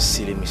such a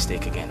silly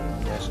mistake again.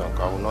 Yes,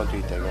 Uncle. I will not do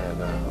it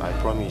again. I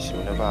promise it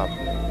will never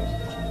happen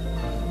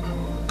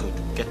again. Good.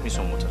 Get me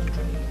some water to drink.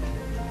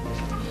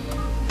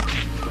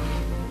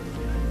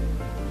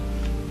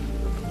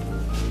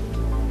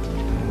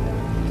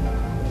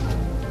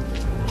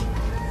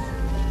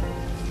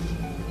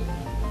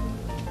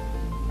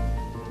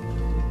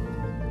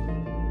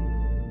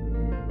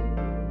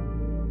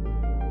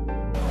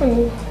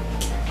 Honey,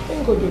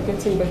 thank God you're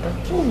getting better.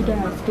 What would I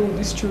have told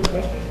these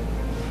children?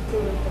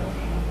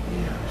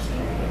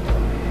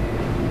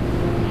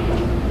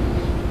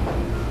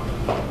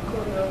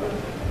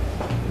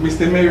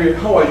 Mr. Mary,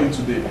 how are you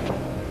today?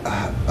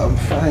 I'm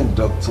fine,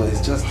 doctor.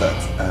 It's just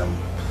that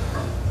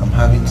I'm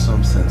having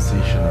some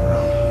sensation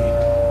around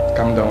here.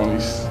 Calm down,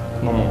 it's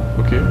normal,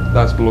 okay?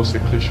 That's blood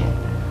circulation.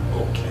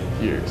 Okay.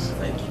 Yes.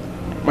 Thank you.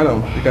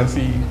 Madam, you can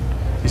see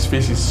his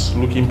face is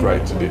looking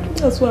bright today.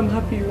 That's why I'm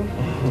happy.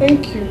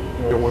 Thank you.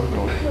 You're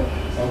welcome.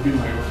 I'll be in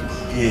my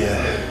office.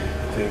 Yeah,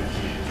 thank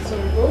you. So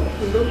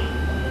we go.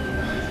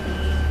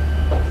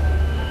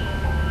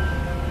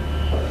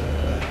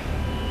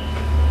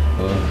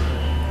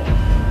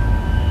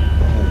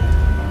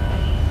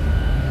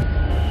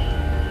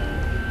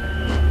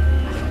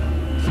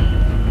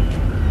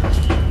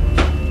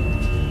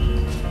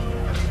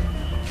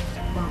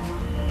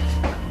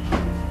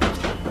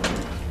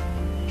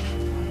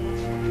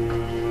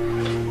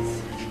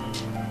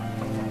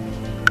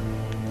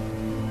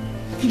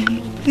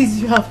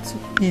 Please, you have to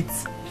eat.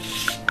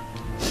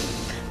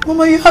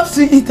 Mama, you have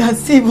to eat and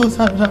save us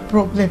another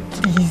problem,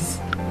 please.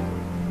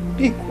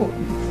 Big one.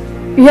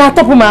 I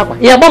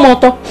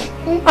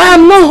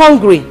am not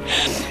hungry.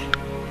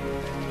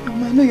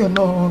 Mama, I know you're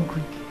not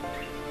hungry.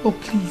 Oh,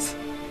 please.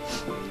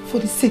 For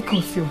the sake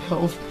of your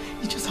health,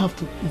 you just have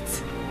to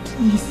eat.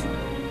 Please.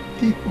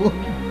 Big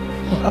one.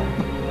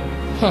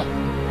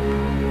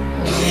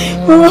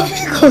 Mama,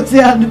 because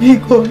they are the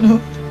big one. No.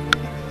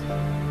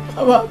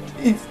 Mama,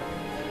 please.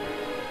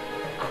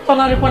 I'm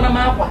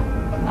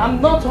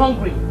not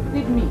hungry.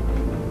 Leave me.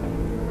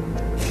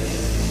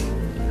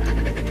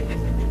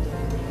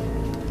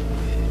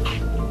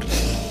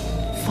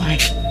 Fine.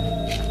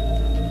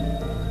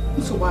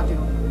 So what?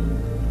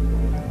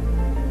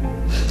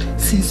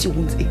 Since you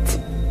won't eat,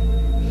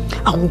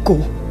 I will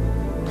go.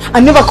 I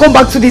never come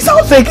back to this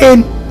house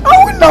again.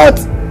 I will not.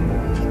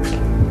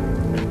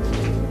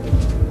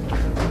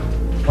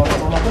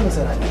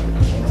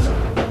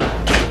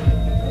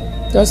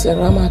 Just a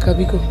Rama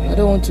Kabiko. I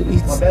don't want to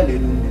eat.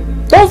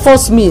 Don't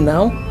force me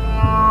now.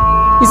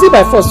 Is it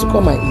by force to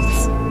come and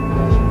eat?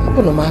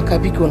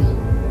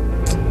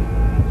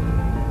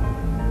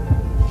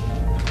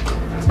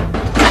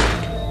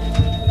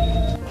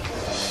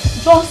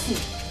 Johnson,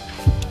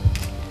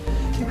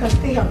 you can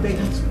stay and beg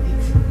her to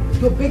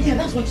eat. You're begging and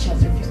that's why she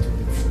has refused to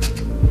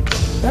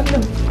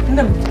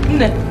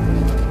eat.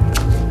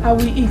 I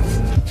will eat.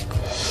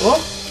 Oh?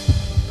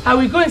 I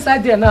will go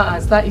inside there now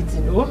and start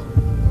eating. Oh?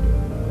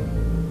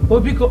 Oh,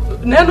 because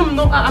no,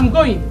 I'm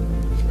going.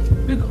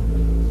 Because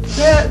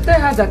tell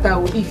her that I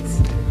will eat.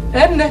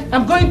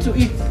 I'm going to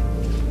eat.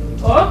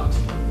 Oh?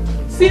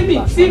 See me.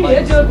 Come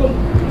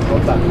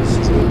back.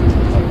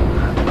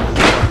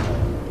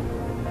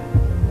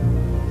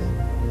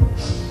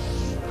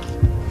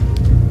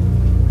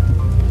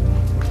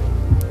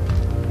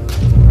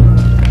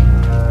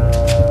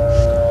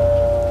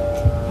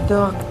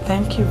 Doc,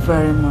 thank you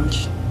very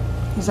much.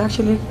 It's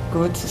actually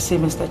good to see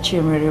Mr.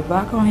 Chimere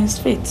back on his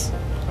feet.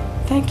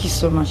 Thank you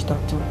so much,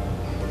 Doctor.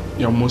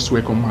 You're most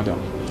welcome, madam.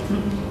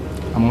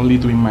 I'm only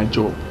doing my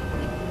job.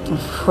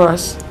 Of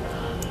course.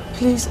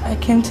 Please, I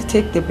came to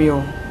take the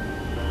bill,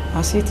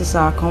 as it is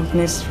our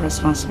company's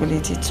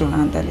responsibility to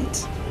handle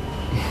it.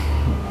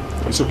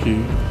 It's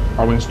okay.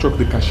 I will instruct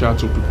the cashier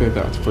to prepare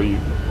that for you.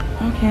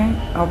 Okay,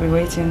 I'll be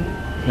waiting.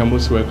 You're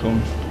most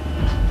welcome.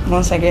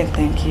 Once again,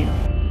 thank you.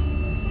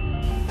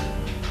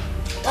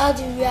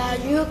 Daddy, why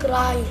are you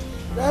crying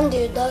when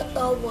the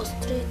doctor was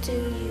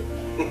treating you?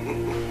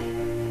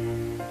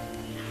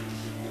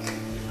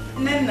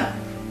 Nena,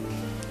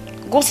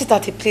 go sit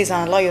at a place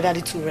and allow your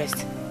daddy to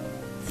rest.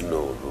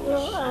 No, Rose.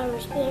 No, I will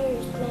stay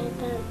with my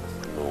dad.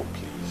 No,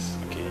 please,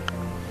 okay?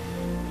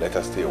 Let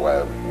us stay a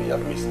while. We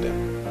have missed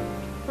them.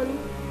 Honey,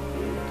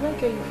 can I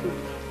get you food?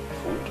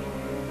 Food?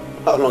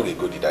 How long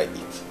ago did I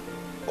eat?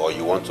 Or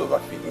you want to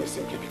overfeed me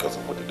simply because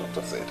of what the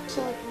doctor said?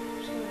 Sorry.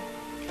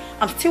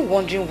 I'm still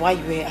wondering why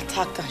you were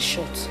attacked and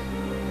shot.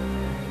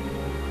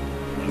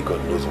 Only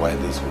God knows why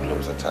these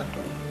hoodlums attacked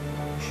me.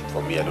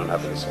 For me, I don't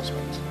have any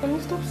suspect. Can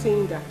you stop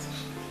saying that?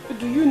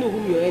 Do you know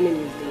who your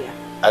enemies are?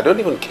 I don't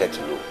even care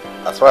to know.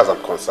 As far as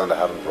I'm concerned, I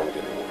haven't wronged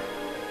anyone.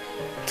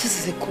 This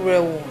is a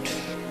cruel world.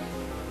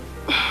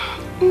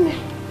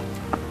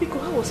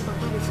 Because how was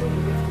Papa before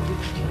you left the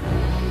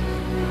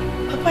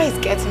village? Papa is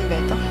getting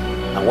better.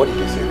 And what did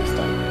they say this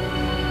time?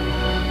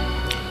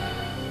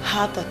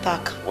 heart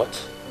attack. What?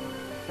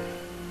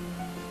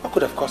 What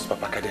could have caused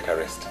Papa cardiac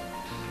arrest?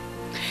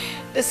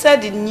 They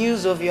said the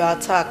news of your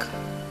attack.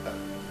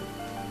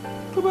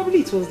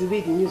 Probably it was the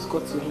way the news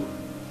got to him.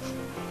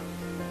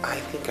 I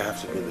think I have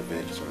to be in the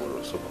village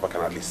tomorrow so Papa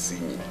can at least see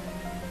me.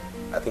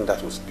 I think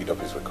that will speed up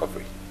his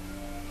recovery.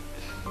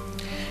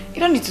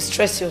 You don't need to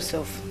stress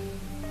yourself.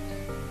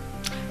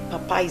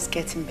 Papa is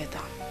getting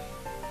better.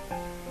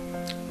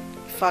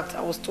 In fact,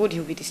 I was told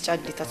he'll be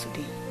discharged later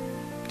today.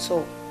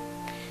 So,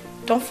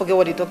 don't forget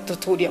what the doctor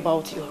told you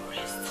about your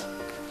arrest.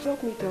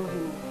 Help me tell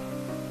him.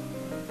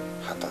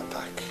 Heart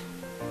attack.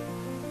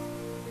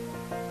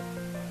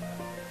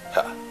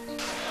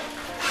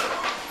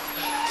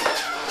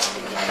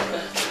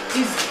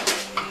 Easy.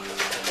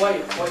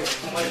 Quiet.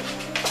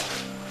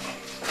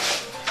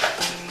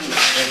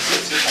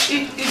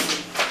 Easy.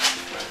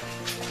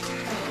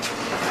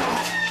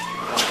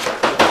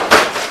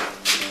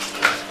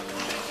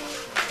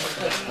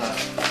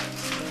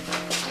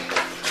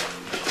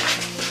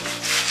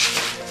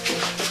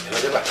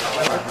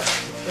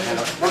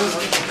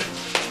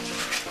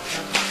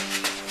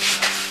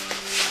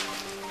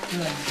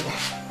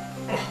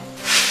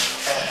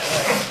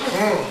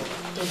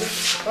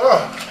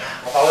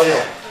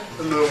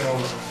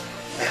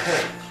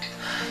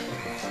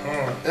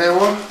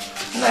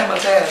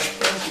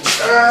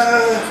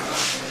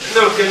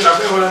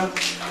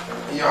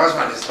 Your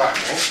husband is back,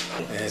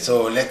 eh?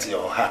 So let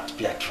your heart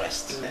be at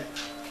rest.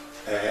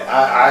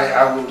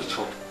 I will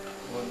return.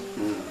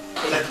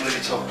 Let me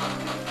return.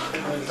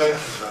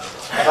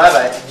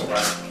 Bye-bye.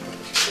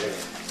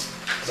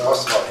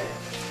 That's fine.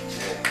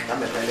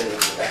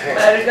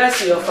 My regards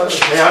to your family.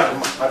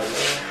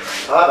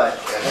 Bye-bye.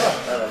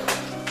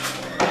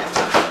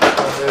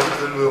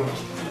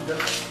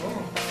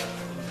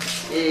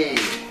 Hey,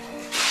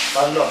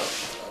 Lord.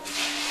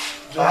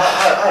 How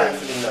are you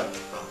feeling now?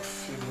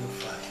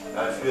 I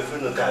feel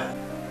feeling good.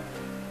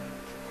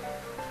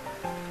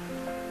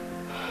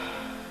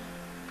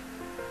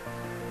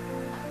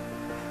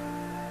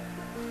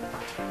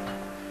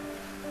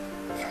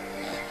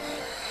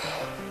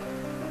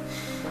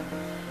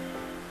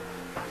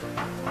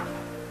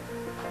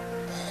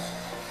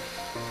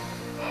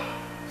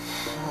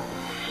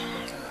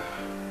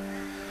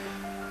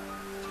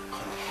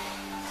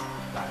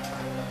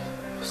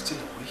 Still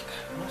awake,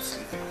 not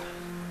sleeping.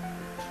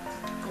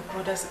 Your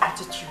brother's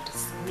attitude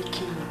is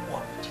making me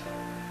worried.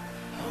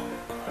 Oh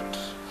God,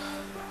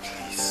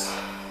 please.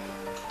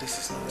 This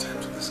is no time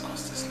to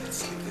discuss this. Let's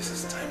sleep. This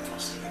is time for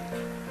sleep.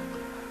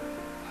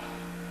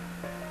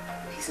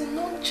 His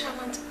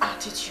nonchalant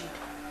attitude,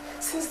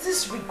 since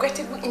this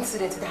regrettable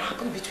incident that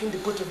happened between the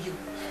both of you,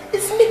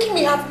 is making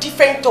me have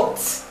different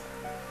thoughts.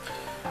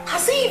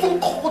 Has he even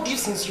called you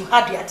since you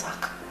had the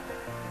attack?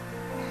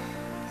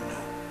 No.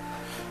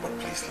 But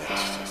please,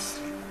 let's just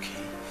sleep,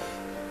 okay?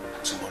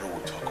 Tomorrow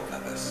we'll talk over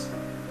this.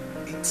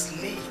 It's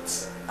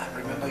late. And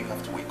remember, you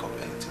have to wake up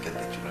early to get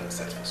the children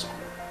set for school.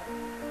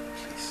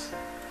 Please.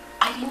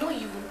 I did not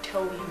even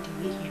tell you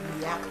the way he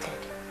reacted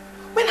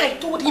when I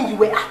told him you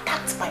were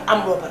attacked by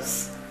armed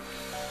robbers.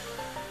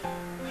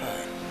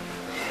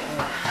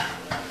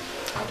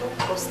 I don't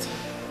trust him.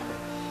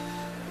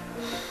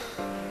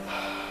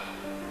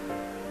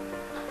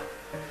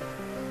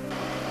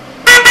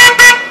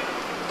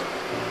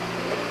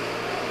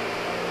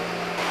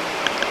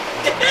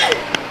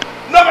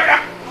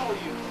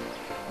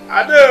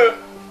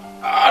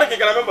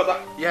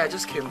 Yeah, I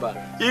just came back.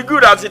 You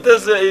good as it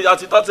is,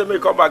 as you thought to me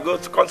come back, go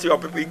to see your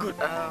people. You good?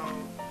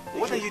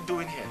 What are you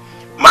doing here?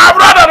 My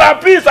brother,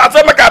 that peace. I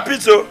say make a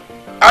peace. So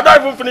I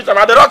don't even finish them.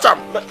 I rush them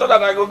so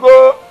that I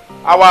go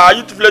our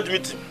youth village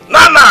meeting. No,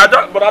 I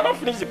don't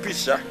finish the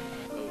peace, yeah.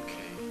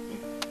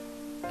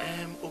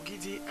 Okay.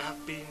 Ogidi,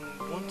 I've been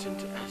wanting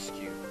to ask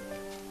you.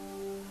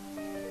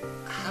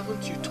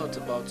 Haven't you thought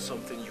about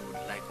something you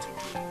would like to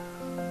do?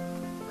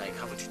 Like,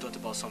 haven't you thought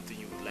about something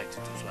you would like to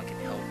do so I can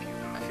help you?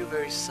 I feel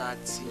very sad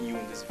seeing you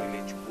in this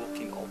village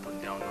walking up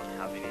and down, not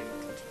having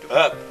anything to do.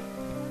 Help?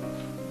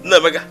 No,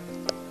 Mega.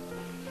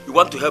 You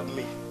want to help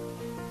me?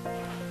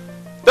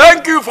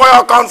 Thank you for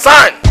your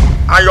concern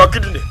and your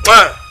kidney.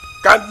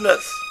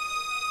 Kindness.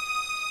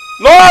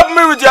 No help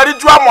me with your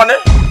ritual money.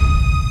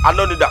 I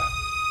don't need that.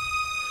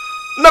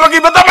 Never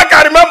give better make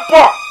I remain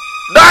poor.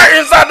 Die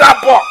inside that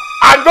poor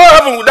and go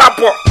heaven with that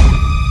poor.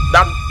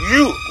 Than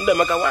you,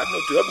 Mega, why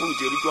not to help me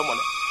with your ritual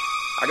money?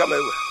 I got my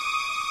way.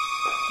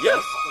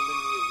 Yes.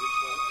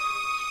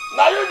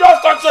 Now you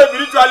just talk so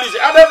spiritualist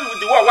and then with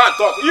the word one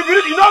talk. You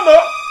don't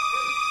know?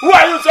 Who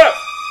are you, sir?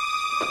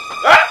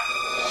 Huh?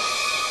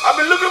 I've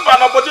been looking for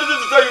an opportunity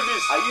to tell you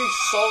this. Are you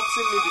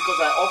insulting me because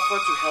I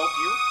offered to help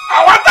you? I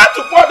wanted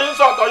to pour the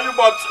insult on you,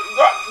 but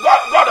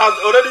God has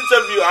already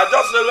saved you. I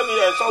just said, let me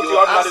insult you.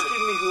 You're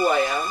asking me who I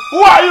am?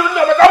 Who are you?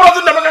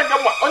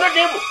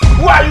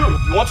 Who are you?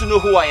 You want to know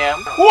who I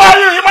am? Who are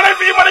you? Even if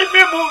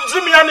people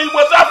see me and it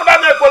was after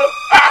that,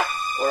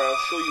 or I'll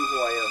show you who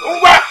I am.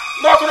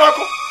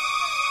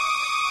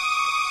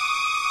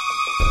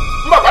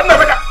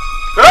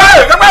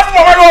 Hey, come back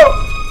from my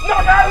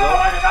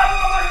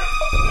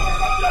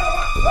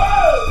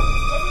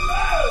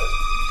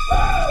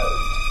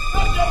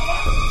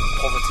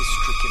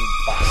sneaking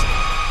bastard.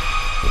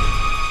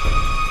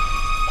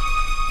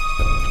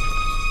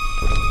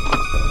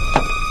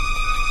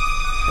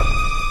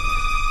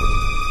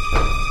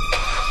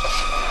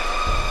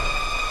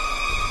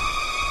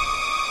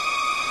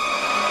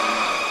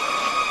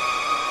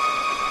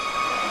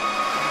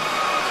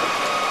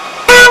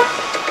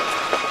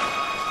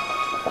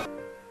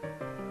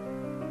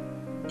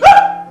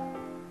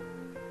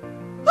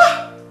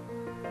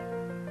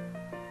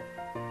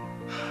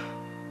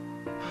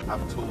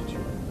 I've told you,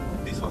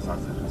 this was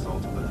as a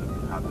result of the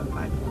dream you had the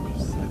night when you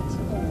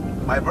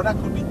slept. My brother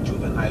could be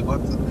juvenile, but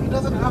he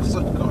doesn't have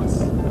such guts.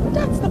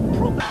 That's the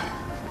problem.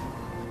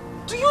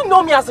 Do you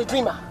know me as a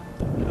dreamer?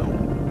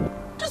 No.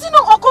 Does it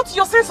not occur to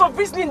your sense of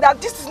reasoning that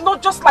this is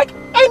not just like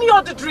any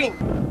other dream?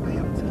 I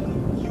am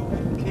telling you,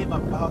 it came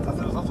about as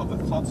a result of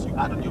the thoughts you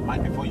had on your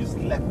mind before you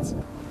slept.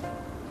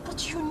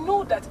 But you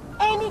know that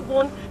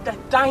anyone that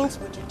dines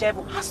with the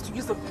devil has to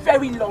use a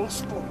very long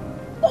spoon.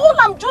 All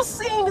I'm just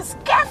saying is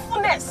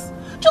carefulness.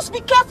 Just be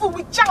careful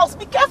with Charles.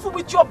 Be careful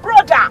with your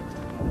brother.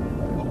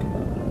 Okay.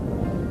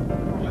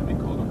 Let me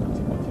call Dr.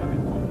 Timothy and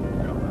inform him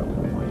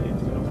before he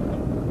heads to the hospital.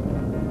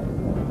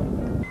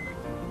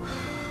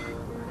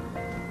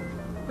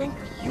 When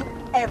will you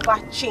ever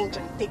change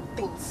and take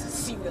things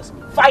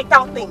seriously?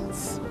 Vital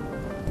things.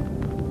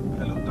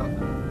 Hello, Doc.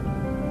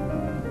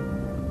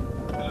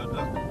 Hello,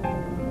 Doc.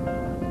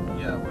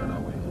 Yeah, where are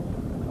we?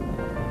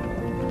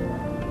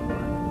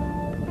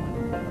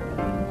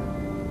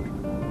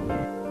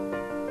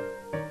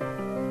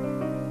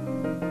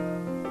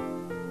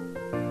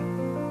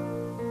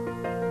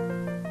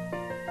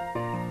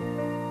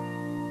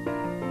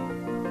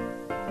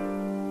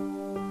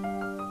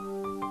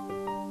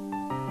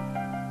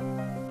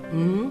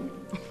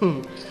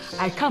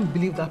 I can't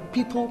believe that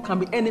people can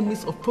be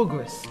enemies of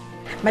progress.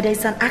 But there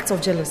is an act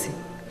of jealousy.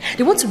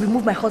 They want to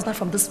remove my husband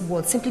from this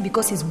world simply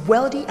because he's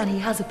wealthy and he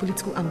has a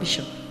political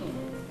ambition.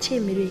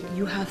 Chemere,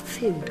 you have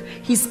failed.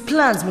 His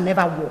plans will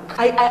never work.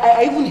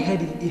 I even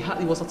heard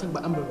he was attacked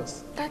by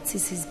ambulance. That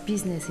is his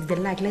business. If they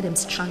like, let them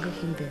strangle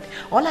him there.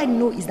 All I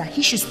know is that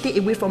he should stay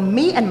away from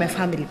me and my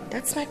family.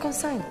 That's my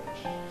concern.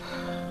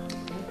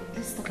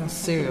 Let's talk about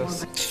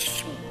serious.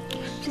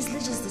 Please,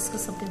 let's just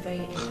discuss something very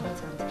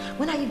important.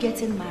 When are you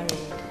getting married?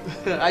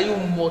 Are you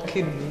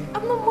mocking me?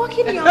 I'm not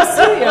mocking you, I'm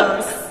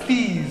serious.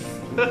 Please.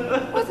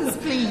 What is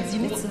please?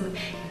 You need to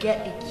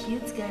get a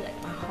cute guy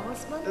like my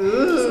husband.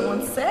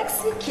 Someone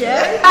sexy,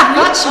 caring,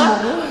 rich.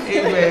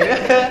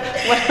 Amen.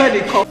 Why are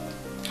they called?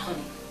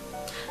 Honey,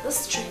 those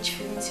strange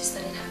feelings you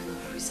started having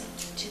of recent,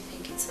 do you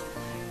think it's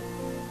over?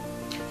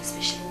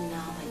 Especially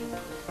now that your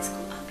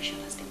political ambition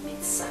has been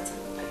made certain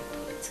by your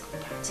political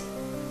party.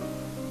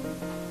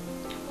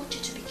 I want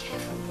you to be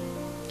careful.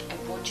 I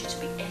want you to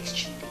be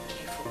extremely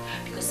careful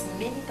because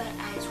many bad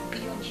eyes will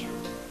be on you.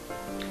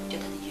 The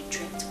other day you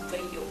dreamt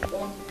when your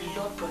own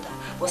blood brother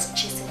was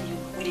chasing you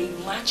with a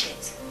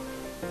machete.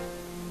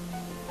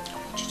 I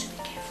want you to be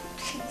careful,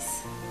 please.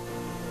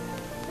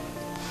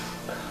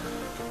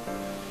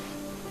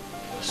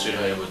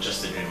 Sweetheart, it was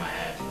just a dream I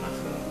had,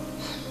 nothing more.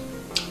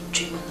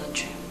 Dream or not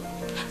dream,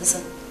 there's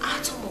an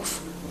atom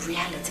of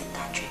reality in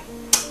that dream.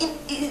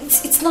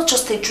 It's not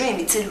just a dream,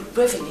 it's a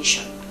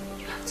revelation.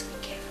 You have to be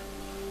careful.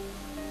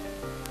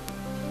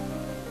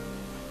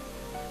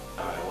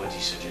 Alright, what do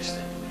you suggest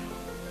then?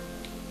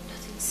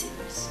 Nothing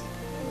serious.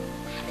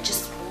 I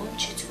just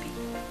want you to be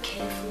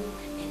careful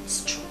and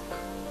strong.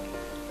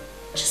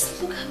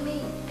 Just look at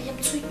me. I am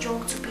too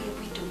young to be a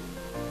widow.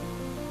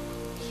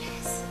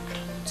 Yes, I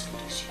don't want to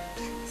lose you,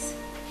 please.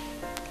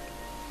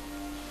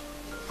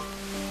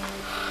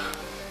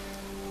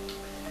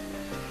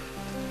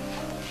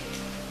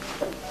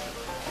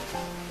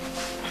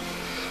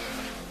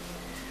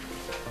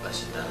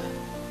 Listen, darling,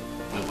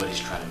 nobody's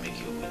trying to make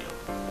you a widow,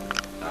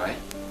 alright?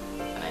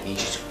 And I need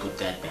you to put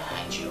that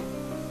behind you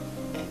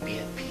and be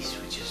at peace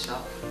with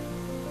yourself.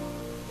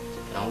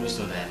 And always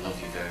know that I love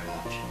you very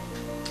much.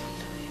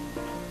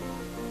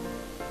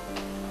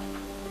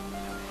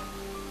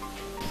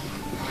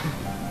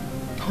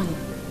 Honey,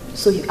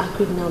 so you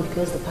agreed now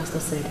because the pastor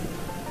said it.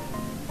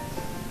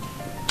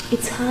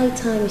 It's high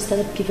time you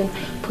started giving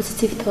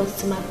positive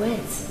thoughts to my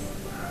words.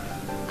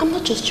 I'm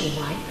not just your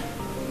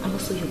wife, I'm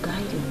also your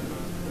guardian.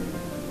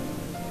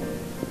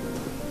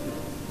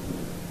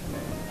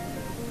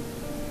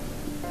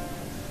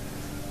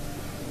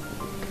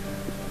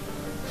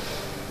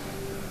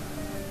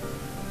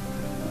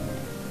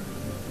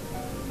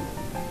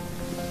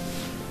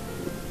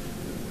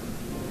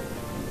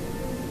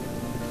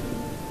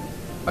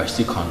 I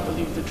still can't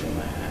believe the dream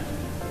I had.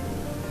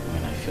 I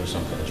mean, I feel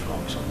something is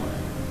wrong somewhere.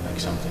 Like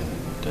something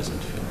doesn't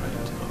feel right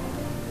at all.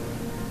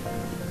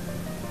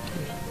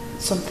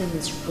 Something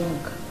is wrong.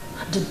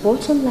 The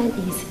bottom line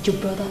is your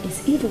brother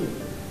is evil.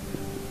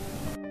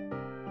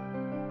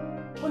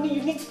 Honey,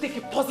 you need to take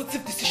a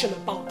positive decision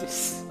about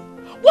this.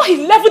 What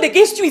he leveled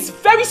against you is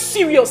very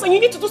serious and you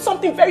need to do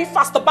something very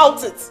fast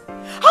about it.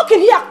 How can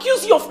he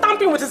accuse you of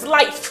tampering with his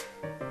life?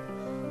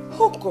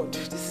 Oh God,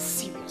 this is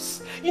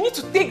serious. You need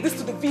to take this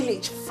to the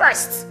village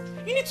first.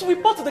 You need to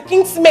report to the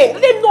king's men.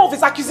 Let them know of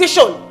his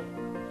accusation.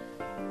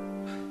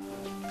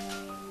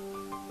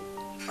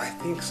 I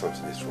think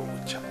something is wrong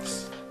with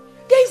Charles.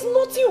 There is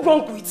nothing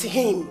wrong with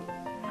him.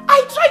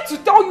 I tried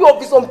to tell you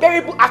of his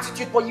unbearable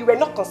attitude, but you were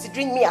not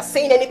considering me as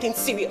saying anything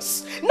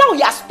serious. Now he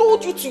has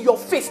told you to your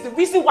face the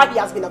reason why he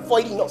has been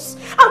avoiding us.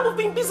 And we've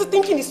been busy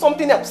thinking it's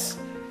something else.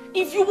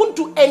 If you won't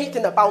do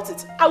anything about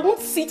it, I won't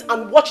sit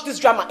and watch this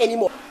drama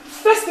anymore.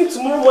 First thing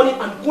tomorrow morning,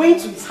 I'm going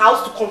to his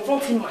house to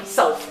confront him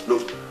myself.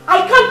 No.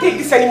 I can't take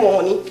this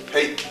anymore, honey.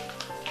 Hey.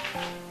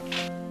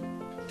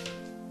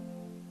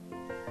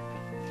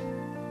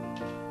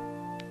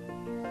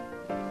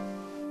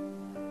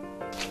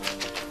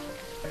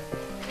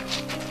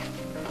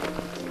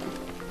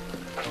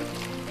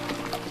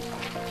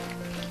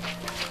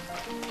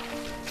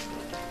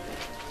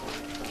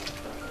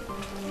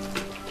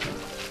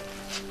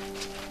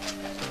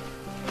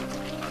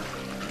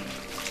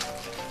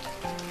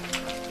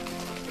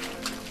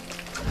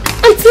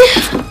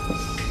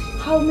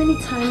 How many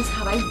times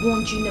have I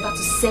warned you never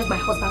to serve my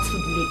husband's food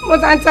late?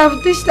 But Auntie,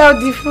 I've dished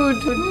out the food.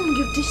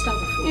 You've dished out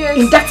the food? Yes.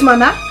 In that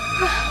manner?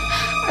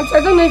 Auntie,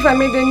 I don't know if I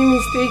made any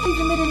mistake. If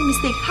you made any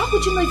mistake, how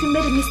would you know if you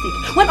made a mistake?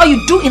 When all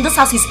you do in this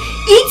house is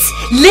eat,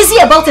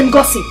 lazy about and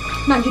gossip.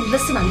 Now you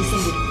listen and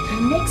listen good.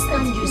 Next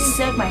time you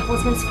serve my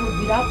husband's food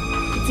without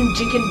eating,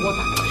 drinking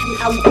water,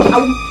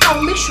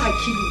 I'll make sure I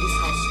kill you in this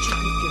house,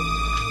 stupid girl.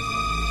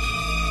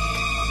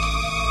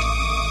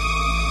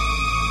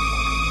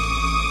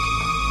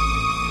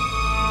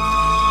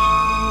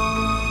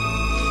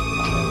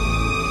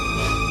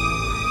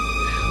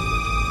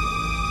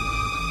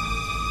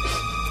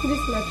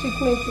 This my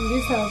treatment in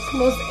this house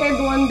must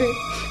end one day.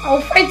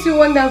 I'll fight you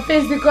one day and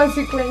face the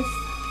consequence.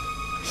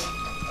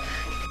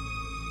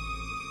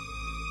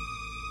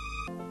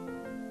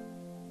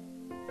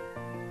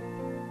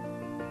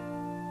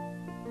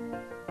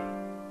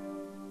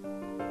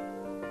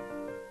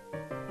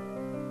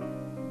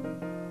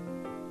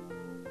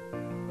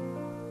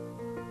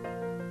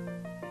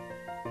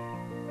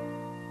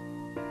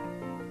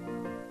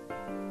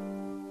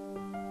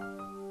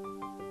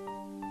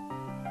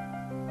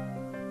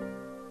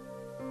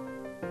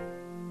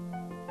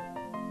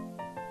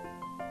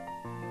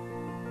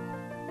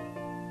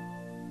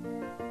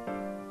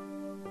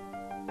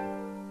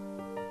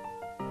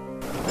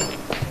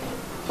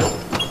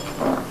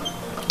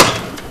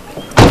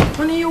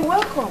 Honey, you're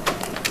welcome.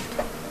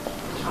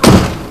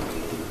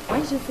 Why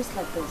is your face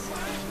like this?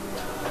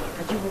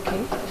 Are you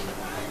okay?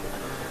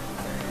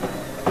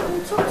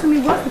 Talk to me,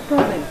 what's the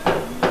problem?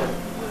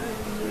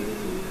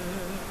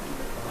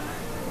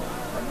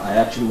 I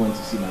actually went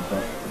to see my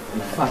brother.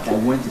 In fact, I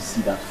went to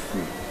see that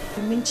fool.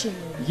 You mean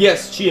Chiemere?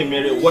 Yes,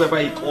 Chiemere, whatever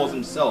he calls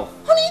himself.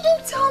 Honey, you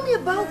didn't tell me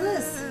about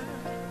this.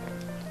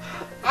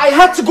 I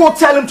had to go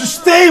tell him to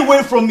stay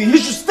away from me. He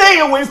should stay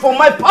away from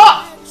my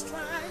path.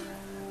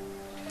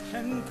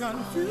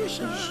 You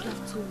should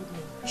have told me.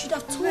 You should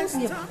have told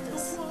me about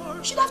this.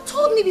 You should have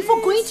told me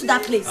before going to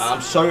that place.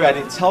 I'm sorry I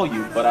didn't tell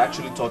you, but I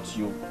actually thought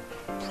you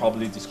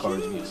probably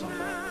discouraged me or something.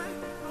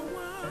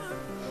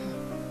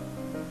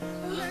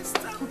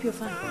 Hope you're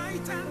fine.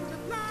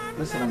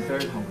 Listen, I'm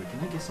very hungry. Can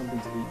I get something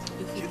to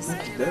eat?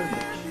 Thank you very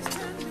much.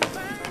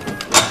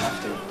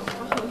 After you.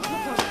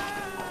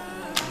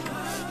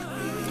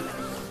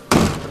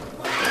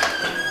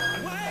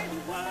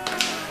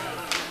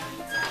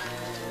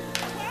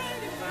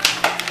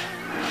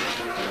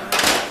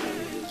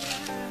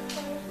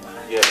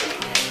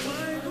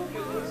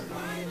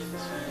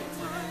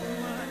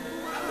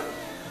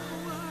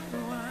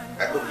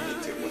 I hope you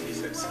didn't take what he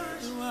said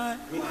serious. I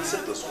mean, he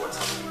said those words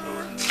out of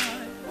ignorance.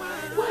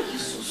 Why are you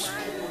so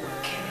stubborn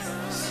and careless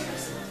about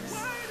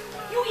seriousness?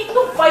 You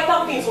ignore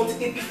vital things until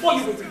they before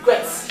you will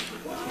regret.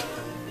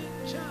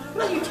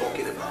 What are you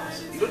talking about?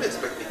 You don't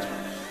expect me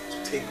to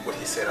take what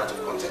he said out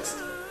of context?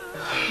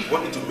 You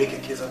want me to make a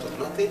case out of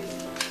nothing?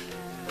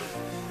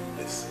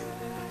 Listen,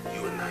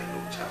 you and I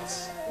know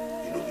Charles.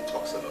 You know he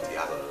talks a lot. He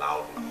has a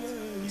loud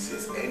mouth. He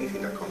says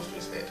anything that comes to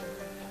his head.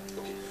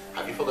 Okay,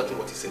 have you forgotten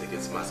what he said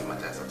against Mercy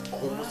Matthias that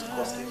almost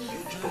caused a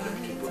huge problem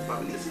between both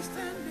families?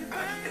 And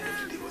at the end of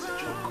the day, it was a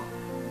joke.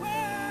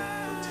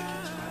 Don't take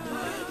it too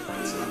hard.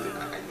 It's nothing.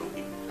 I know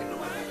him. I know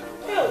him.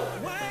 Hell,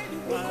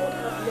 may God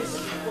have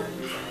mercy upon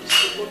you.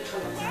 This will not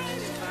turn out.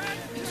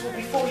 It will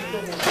before you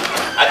know it.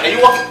 Are you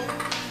walking?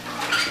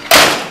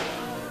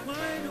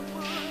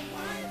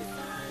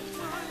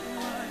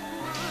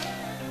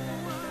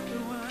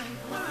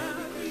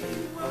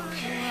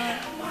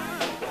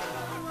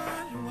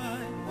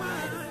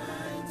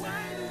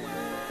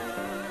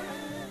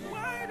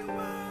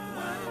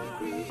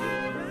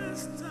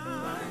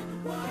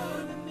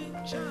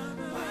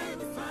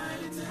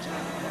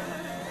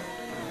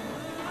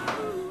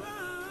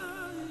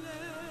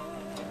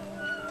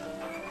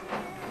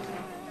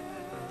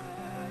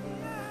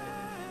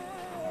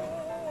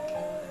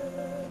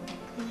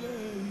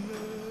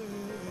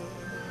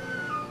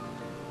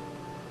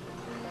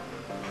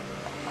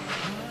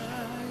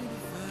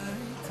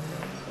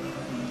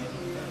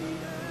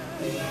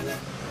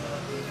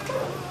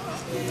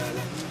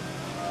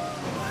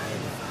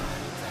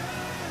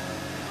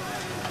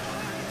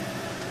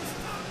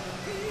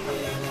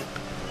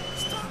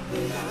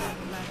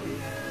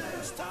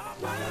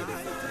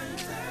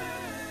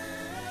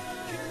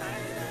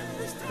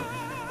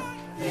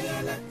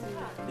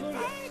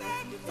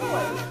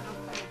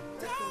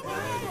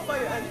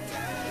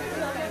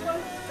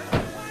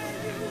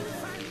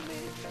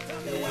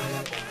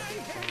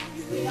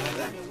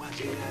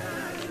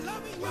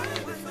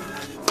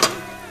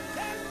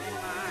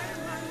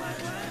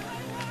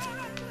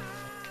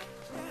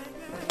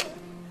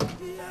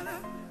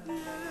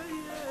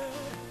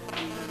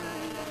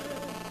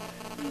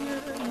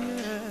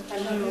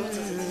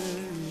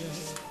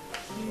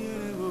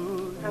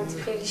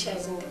 Auntie Felicia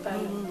is in the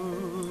parlor.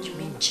 You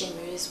mean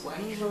Chimeri's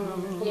wife?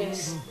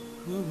 Yes.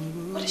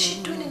 What is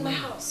she doing in my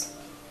house?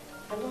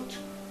 I don't.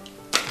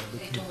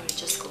 Hey, don't worry,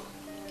 just go.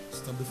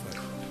 Stop the fight.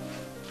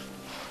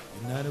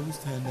 United we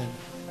stand and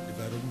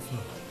divided we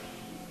fall.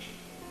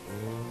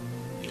 Oh,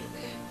 yeah.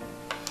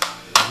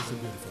 It's a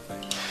beautiful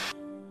thing.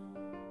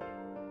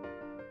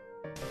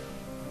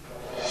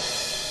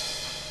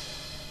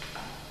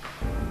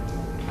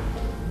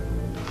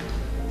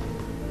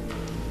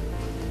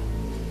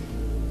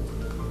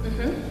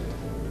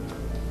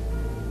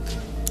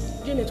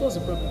 Janet, what's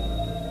the problem?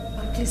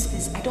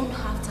 Please, I don't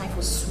have time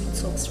for sweet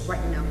talks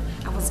right now.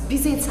 I was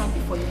busy inside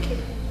before you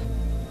came.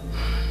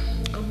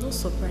 I'm not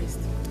surprised.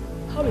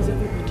 How is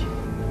everybody?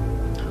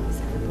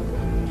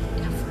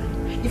 They're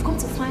fine. You've come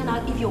to find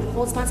out if your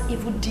husband's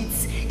evil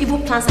deeds, evil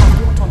plans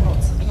have worked or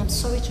not. I am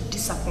sorry to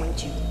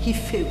disappoint you. He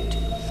failed.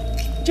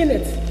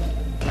 Janet,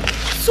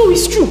 so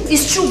it's true.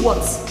 It's true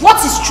what?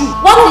 What is true?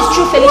 What is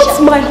true,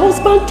 Felicia? What my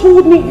husband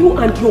told me you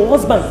and your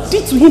husband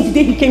did to him the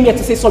day he came here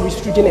to say sorry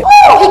is true, Janet.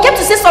 Oh, he came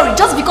to say sorry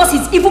just because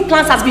his evil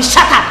plans has been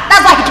shattered.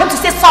 That's why he came to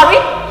say sorry?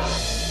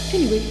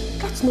 Anyway,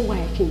 that's not why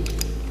I came.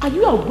 Are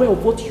you aware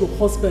of what your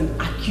husband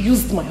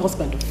accused my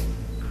husband of?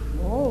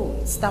 Oh,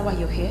 is that why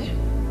you're here?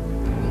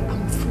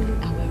 I'm fully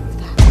aware of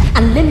that.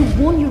 And let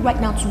me warn you right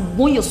now to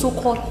warn your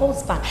so-called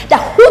husband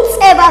that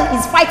whoever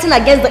is fighting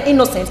against the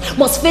innocent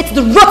must face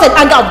the wrath and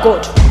anger of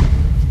God.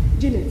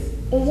 Janet,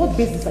 on what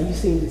basis are you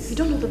saying this? You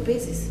don't know the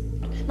basis.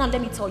 Now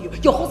let me tell you,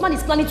 your husband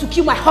is planning to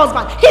kill my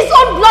husband, his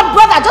own blood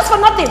brother, just for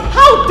nothing.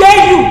 How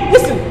dare you?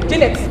 Listen,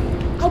 Janet,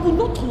 I will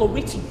not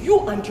tolerate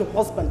you and your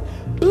husband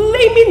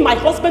blaming my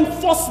husband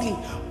falsely.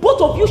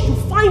 Both of you should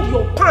find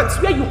your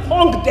pants where you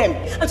hung them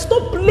and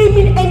stop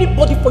blaming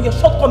anybody for your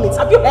shortcomings.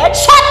 Have you heard?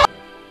 Shut up!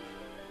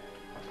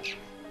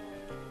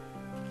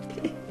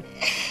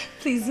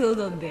 Please hold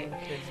on there.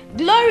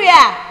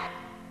 Gloria!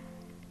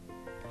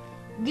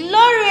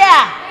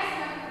 Gloria!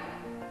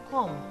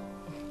 Come.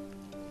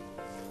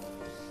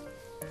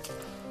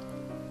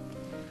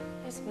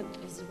 Yes, but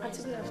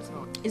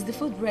Is the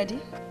food ready?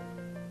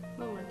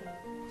 No, madam.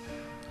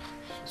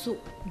 So,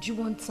 do you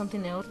want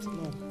something else?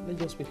 No, let's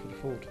just wait for the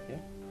food, yeah?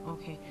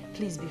 Okay,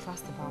 please be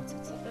fast about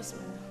it. Yes,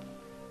 madam.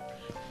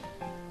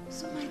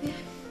 So, my dear,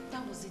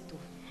 that was it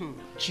though.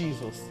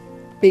 Jesus,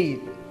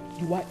 babe,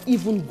 you are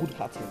even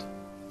good-hearted.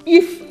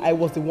 If I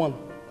was the one,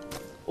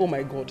 oh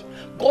my God,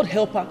 God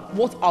help her,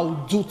 what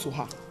I'll do to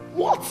her.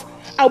 What?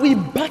 I will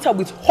bat her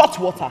with hot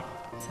water.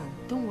 Sam,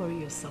 don't worry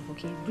yourself,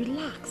 okay?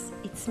 Relax.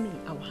 It's me.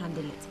 I'll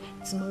handle it.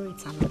 Tomorrow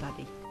it's another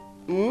day.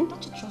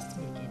 Don't you trust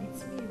me again?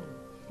 It's me.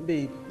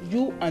 Babe,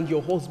 you and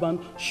your husband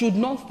should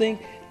not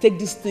take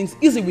these things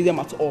easy with them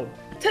at all.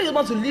 Tell your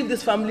man to leave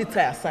this family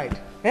tie aside.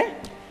 Eh?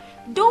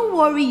 Don't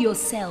worry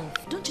yourself.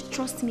 Don't you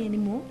trust me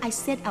anymore? I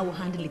said I will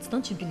handle it.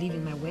 Don't you believe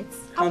in my words?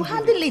 I will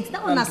handle it.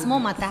 That one a small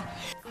matter.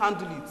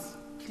 Handle it,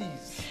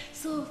 please.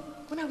 So,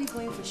 when are we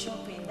going for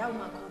shopping? That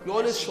woman called. You're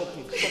always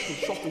shopping.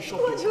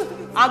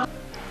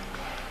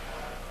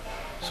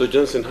 So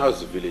Johnson, how's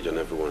the village and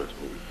everyone at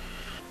home?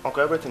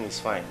 Uncle, everything is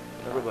fine.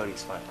 Everybody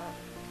is fine.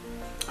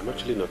 I'm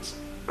actually not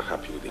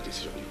happy with the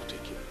decision you've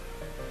taken.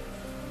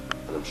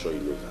 And I'm sure you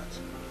know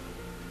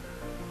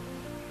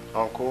that.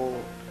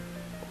 Uncle,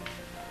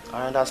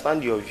 I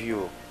understand your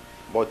view,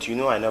 but you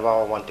know I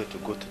never wanted to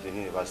go to the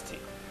university.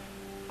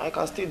 I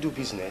can still do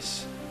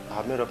business. I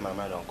have made up my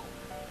mind, Uncle.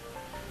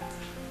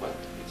 But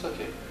it's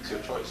okay. It's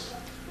your choice.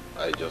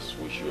 I just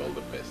wish you all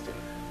the best.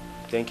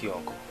 Thank you,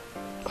 Uncle.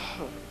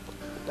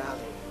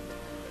 Darling,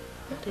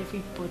 not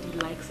everybody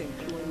likes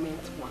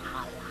employment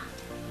wahala.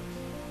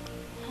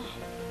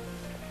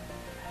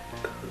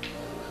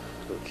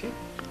 Okay.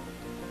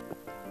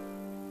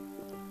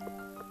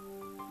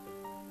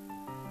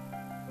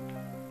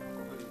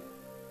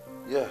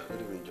 Yeah,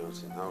 good evening,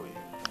 Johnson. How are you?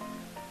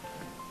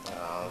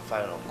 I'm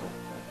fine, Uncle.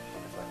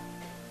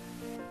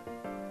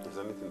 Is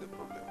anything the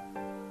problem?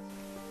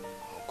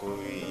 Uncle,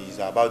 it's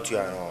about you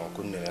and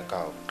Uncle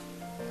Neleka.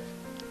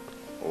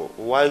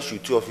 Why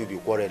should two of you be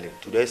quarreling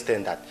to the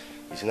extent that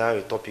it's now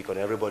a topic on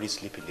everybody's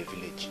sleep in the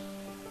village?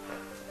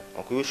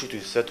 Uncle, you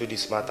should settle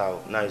this matter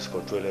now. It's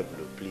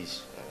controllable,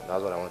 please.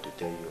 That's what I want to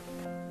tell you.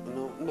 You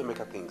know,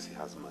 Nemeka thinks he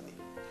has money,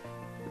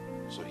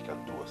 so he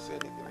can do or say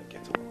anything and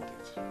get away with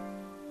it.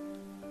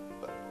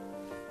 But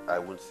I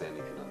won't say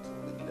anything until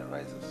the need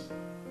arises.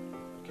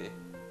 Okay?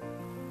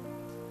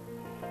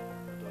 I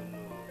don't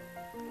know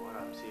what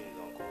I'm saying,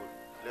 Uncle.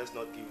 Let's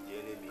not give the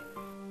enemy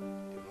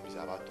the room is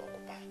about to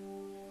occupy.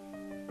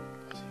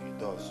 Because if it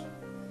does,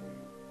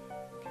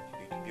 okay.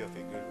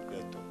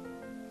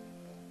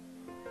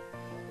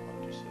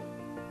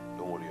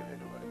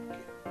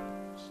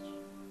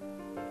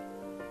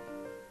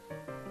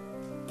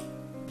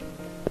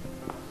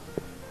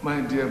 My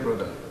dear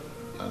brother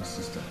and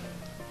sister,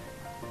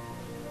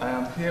 I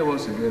am here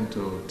once again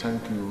to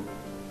thank you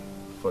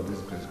for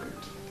this great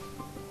gift.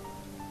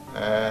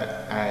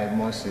 I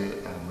must say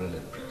I'm really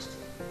impressed.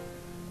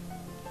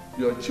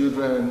 Your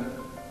children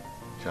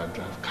shall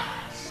drive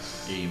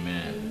cars.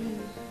 Amen.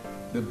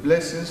 The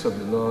blessings of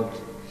the Lord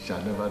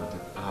shall never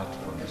depart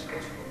from this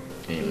household.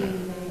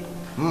 Amen.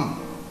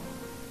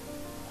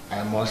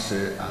 I must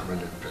say I'm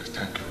really impressed.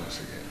 Thank you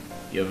once again.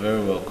 You're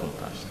very welcome,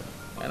 Pastor.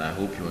 And I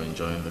hope you're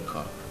enjoying the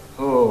car.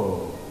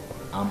 Oh,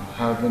 I'm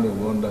having a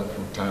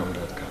wonderful time with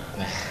that car.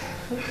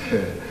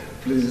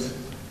 Please,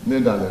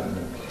 kneel down and let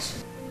me bless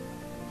you.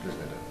 Please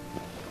kneel down.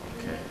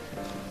 Okay.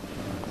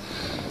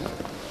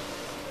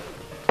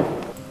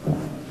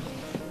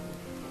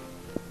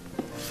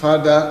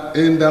 Father,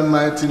 in the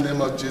mighty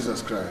name of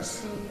Jesus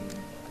Christ,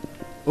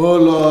 oh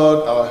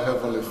Lord, our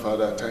Heavenly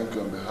Father, thank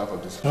you on behalf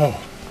of this family.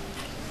 Oh,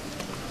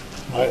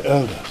 my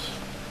elders,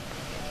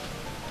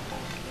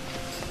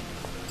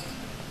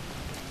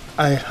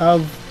 I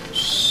have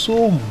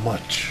so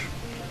much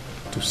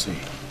to say.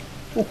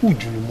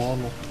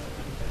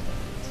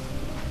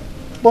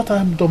 But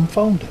I'm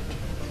dumbfounded.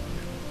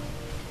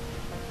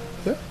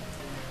 Yeah?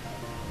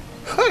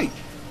 Hey!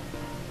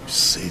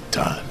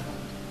 Satan!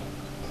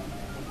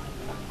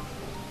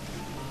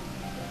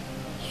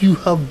 You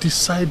have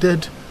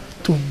decided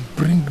to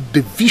bring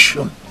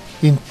division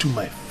into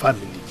my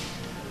family.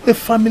 A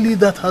family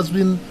that has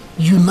been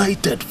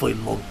united for a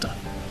long time.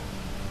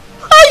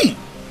 Hey!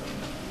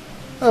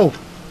 Oh.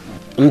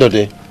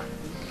 Ndode,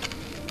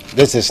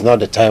 this is not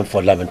the time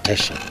for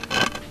lamentation.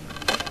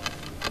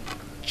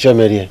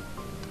 Chemere,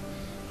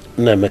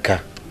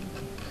 Nemeka,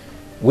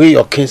 we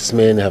your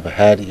kinsmen have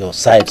heard your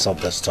sides of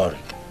the story.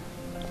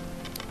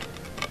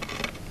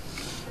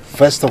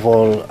 First of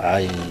all,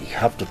 I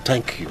have to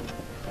thank you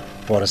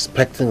for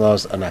respecting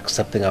us and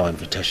accepting our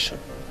invitation.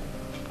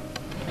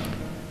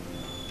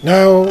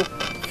 Now,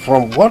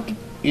 from what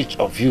each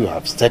of you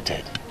have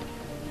stated,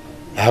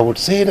 I would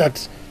say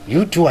that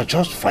you two are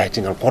just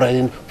fighting and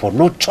quarreling for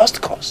no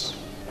just cause.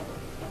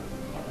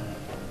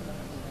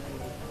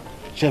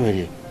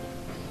 Chemere,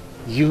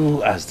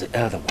 you as the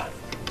elder one,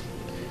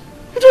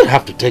 you don't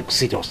have to take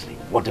seriously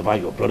whatever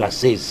your brother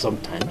says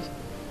sometimes.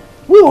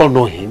 We all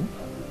know him.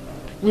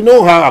 We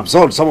know how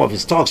absurd some of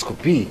his talks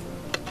could be,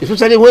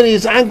 especially when he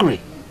is angry.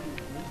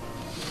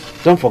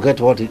 Don't forget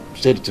what he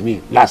said to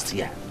me last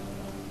year.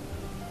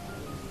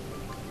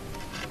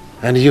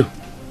 And you,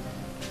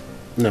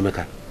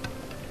 Nemeka,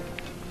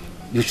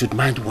 you should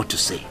mind what you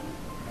say.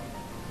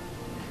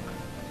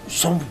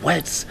 Some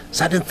words,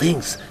 certain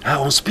things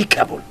are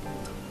unspeakable.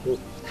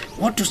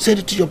 What you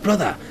said to your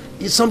brother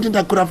is something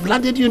that could have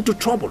landed you into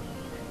trouble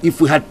if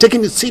we had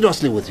taken it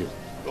seriously with you.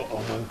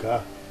 Oh my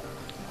God.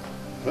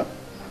 Huh?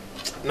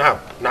 Now,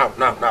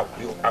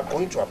 you are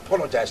going to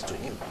apologize to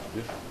him.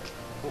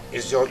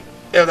 He's your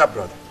elder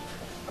brother.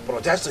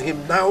 Apologize to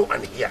him now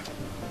and here.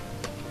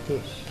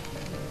 Yes.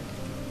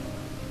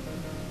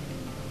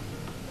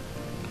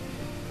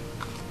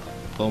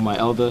 Well, my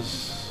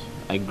elders,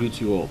 I greet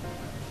you all.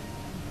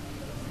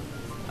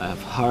 I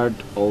have heard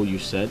all you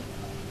said,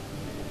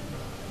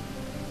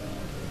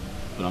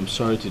 but I'm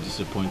sorry to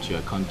disappoint you.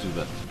 I can't do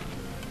that.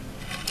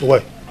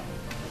 Why?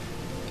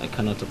 I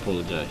cannot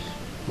apologize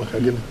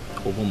Makagina.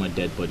 over my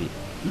dead body.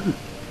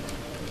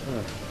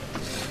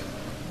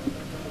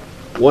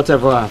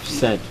 Whatever I've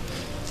said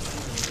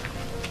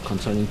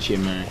concerning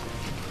Chemere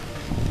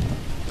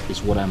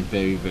is what I'm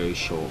very, very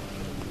sure of.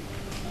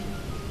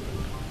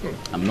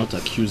 I'm not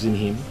accusing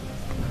him.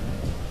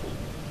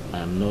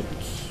 I'm not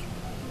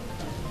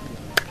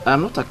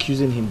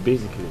accusing him,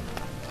 basically.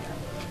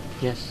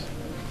 Yes.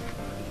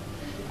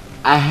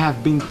 I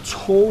have been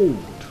told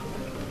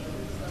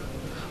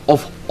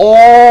of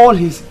all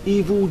his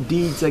evil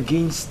deeds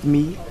against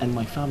me and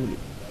my family.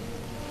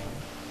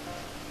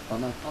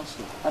 And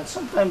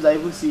sometimes I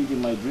even see it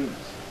in my dreams.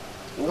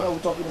 What are we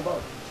talking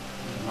about?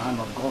 The man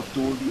of God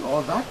told you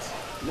all that?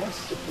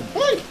 Yes.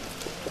 Hey!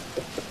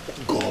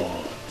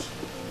 God.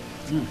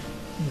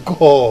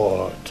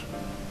 God.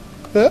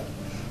 Eh?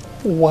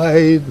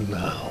 Why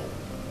now?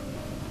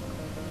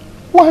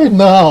 Why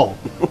now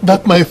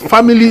that my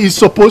family is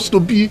supposed to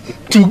be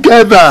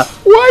together?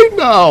 Why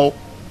now?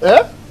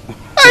 Eh?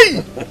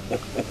 Hey!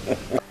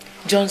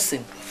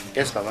 Johnson.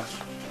 Yes, Papa.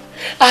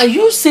 Are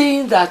you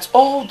saying that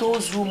all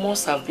those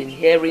rumors I've been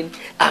hearing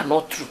are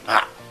not true?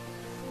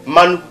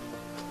 Manu,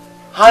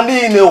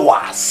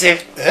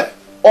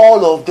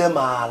 all of them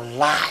are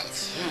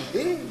lies.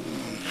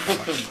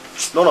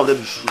 None of them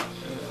is true.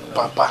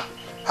 Papa,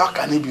 how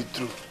can it be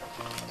true?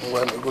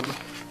 Well, go to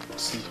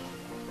see.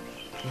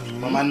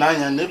 Mama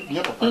Nanya,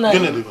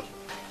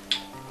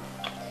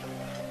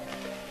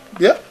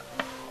 yeah?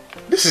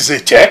 This is a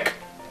check.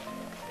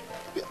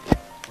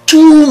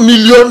 2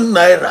 million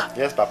naira.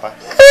 Yes, Papa.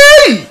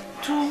 Hey!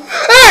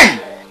 Hey!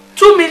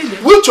 2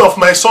 million. Which of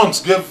my sons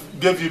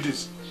gave you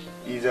this?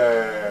 Is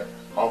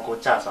Uncle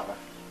Charles, Papa.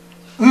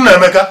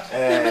 Nemeka.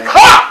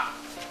 Ha!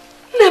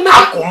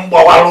 Nemeka.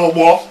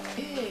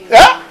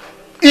 Yeah?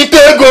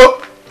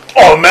 Itego.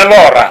 Oh,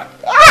 Melora.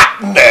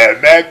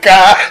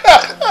 Nemeka!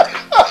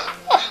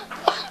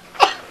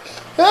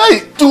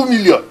 Hey, 2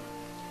 million.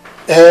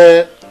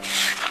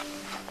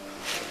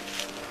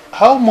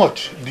 How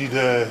much did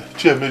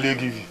Chiemele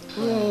give you?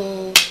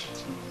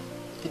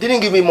 He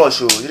didn't give me much,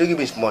 He didn't give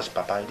me much,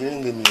 Papa. He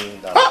didn't give me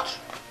that much.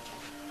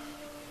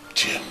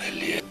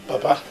 Chiemele.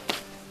 Papa.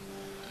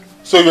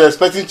 So you're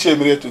expecting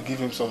Chiemele to give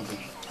him something?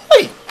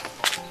 Hey!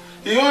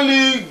 He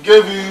only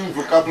gave him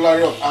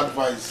vocabulary of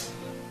advice.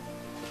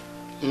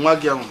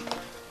 Magiam.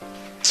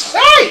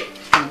 Hey!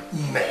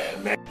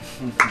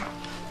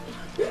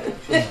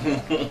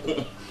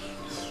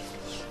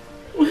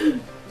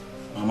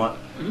 Mama,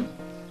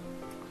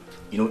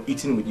 you know,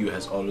 eating with you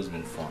has always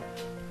been fun.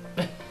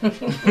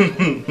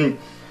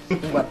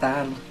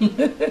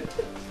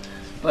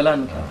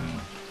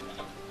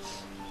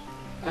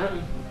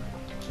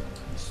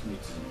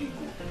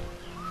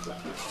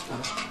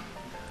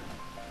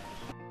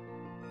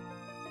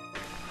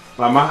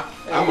 Mama,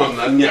 I'm on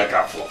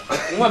Nanyaka for.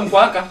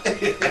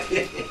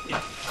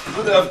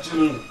 Good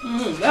afternoon.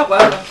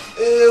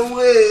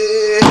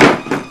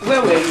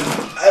 Where were you?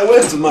 I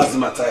went to Mazi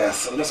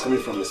Matthias. I'm just coming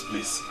from his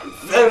place. I'm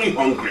very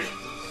hungry.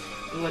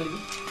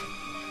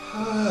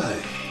 Hi.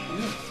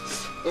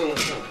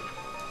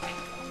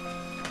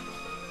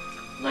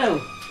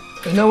 No.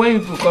 You know, when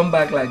people come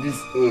back like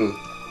this,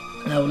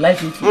 I would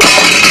like you to.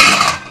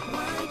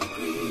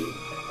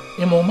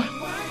 Hey, Mama.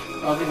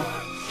 Okay.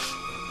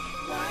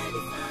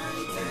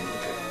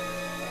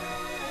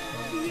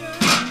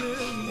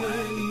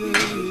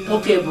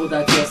 Okay, but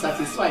that you're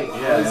satisfied.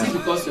 Yeah. Or is it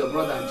because your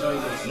brother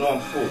joined us? No,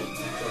 I'm full.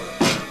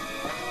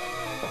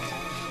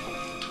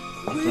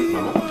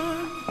 Mama.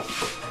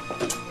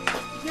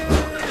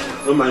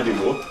 Don't mind him,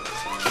 oh.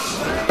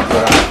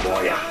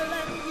 Boya.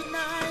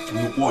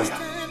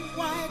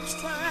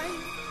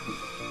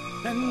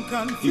 And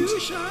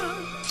confusion.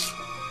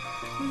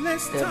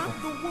 Let's stop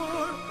the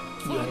war.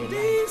 For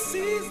this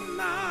is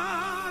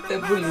not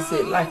Everybody is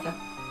a liar.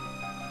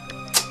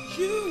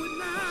 You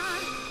and I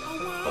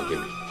are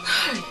Forgive me.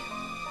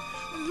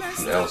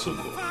 Let's May I also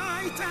go?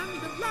 fight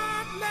and the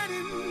blood let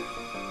him.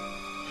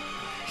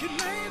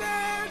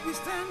 United we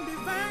stand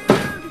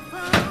divided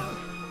before.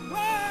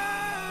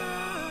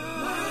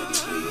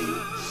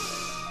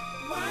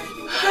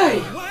 Hi.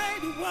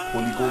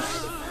 Holy Ghost.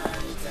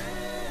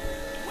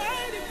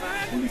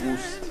 Holy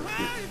Ghost.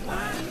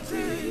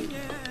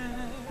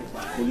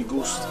 Holy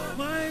Ghost.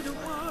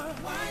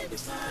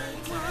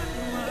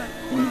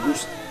 Holy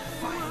Ghost.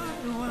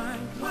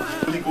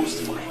 Holy Ghost.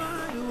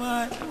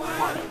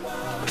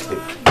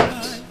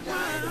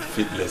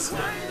 Fitless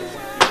man.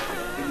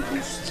 Holy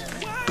Ghost.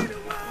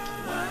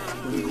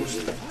 Holy Ghost.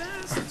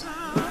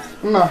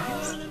 Nah.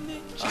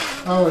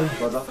 How are you?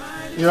 Brother?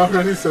 You're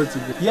already set to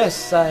go.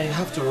 Yes, I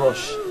have to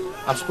rush.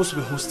 I'm supposed to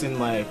be hosting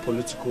my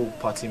political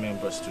party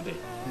members today.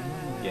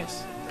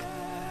 Yes.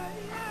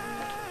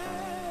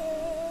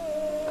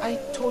 I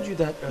told you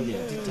that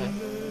earlier, didn't I?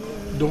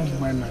 Don't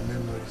mind my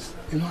memories.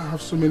 You know, I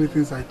have so many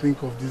things I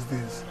think of these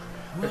days.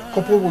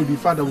 Coupled with the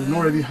fact that we've not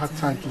already had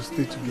time to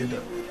stay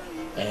together.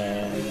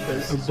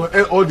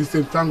 But all the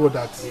same, thank God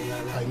that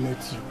I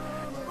met you.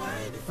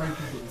 Thank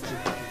you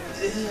for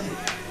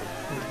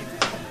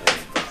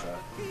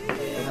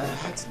But I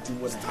had to do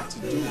what I had to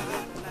do,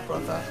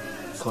 brother.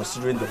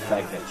 Considering the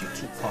fact that you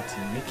took part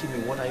in making me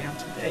what I am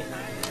today.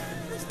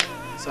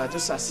 So I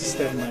just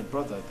assisted my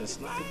brother. There's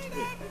nothing to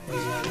it.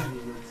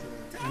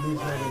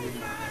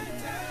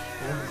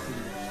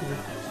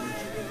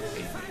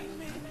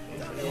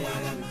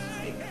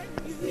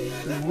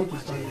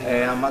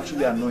 I'm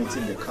actually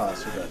anointing the car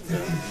so that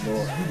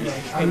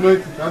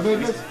Anoint it.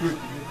 Let's pray.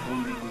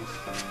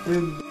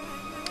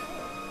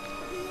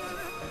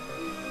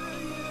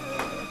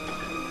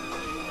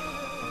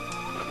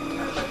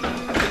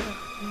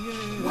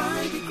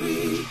 Why the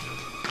greed?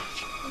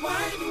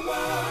 Why the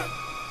war?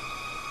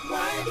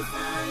 Why the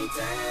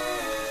fighting?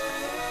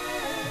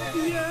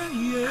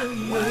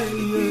 Why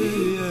the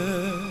greed?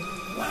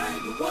 Why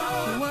the war?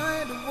 Why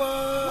the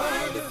war?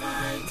 Why the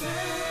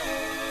fighting?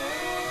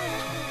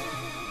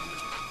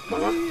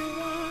 Mama.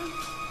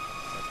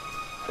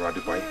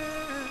 Radipai.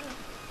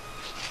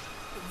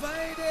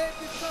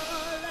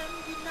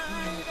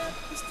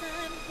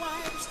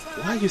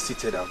 Why are you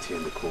seated out here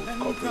in the cold,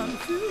 covering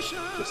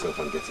yourself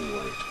and getting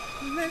worried?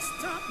 Let's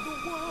stop the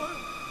war,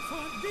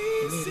 for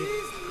this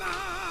is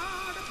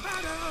not a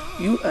battle.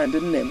 You and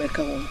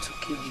Nemeka want to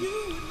kill me.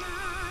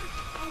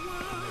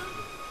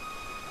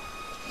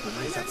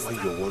 Mama, is that why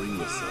you're worrying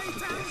yourself to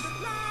death?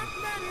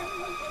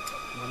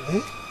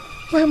 Eh?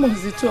 Why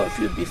must the two of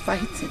you be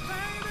fighting?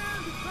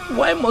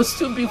 Why must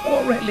you be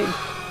quarreling?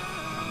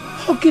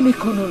 How can you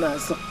call on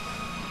us?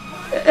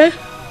 Eh?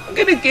 How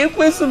can you get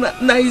question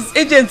na his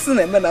agents in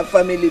a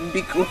family in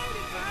Biko?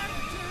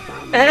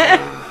 Eh?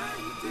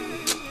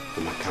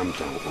 Mama, calm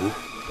down, oh?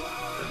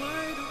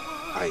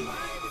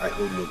 I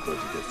hold no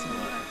grudge against him.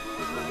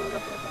 He's my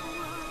younger brother.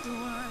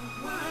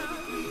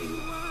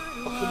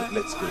 Okay,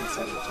 let's go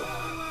inside and talk.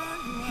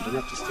 You don't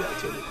have to stay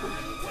out here in the cold.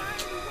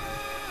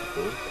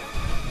 Okay?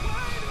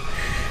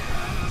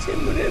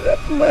 Chimurera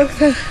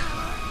Maka.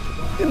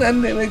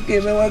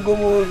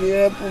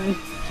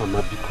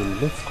 Mama,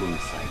 Bikon, let's go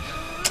inside.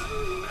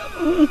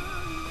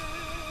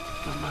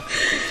 Mama,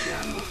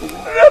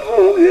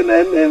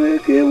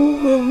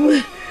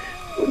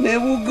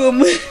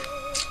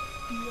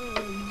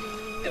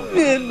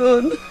 me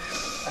alone.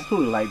 I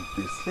don't like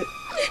this.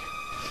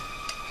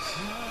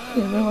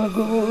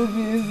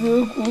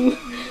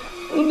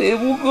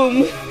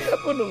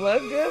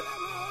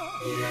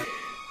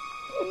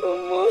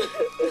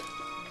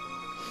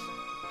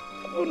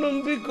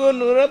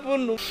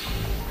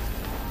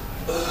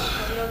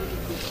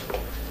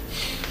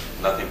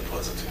 Nothing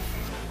positive.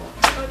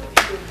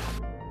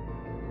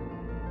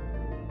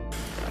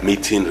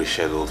 Meeting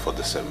rescheduled for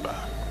December.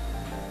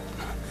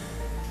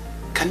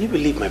 Can you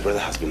believe my brother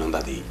has been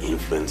under the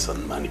influence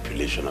and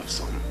manipulation of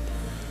some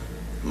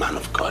man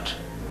of God?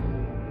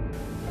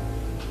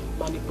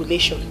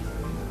 Manipulation?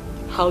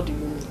 How do you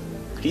mean?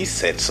 He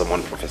said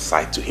someone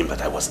prophesied to him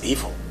that I was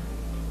evil.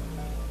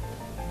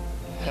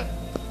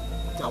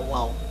 Now,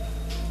 wow.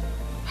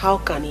 How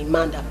can a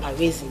man that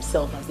parades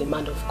himself as the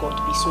man of God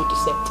be so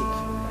deceptive?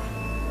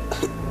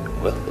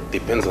 Well, it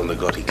depends on the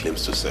God he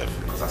claims to serve.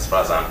 Because as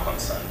far as I'm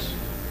concerned,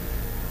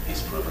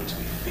 he's proven to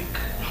be fake.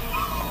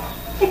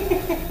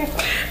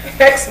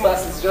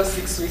 Xmas is just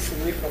 6 weeks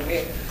away from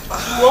here.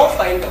 You won't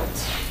find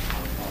out.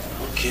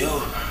 Okay.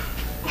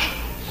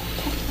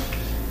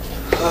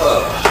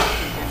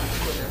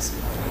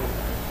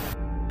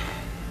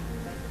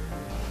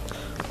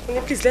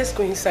 Please, let's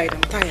go inside.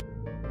 I'm tired.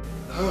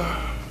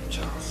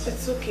 Charles.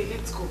 It's okay,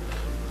 let's go.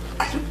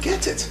 I don't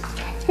get it.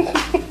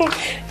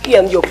 He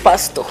and your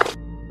pastor.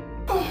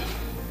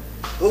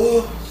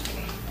 Oh.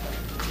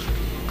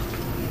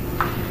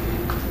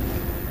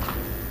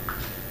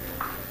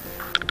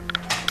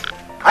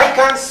 I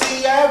can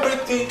see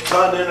everything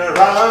turning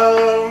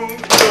around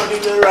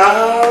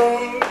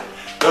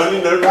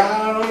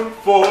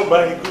for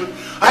my good.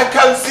 I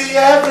can see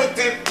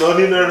everything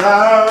turning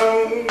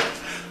around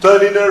for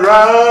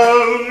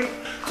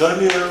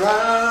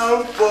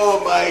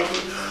my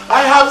good.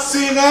 I have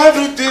seen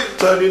everything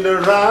turning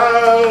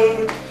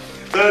around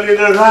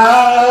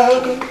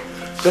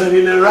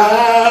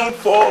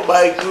for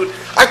my good.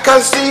 I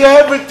can see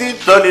everything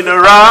turning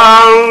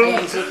around.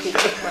 Yeah, it's okay.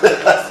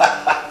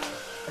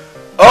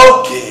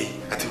 Okay,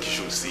 I think you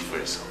should see for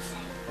yourself.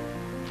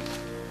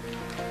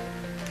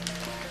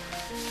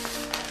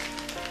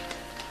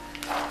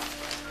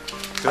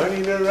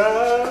 Turning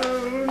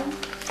around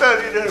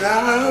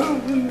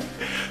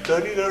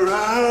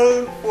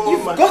for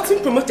You've gotten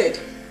promoted?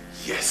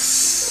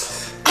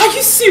 Yes. Are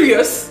you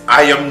serious?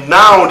 I am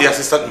now the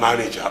assistant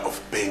manager of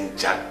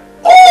Benjan.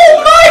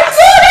 Oh my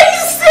God, are you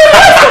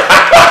serious?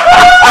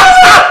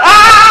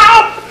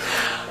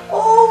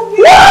 Oh,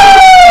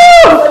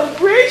 wow!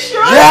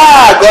 Celebration!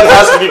 Yeah, God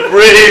has to be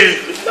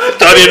praised.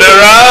 Turning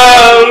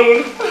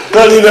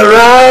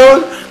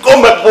around.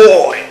 Come, my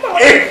boy.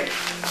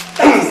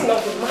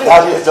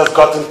 Daddy has just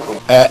gotten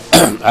promoted.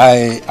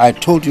 I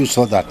told you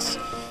so that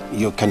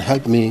you can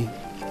help me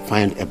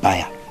find a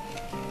buyer.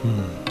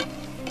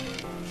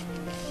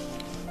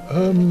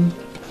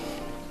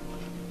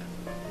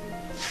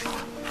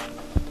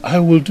 I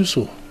will do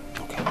so.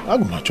 Okay.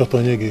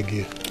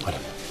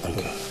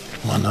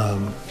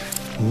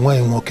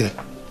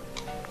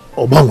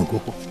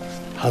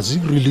 Has he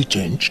really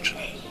changed?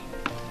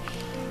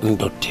 No,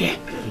 dear.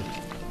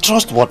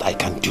 Trust what I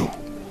can do.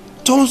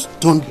 Just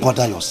don't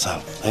bother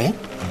yourself. Eh?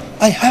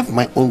 I have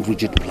my own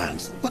rigid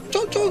plans. But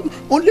just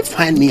only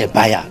find me a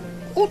buyer.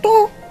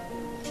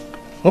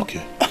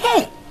 Okay.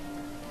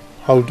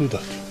 I'll do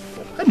that.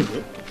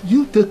 Anyway,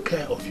 you take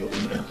care of your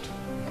own end.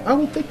 I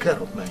will take care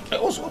of mine.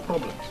 Also, no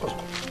problem.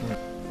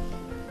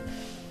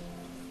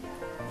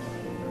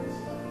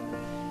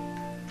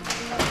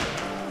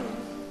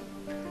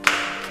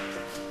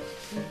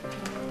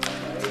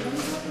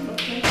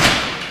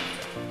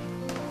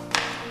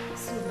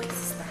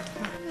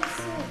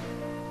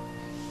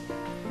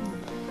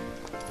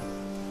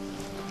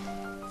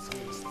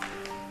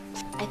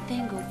 I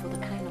thank God for the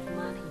kind of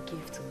man he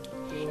gave to me.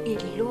 A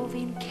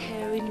loving,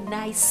 caring,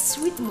 nice,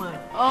 sweet man.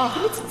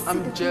 Oh,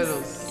 I'm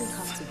jealous. You don't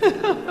have to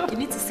be. You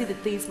need to see the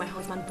things my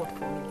husband bought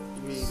for me.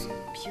 Really?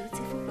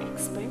 Beautiful,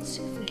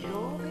 expensive,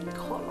 loving,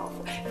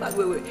 colorful.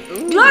 Wait.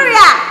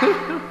 Gloria!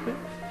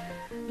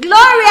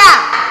 Gloria!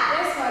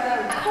 Yes, madam.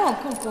 Come.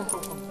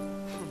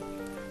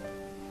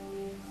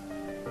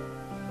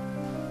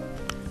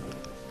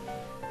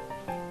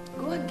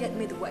 Go and get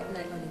me the white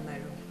nylon in my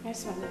room.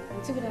 Yes, madam.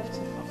 Until good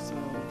afternoon.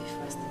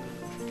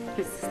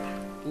 Be first.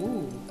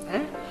 Ooh,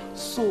 eh?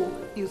 So,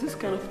 is this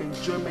kind of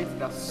enjoyment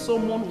that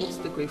someone wants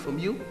to take away from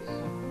you?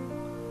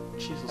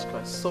 Jesus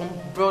Christ, some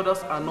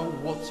brothers are not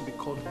worth to be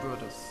called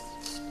brothers.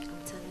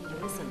 I'm telling you,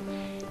 listen.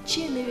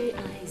 Chiemere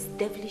and his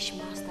devilish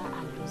master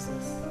are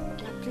losers.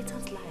 They are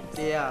blatant liars.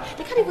 Yeah.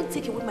 They can't even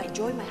take away my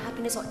joy, my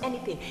happiness, or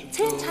anything.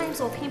 10 times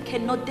of him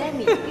cannot damn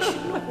me. You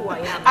should know who I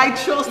am. I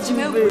trust you,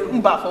 babe.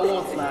 Mba, for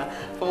what, nah?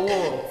 For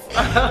what?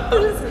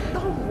 Listen,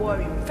 don't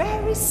worry.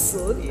 Very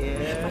soon,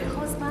 my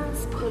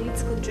husband's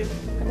political dream.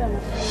 Madam,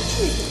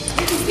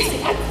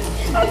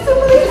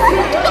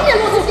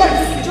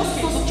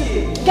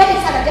 Get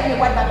inside and get me a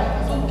white bag.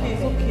 It's okay.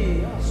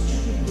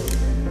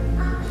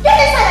 Get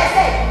inside, I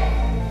said!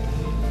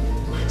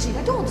 Gee, I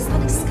don't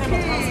understand this kind of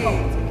transport.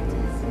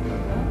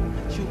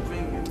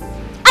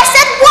 I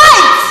said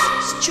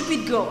white!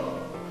 Stupid girl.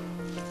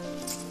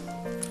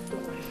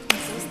 Don't worry. I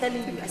was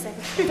telling you, I said,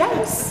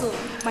 very soon,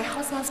 my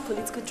husband's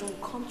political dream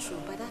will come true.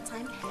 By that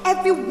time,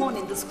 everyone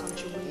in this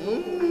country will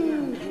know who I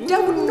am. They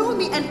will know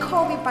me and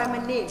call me by my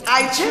name.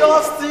 I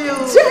trust you.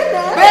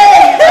 Jenna!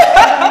 Babe!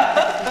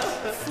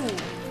 Fool.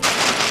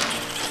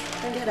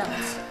 Then get out.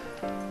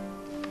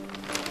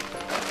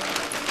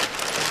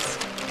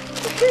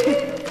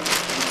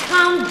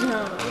 Calm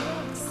down.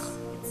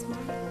 It's my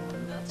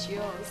phone, not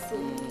yours.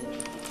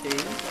 Okay.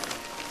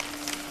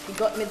 You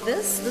got me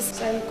this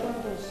time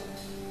clothes.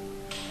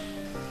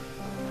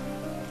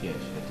 Yes,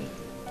 I did.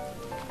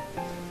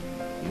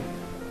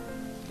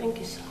 Thank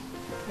you, sir.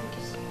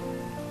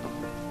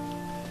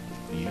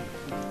 You?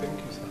 Thank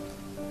you, sir.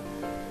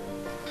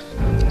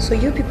 So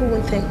you people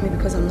won't thank me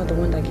because I'm not the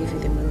one that gave you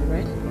the money,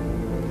 right?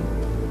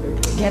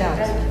 Get out.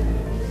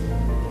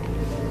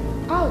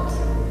 Out.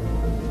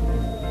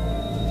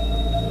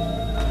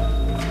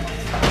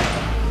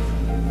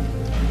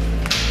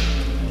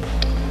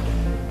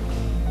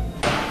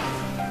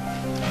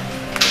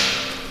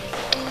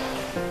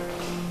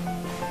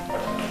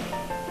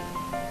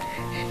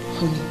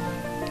 Honey,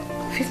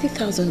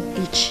 50,000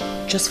 each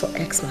just for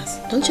Xmas.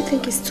 Don't you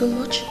think it's too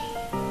much?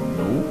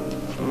 No.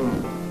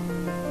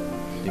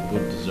 They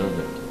both deserve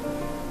it.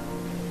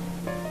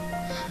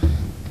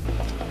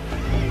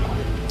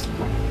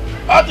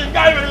 I think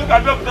I even look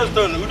at Dr.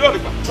 Stone.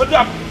 What's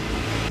up?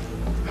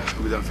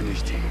 We done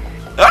finished.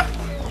 Huh?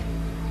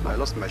 I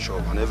lost my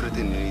shop and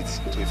everything in it,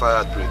 so if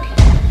I had break.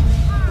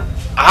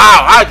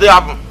 How did it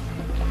happen?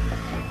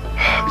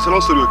 It's a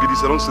long story, okay?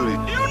 It's a long story. You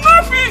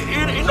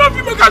know if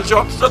you make a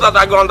shot so that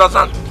I go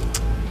understand.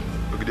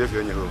 Okay,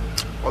 there you go.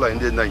 All I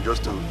needed now is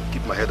just to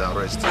keep my head at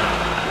rest.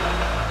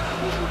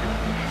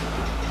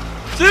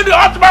 See the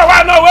hot man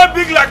right now, way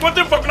big like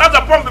waiting for class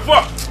upon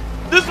before.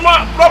 This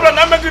man problem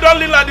that make you don't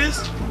live like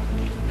this.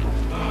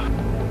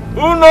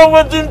 Who know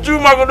what thing you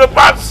are going to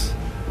pass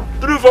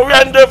through for we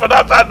and there for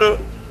that side though?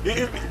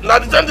 Now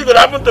the same thing could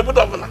happen to put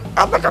up now.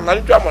 I'm not going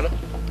to money.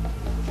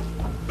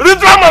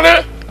 Ritual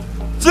money.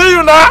 See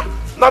you now.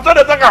 Now tell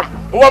the take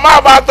who am I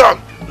about to?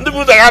 The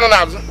put the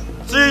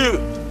see you.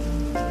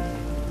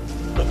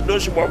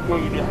 Don't you walk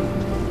going there?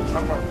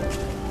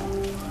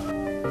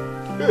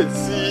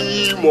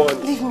 See money.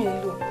 Leave me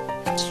alone.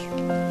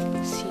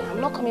 See, I'm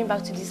not coming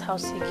back to this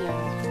house again.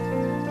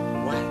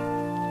 Why?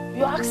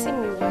 You're asking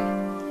me why?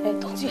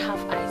 Don't you have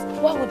eyes?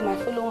 Why would my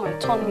fellow man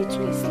turn me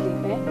to a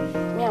slave?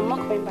 Me, I'm not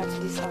coming back to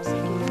this house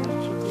again.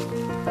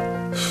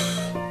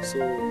 So,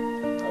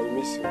 I will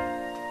miss you.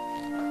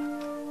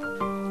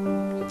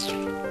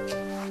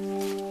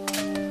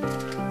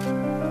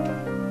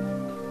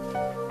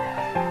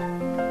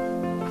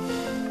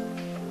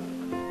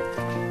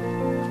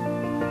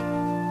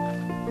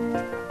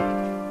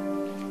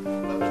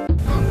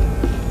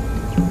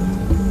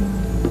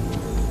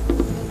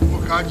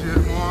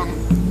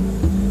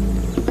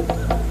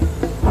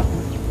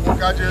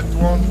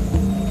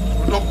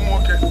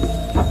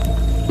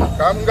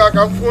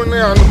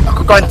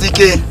 Ọkụkọ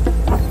ntike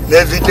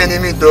na-evite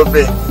n'ime ite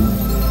ofe.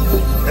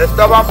 A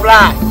stubborn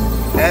fly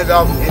ends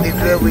up in the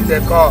grave with a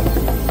cup.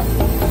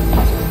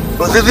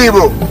 Osisi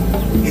Igbo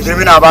is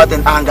dreaming about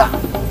an anger.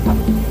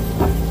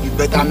 You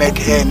better make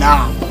hay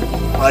now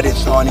while the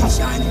sun is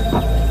shining.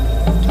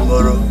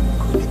 Tomorrow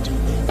could be too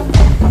late.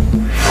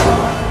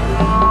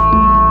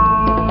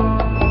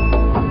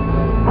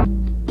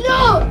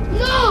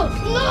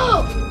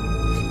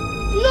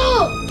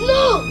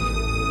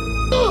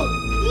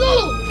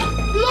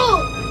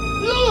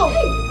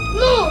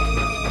 No!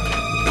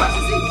 What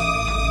is it?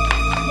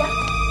 Yeah?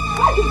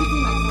 Why are you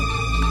beating my son?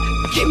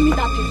 Give me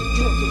that thing.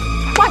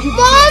 Why are you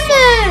beating my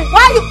son?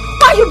 Why are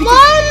you beating?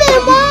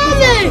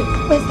 Mommy!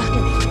 Where's that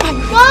thing?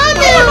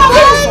 Mommy!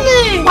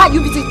 Why are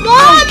you beating?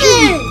 Mommy!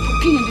 I'm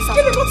cleaning this house.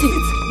 Give me what is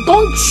it?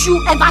 Don't you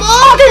ever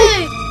touch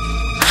it!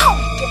 How?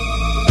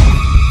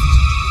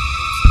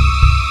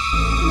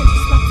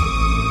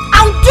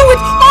 I'll do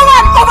it over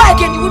and over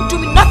again. You won't do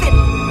me nothing.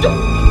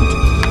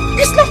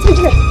 You slapped me,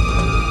 Jimmy.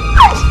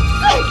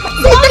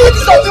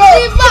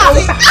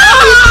 Mommy!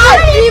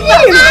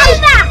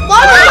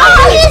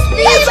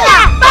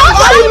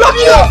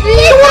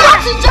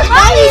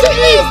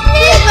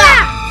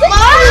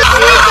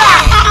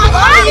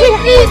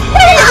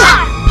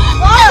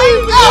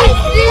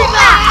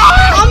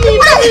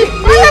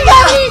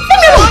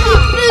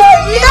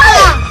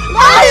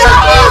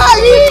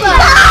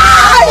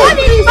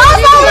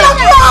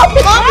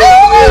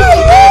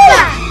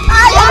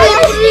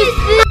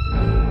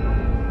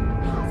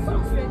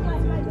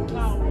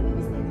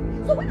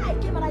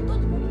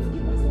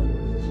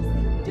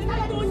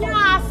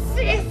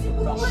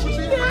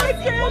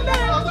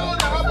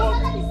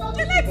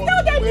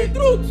 the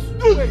truth.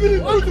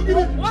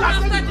 One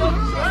after the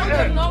other.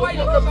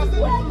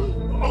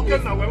 Okay,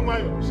 now when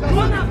one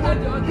after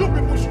the other. You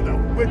people should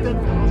have waited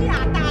for us.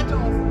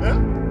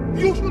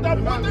 You should have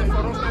waited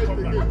for us to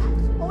come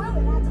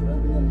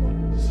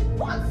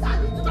back.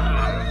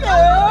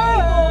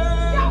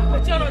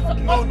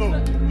 No,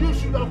 you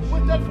should have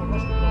waited for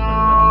us to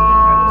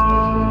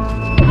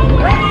come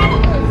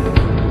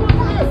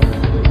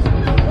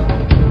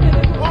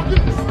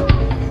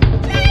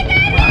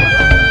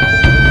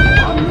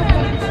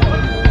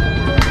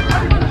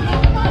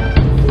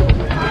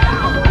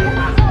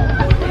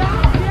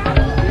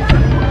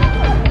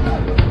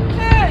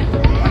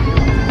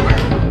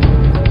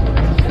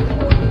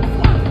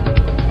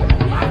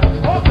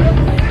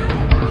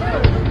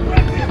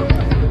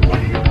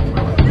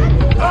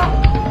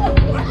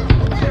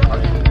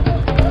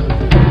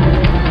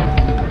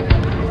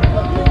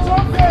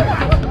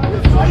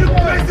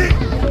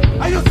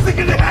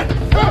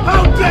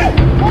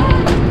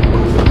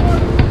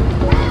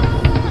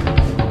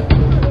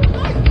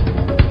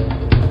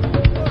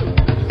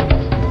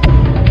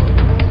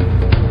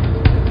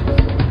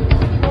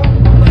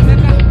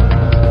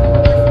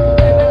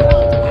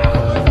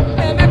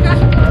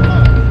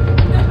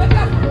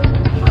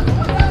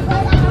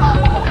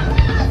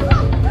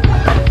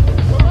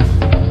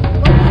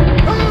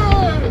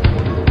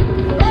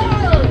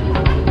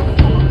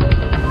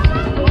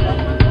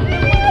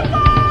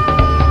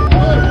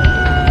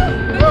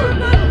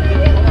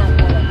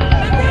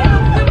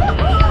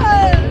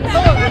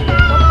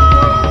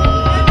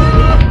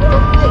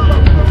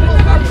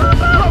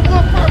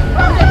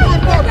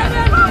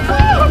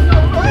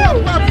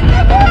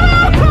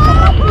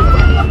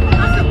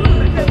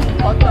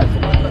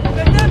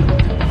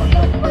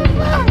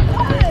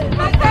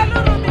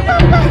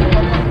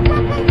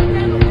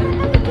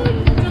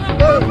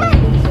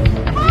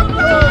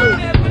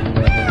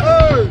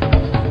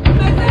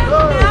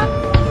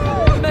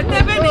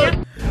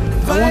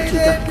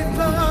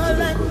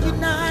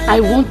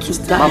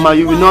Mama,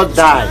 you will not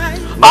die.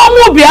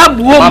 Mama,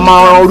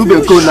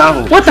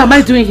 what am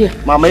I doing here?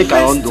 Mama, what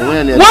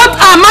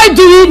am I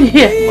doing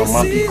here?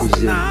 Mama,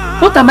 because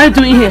what am I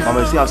doing here?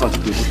 Mama, see how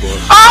something to do for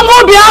us. I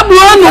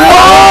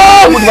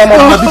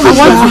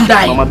want to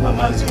die.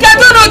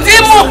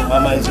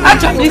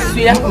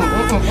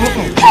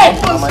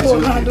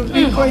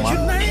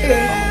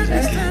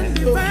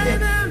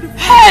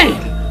 Hey!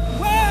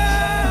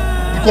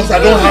 Because I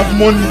don't have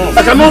money,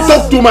 I cannot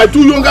talk to my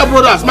two younger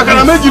brothers.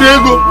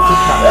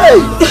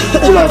 Hey!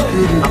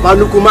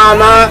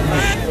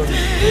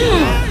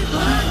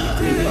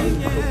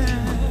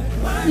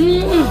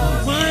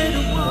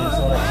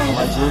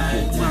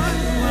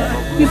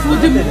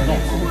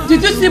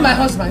 Did you see my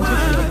husband?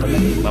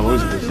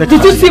 Did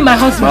you see my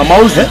husband?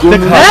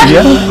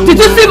 Did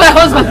you see my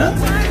husband?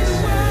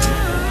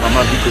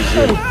 Mama,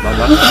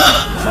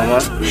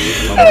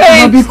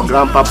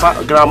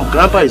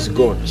 Grandpa is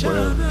gone.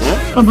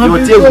 Your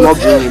tail will not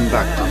bring him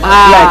back. I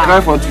cry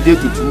from today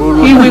to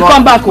tomorrow. He will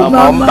come back.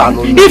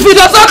 If he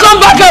does not come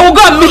back, I will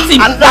go and meet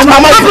him.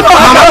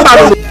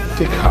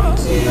 Take heart.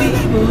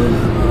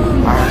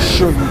 I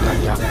assure you that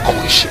their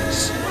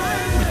conscience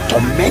will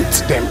torment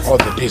them all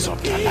the days of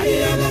their life.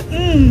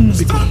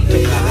 Take heart.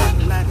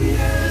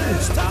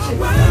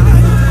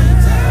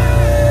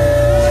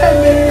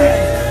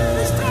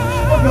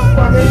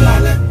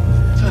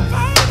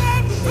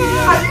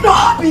 I'm not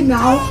happy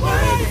now.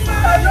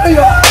 I know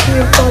you're happy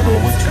about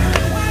it.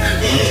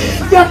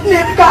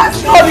 Definitely can't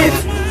stop it.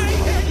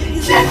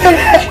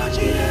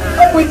 I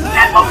will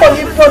never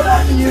forgive both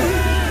of you.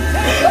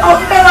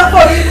 I'll never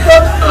forgive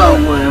both of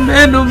you.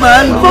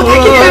 For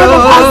taking care of the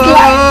past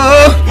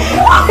life.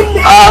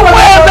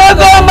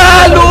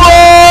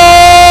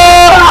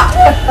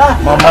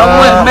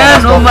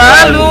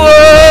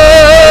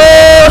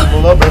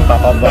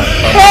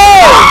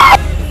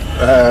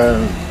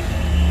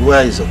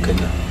 Where is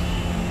Okenna?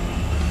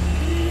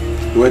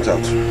 He went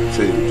out, so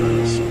he will join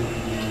us.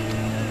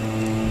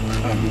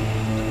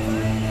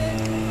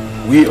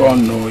 We all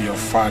know your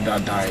father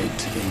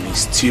died a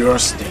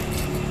mysterious death.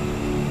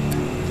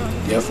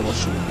 Therefore, we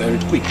should bury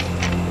it quick.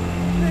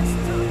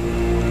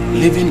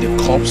 Leaving the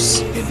corpse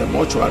in the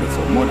mortuary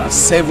for more than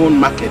 7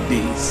 market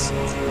days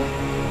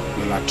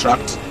will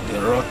attract the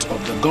wrath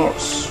of the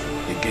gods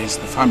against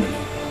the family.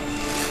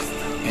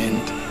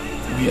 And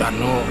we are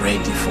not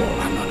ready for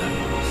another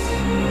loss.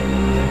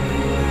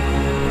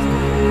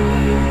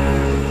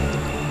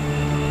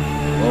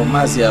 Well,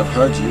 Mazi, I've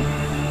heard you.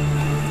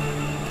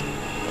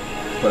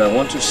 But I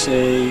want to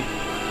say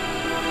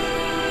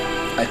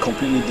I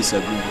completely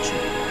disagree with you.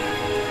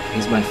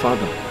 He's my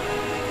father.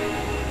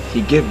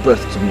 He gave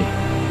birth to me.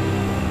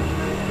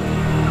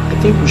 I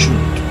think we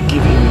should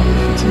give him a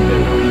befitting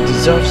burial. He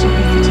deserves a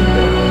befitting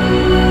burial.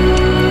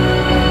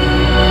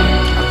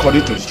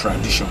 According to the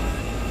tradition,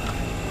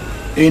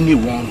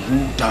 anyone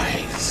who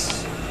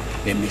dies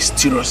a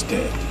mysterious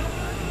death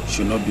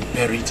should not be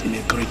buried in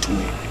a great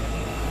way.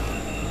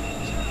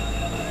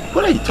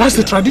 What are you talking That's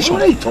the tradition.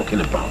 What are you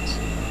talking about?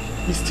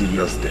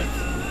 Mysterious death.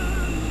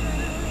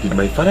 Did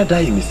my father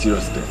die a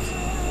mysterious death?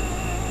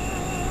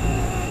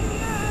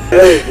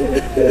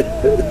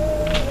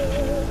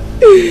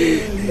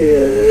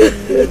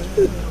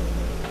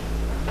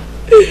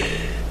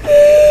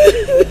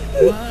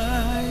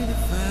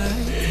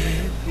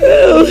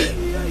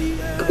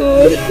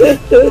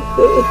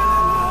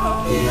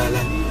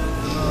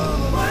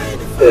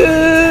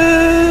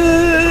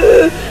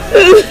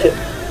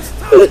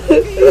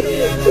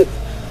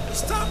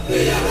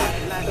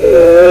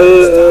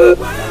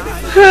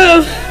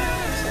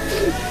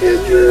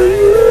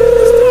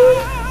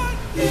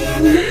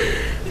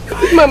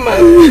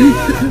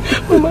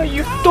 Mama,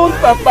 you've turned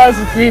Papa's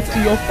grave to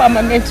your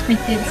permanent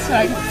weeping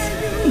site.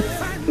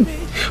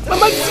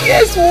 Mama,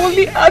 tears will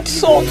only add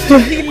salt to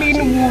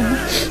healing wound.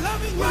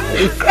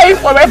 Crying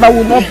forever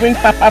will not bring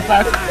Papa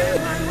back.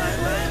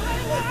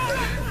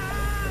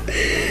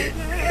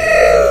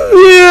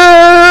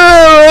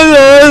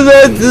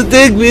 Not to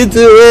take me to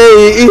where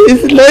he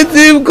is. Let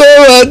him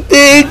come and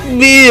take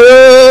me.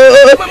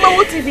 Oh. Mama,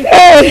 what if he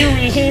takes you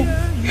with him?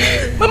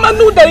 Mama,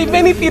 know that if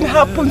anything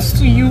happens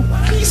to you,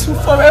 peace will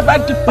forever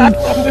depart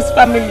from this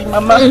family,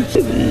 Mama.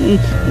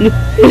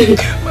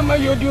 Mama,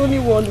 you're the only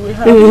one we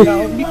have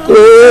now.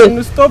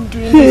 Because stop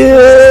doing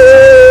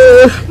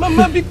this.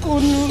 Mama,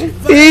 because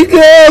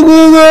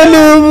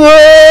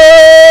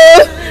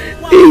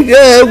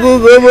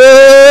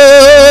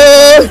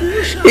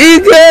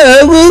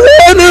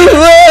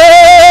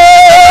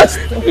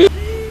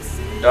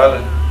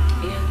darling,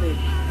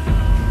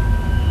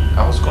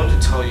 I was going to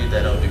tell you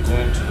that I'll be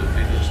going to the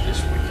village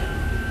this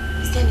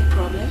weekend. Is there any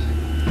problem?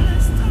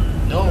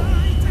 No,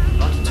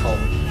 not at all.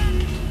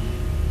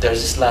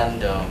 There's this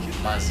land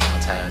Mazi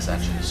Mataya has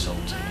actually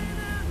sold to me.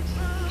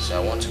 So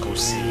I want to go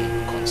see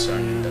him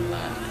concerning the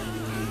land.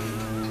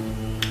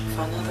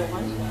 For another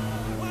one?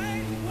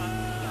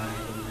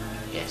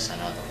 Yes,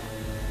 another one.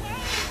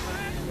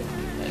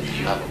 Do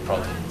you have a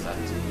problem with that?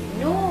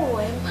 No,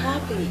 I'm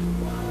happy.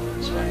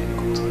 So I need to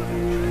go to the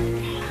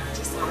village.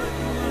 Just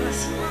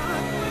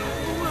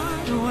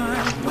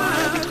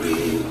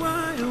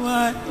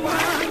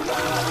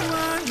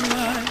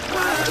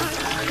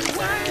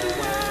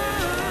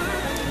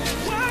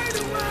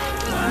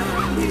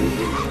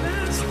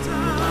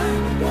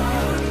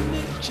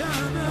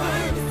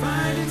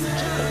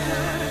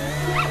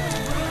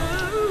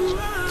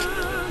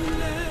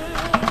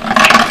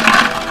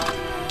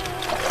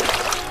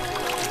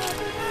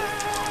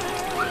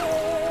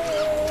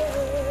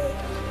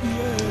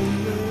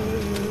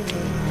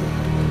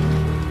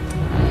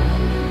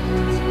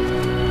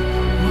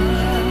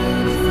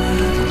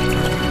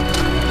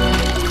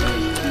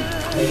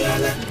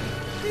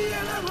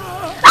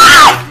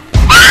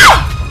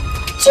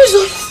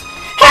Jesus!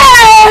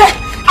 Hey!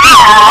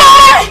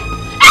 Hey!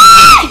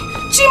 Hey!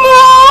 Chimo!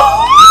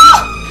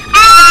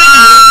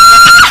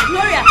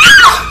 Gloria!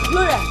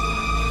 Gloria!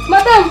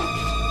 Madam!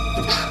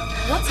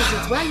 What is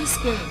it? Why are you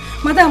screaming?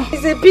 Madam,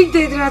 it's a big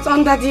dead rat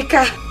under the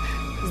car.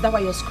 Is that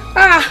why you're screaming?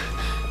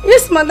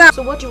 Yes, madam.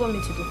 So what do you want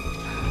me to do?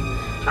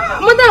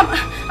 Madam,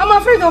 I'm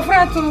afraid of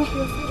rat. You're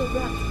afraid of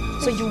rat?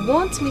 So you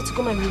want me to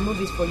come and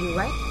remove it for you,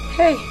 right?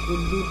 Hey.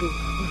 Uludo,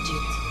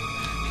 idiot.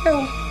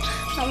 Oh,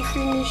 I'm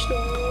finished.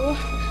 Oh,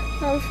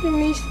 I'm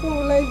finished. What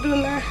will I do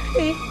now?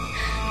 Hey,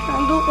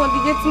 and look what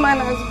the gate man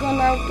has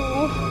gone out.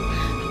 Oh,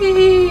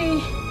 hey,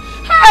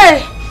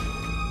 hey.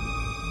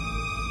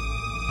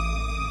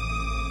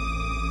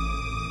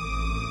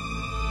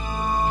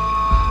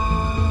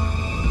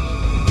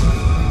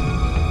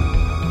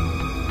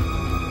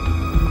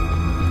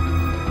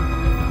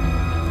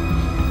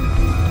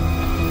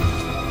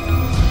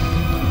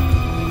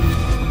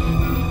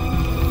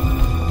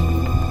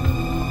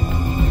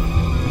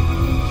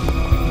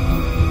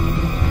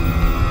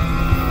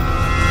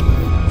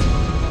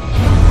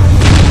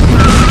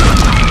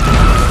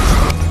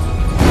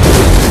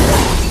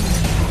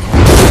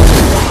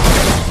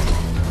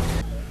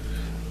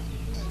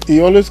 He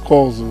always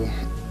calls,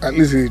 at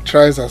least he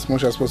tries as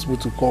much as possible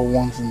to call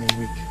once in a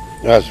week.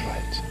 That's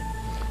right.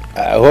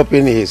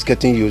 Hoping he's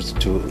getting used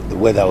to the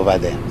weather over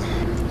there.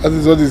 That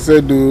is what he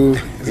said though.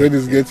 He said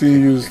he's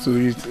getting used to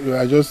it.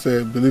 I just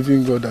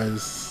believing God that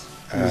it's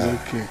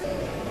okay.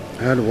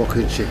 I had a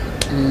walking chick.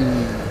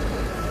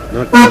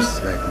 Not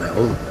just like my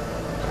own.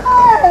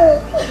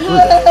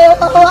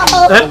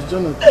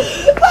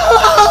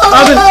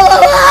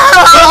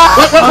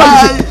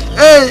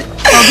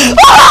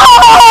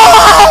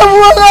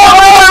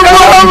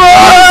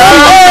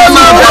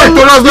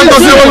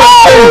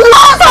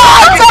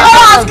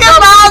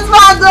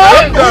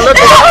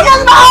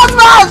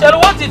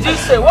 What did you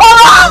say?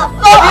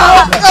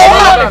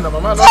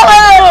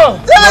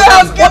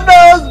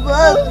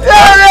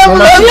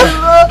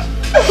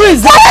 Who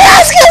is that?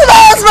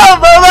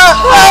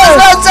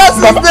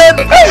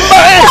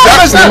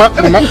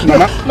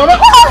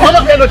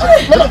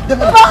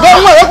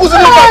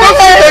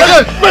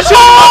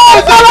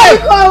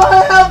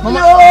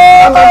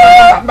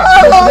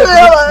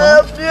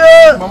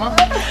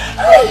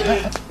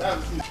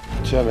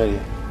 Mary,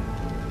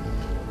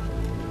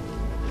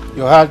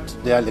 you heard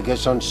the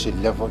allegation she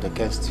leveled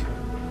against you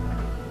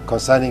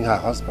concerning her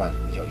husband,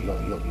 your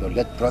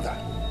late brother.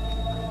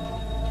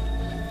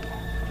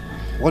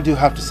 What do you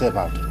have to say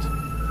about it?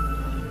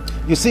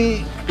 You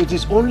see, it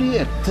is only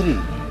a tree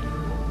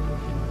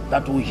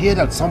that will hear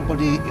that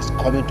somebody is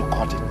coming to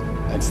cut it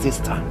and still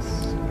stands.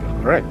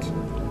 Correct.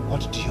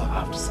 What do you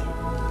have to say?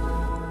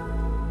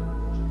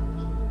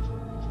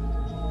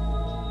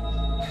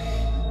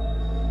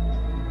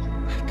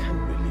 I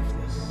can't believe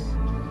this.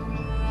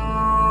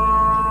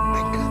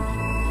 I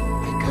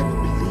can't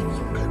believe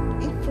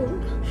you can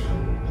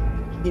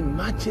even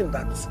imagine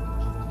that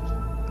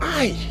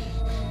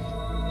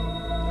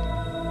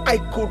I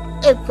could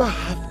ever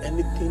have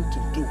anything to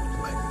do with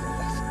my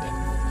brother's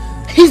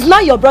death. He's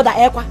not your brother,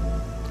 Ekwa.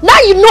 Now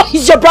you know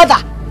he's your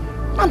brother.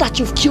 Now that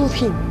you've killed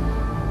him.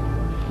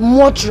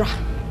 Murderer.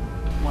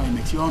 Why,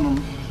 Micheal?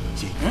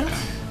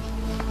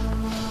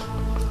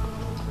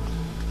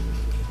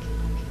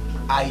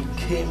 I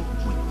came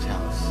with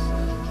Charles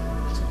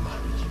to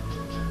marry you.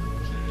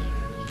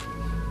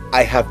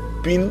 I have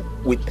been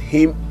with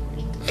him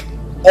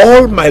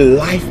all my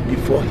life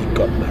before he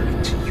got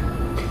married to you.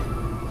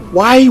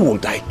 Why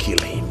would I kill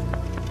him?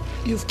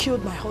 You've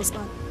killed my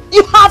husband.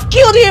 You have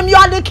killed him. You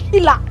are the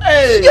killer.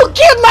 Hey. You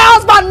killed my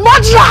husband,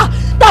 murderer.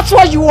 That's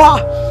what you are.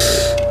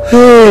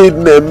 Hey,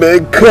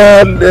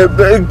 Nemeka.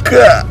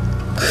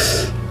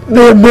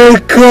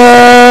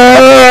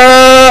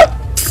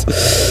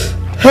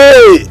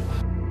 Hey.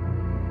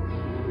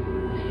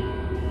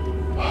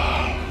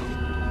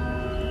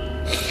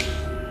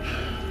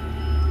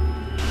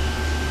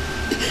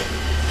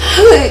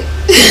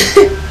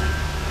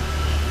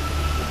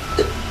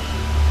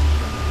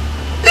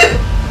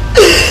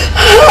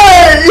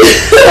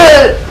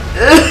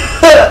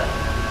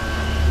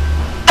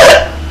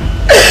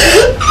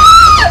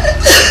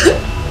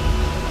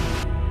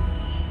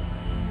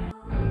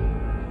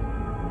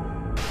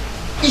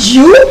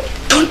 You?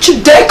 Don't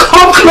you dare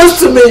come close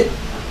to me!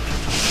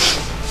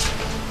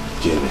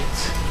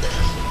 Janet,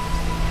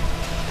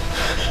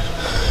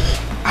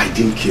 I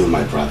didn't kill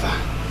my brother.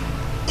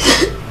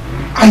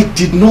 I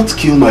did not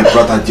kill my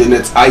brother,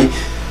 Janet.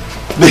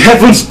 The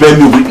heavens bear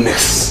me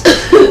witness.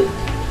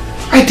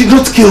 I did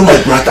not kill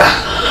my brother.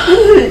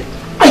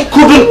 I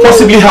couldn't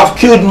possibly have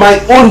killed my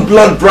own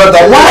blood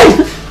brother. Why?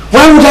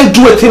 Why would I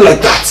do a thing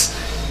like that?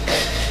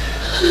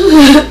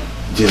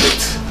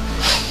 Janet,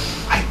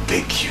 I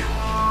beg you.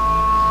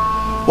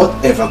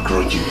 Whatever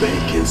grudge you bear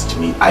against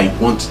me, I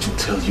want to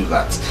tell you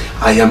that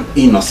I am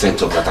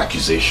innocent of that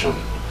accusation.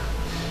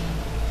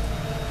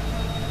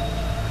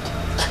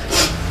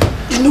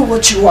 You know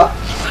what you are?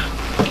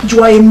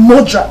 You are a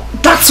murderer.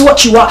 That's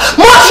what you are.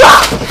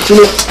 Murderer!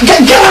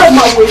 Get out of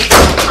my way.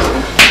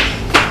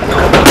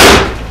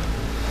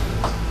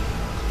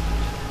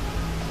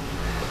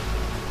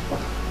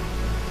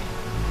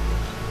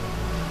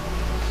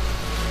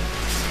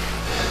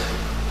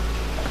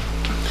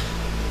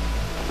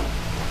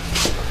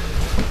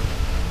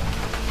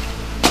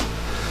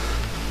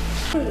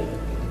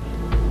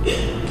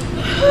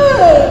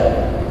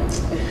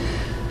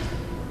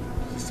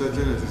 Sister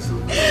Janet is so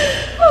good.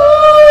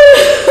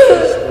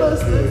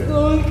 It's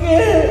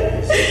okay.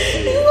 It's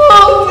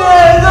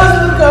okay. Just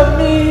look at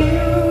me.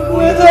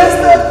 Where do I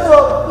start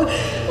from?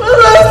 Where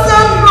do I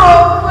start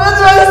from? Where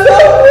do I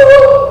start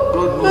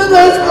from? Where do I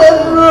start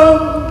from?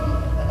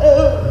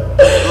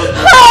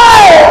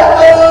 Hi!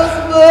 My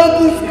husband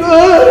is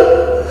good.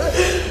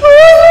 My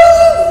husband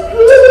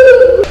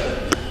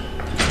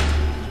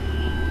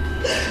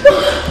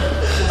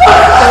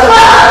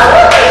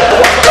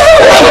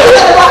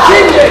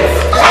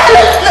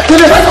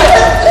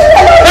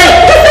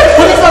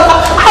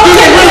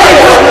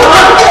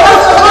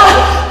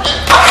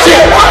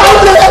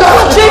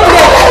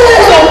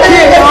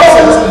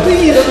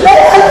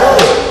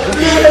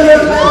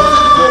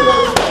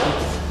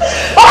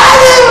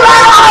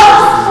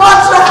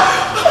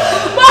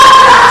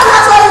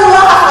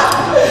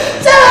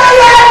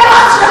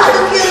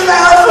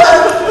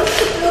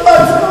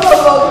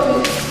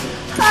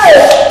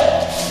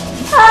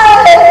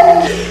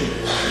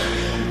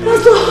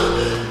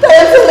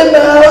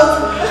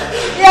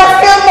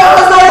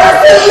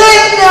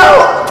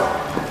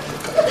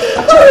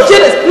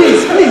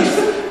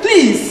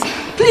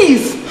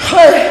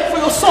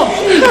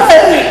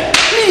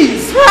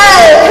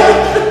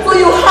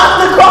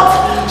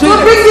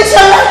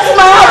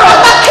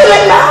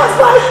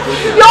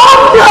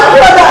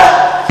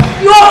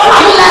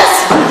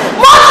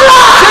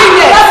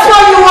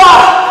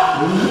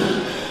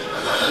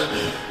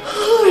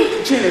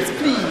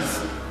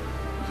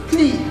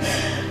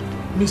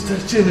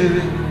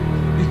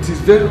is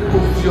very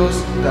obvious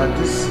that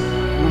this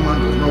woman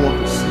does not want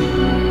to see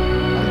you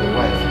and your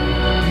wife.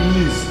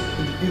 Please,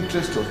 in the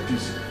interest of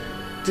peace,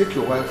 take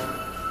your wife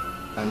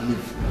and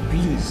leave.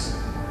 Please.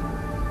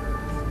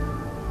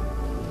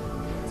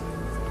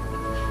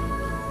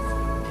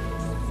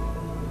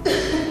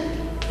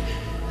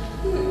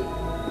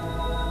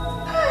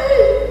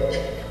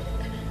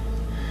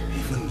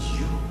 Even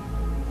you,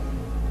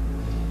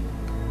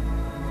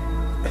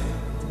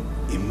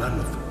 a man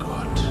of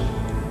God,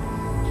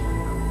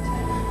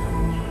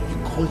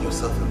 call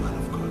yourself a man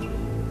of God.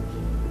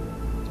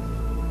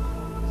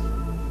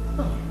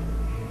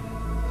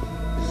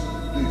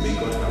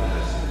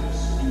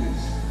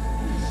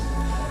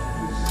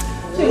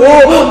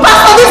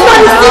 Pastor, this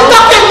man is still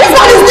talking. This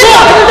man is still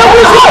talking.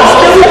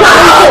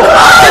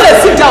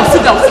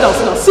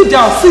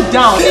 Sit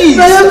down. Please.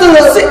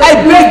 I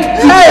beg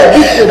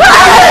you.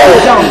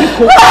 Sit down.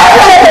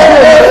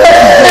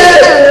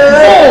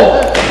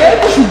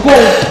 Go.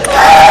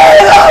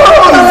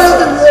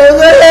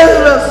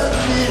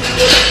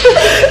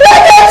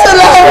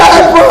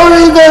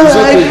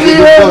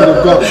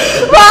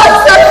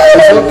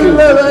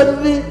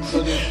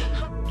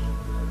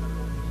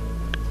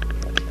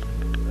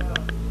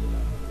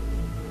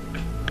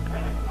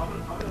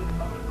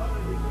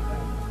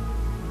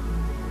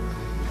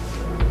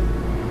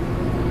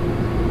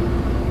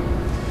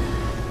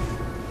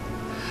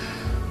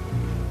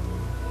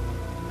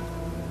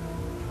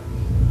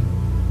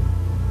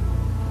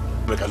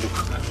 Look,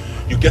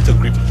 you get a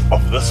grip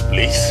of this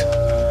place,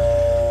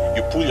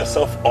 you pull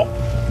yourself up,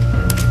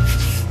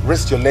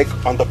 rest your leg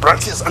on the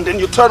branches, and then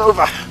you turn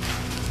over.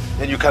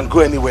 Then you can go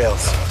anywhere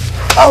else.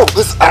 Oh,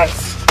 this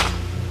ice.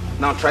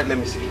 Now try it, let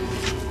me see.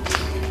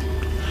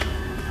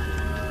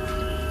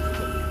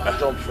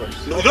 Jump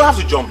first. No, you don't have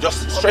to jump,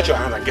 just stretch your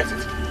hand and get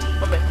it.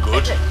 Okay.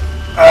 Good.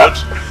 Good.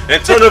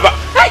 Then turn over.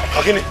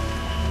 Okay.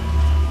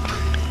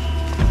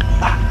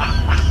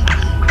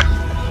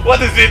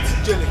 What is it?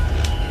 Jelly.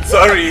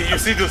 Sorry, you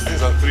see those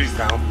things on trees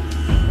now.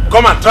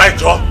 Come and try,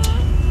 Joe.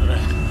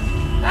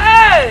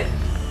 Hey!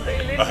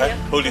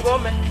 Hold it.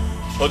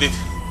 Hold it.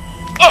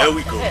 There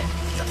we go.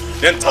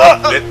 Then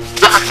turn.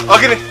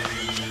 Okay.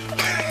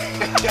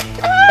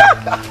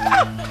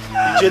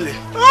 Jelly.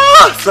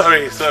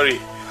 Sorry.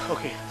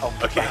 Okay, I'll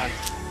put my hand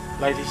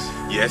like this.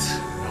 Yes.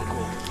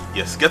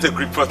 Yes, get a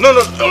grip first. No.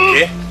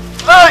 Okay.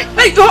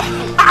 Hey, go.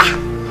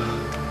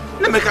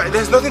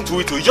 There's nothing to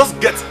it. You just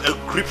get a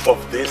grip of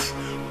this.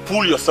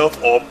 Pull yourself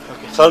up,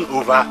 turn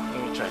over. Let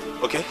me try.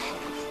 Okay?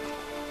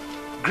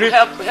 Grip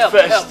Help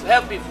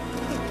him.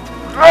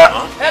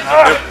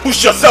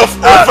 Push yourself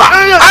over.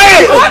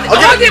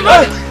 Hold him.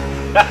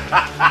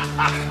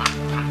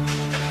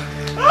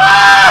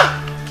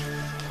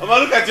 Mama,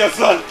 look at your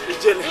son.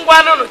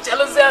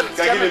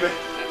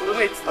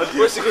 Wait.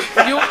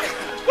 You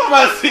come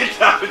and sit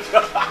down.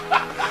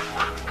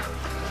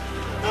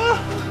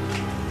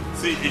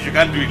 See, if you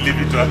can't do it, leave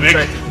it to a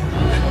break.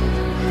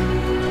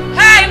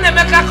 Hey,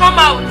 Nemeka, come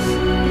out.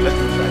 Let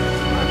him try.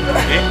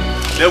 Okay,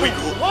 there we go.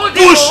 Hold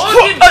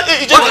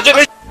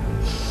him.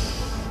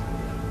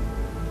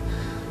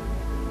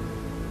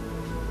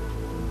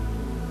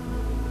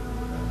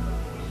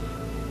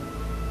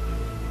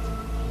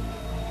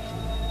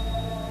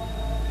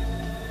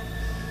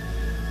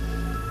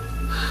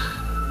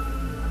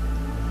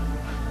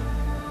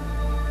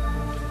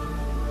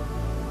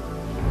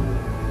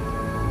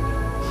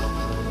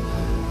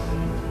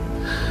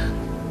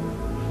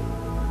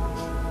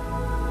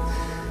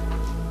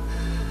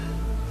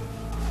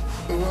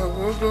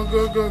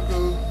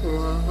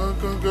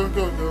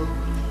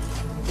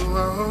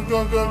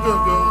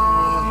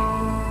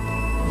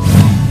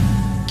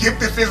 Give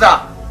to Caesar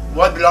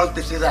what belongs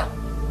to Caesar.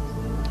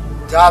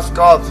 Jazz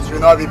corpse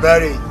should not be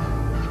buried.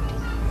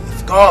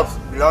 His corpse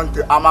belongs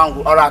to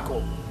Amangu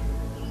Oracle.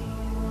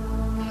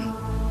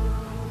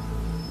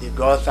 The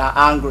gods are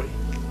angry.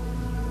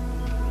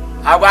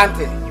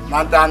 Agwante,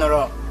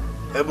 Mantanoro,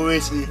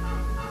 Ebuisi,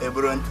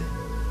 Eburunte.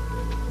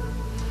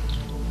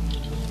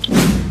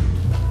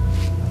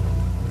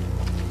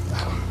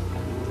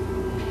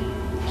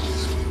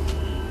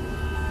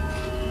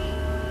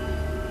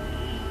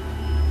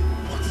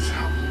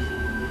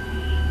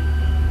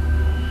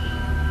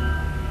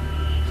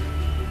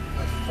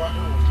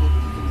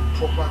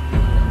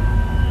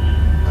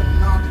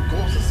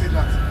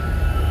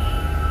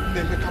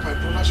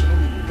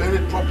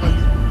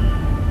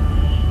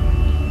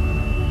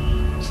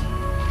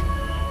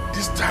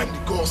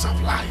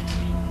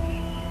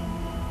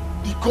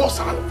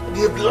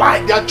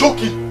 They are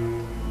joking.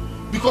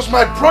 Because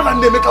my brother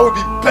Nemeka will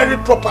be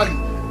buried properly.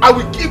 I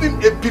will give him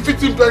a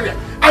befitting burial.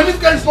 And this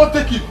guy is not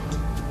taking.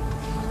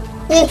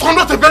 We will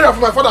conduct a burial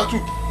for my father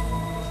too.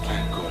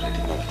 Thank God I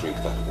did not drink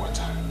that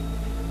water.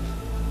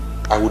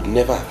 I would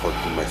never have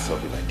forgiven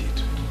myself if I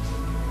did.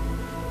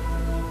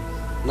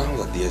 Now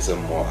that the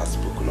SMO has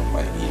spoken of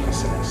my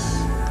innocence,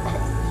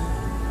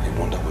 I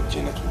wonder what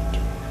Janet will do.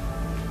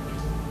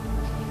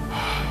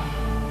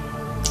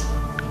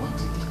 What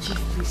did the chief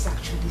priest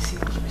actually say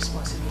was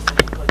responsible for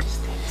the body's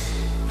death?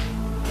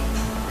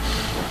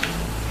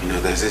 You know,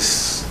 there's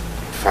this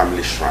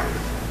family shrine,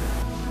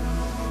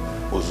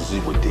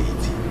 Ozuzibo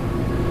deity.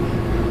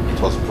 It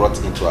was brought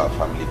into our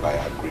family by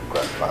our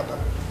great-grandfather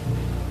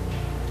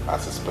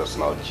as his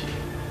personal chief.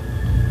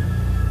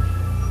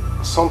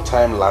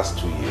 Sometime last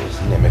 2 years,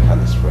 Nemeka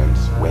and his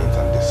friends went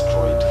and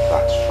destroyed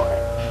that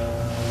shrine.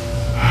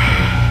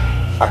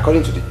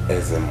 According to the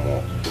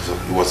SMO,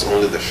 it was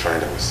only the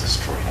shrine that was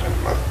destroyed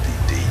and not the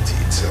deity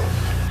itself.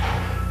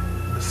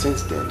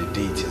 Since then, the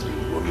deity has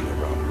been roaming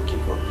around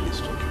looking for a place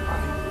to occupy.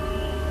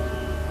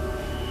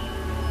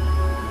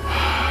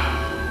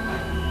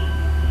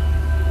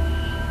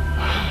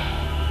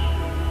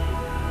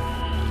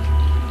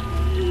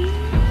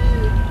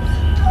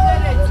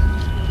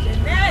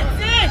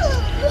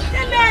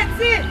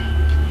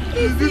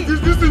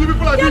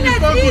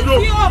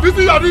 up! This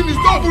thing you are doing is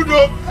not good,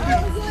 though.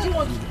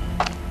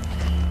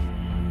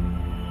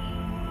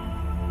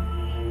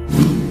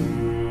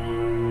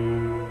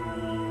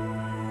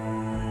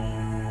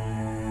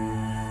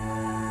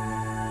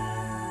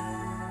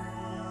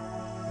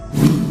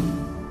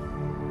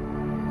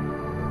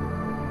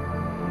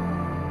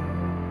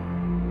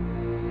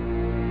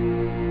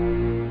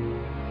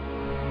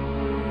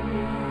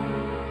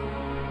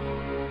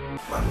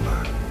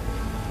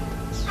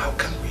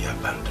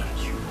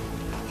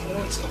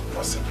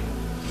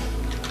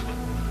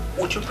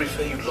 Would you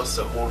prefer you lost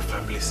the whole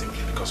family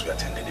simply because we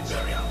attended the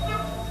burial?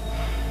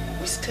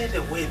 We stayed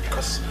away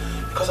because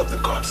of the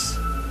gods.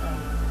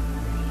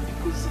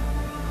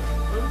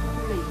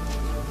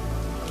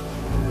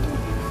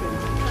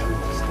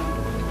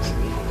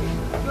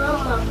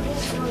 Mama,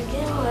 please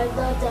forgive my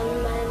dad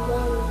and my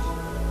mom.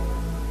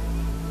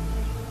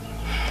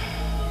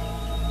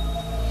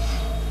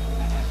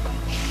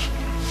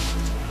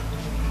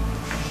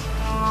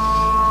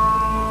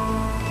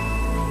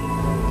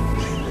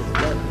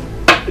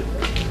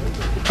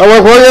 How are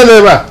you,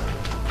 neighbor?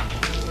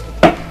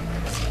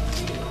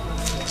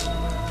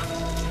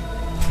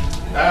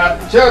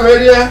 Chair,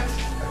 media.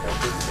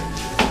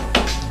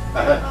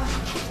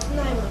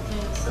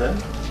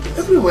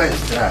 Everywhere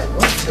is dry.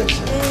 What's this?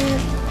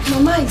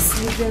 Mama is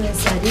sleeping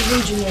inside.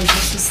 Even Junior is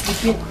also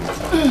sleeping.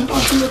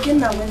 Until again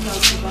now went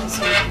out to buy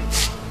something.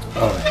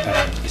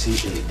 Alright, you see,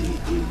 the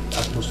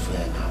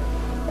atmosphere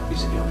now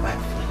is in your mind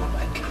for what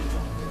I came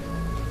for.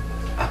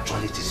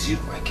 Actually, it is you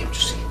I came to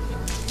see.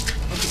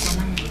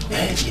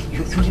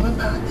 You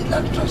remember the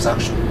land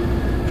transaction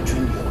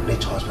between your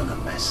late husband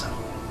and my son?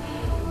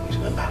 You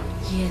remember?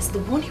 Yes, the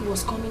one he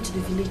was coming to the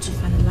village to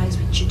finalize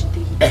with you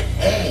today.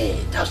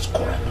 Hey, that's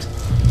correct.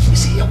 You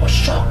see, I was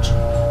shocked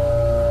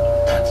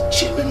that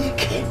Chimney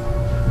came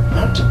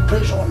mounting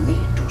pressure on me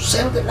to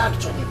sell the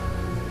land to him.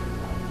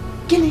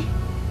 Guinea?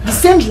 The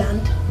same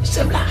land? The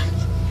same land.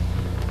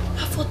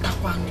 I thought that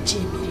one with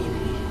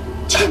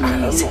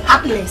Chimney is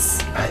heartless.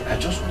 I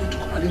just wanted to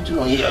come and let you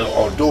know here,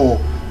 although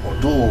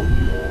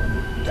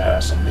there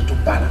are some little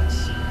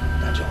balance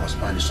that your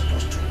husband is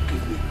supposed to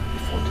give me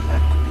before the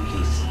land could be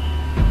his.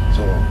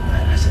 So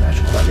I said I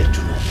should come and let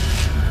you know.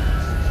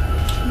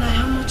 Now,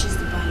 how much is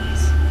the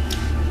balance?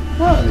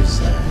 Well, it's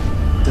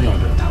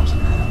 300,000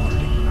 naira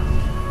only.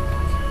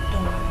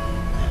 Don't worry.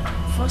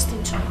 First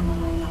thing tomorrow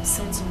morning, I'll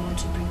send someone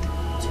to bring the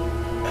money to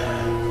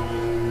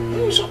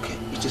you. It's okay.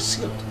 It is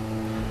sealed.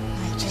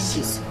 Thank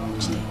you so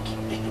much.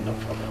 Thank you. No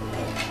problem.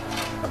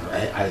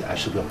 I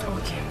should be on time.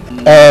 Okay.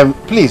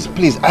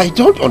 Please, I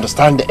don't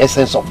understand the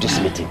essence of this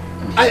meeting.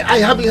 I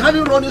have been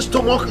having running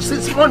stomach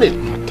since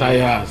morning.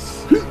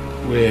 Matthias,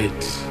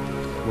 wait.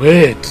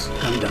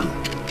 Calm down.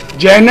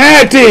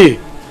 Janetti!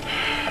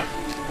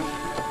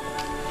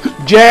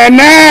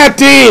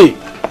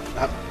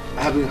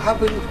 I have been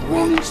having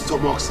running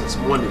stomach since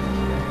morning.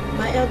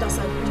 My elders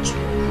are rich.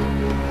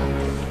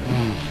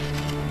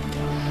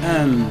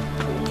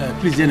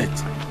 Please,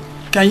 Janet,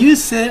 can you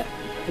say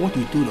what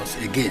you told us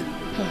again?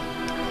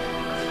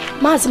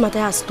 Mazi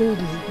Matthias told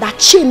me that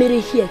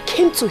Chimere here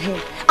came to him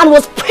and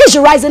was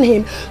pressurizing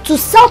him to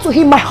sell to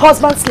him my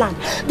husband's land.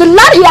 The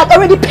land he had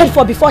already paid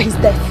for before his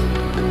death.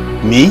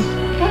 Me?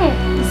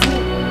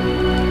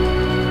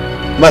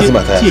 Mazi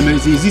Matthias. Chimere,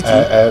 is it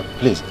true?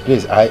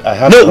 Please, I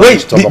have... No,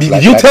 wait,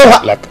 did you tell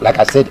her? Like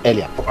I said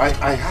earlier.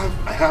 I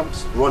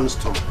have running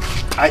stomach.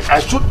 I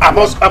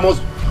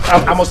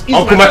must eat.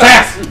 Uncle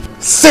Matthias,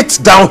 sit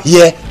down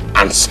here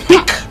and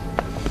speak.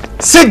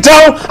 Sit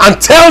down and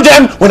tell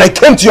them when I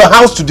came to your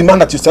house to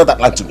demand that you sell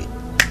that land to me.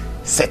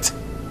 Sit.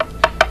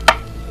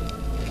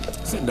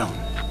 Sit down.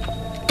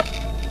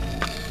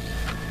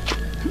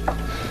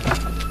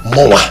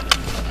 Moa.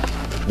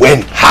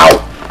 When? How?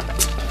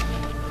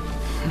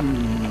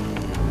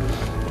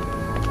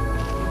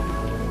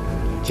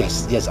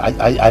 Yes.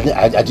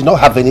 I did not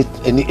have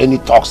any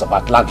talks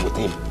about land with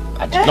him.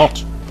 I did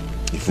not.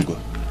 If you go.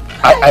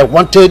 I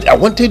wanted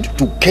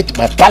to get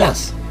my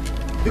balance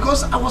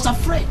because I was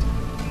afraid.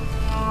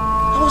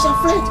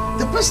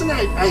 The person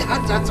I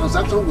had that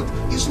transaction with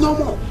is no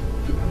more.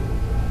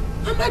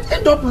 I might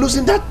end up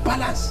losing that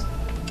balance.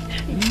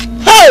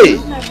 Hey!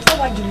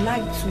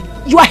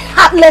 You are a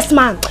heartless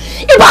man.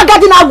 If I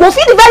got in a go,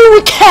 feel very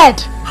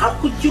wicked. How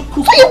could you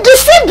cook? So you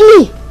deceived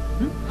me.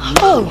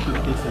 Oh.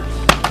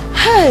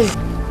 Hey.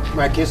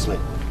 My kinsman.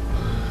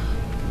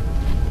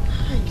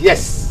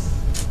 Yes,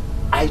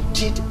 I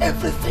did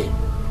everything.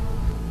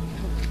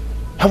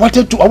 I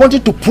wanted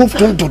to prove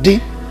to him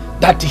today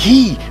that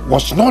he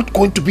was not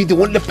going to be the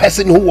only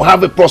person who will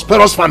have a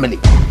prosperous family.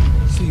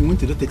 So you went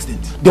to that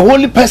extent? The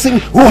only person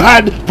who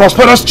had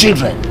prosperous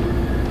children.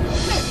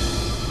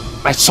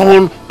 My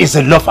son is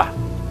a lover.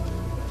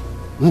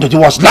 He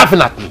was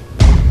laughing at me.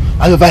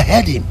 I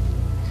overheard him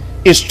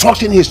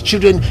instructing his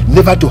children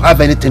never to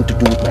have anything to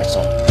do with my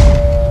son.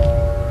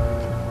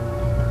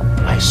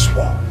 I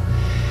swore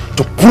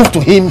to prove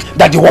to him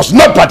that he was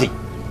nobody.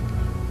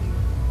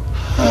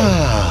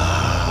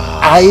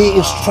 I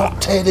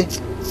instructed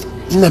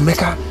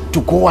Nemeka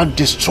to go and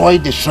destroy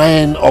the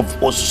shrine of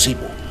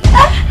Osusibo.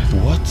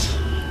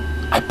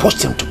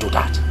 supposed him to do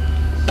that.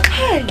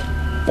 Hey!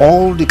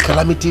 All the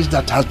calamities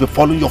that has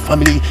befallen your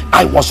family,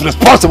 I was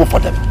responsible for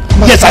them.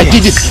 Yes, I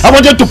did it. I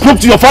wanted to prove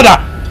to your father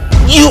that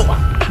he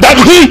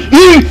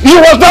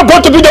was not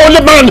going to be the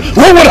only man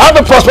who will have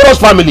a prosperous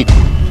family.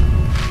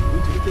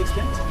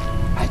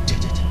 I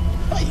did it.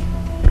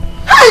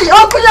 Hey,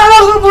 Uncle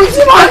Buti,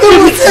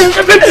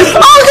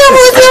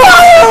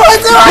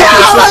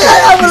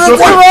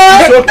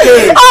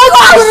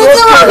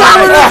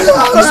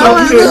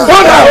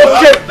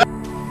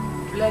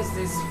 Bless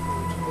this food,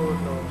 oh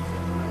Lord,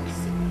 for my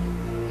sake.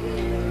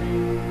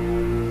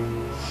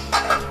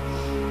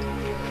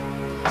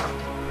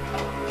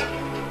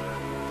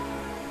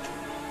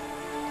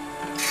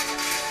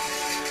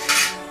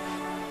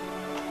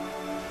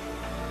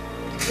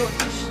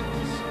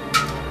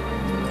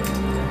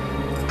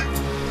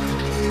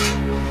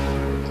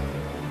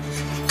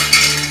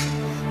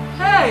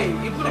 Hey,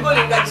 you put a ball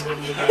in that.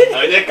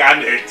 You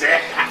can't eat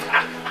it.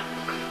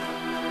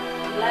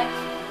 Like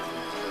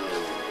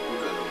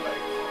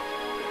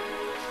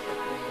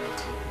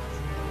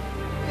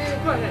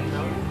go ahead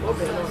now.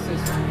 Open your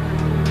sister.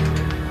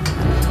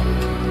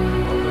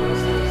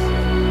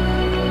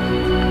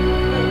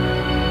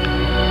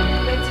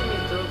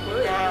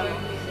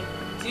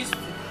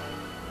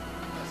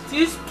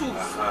 These two.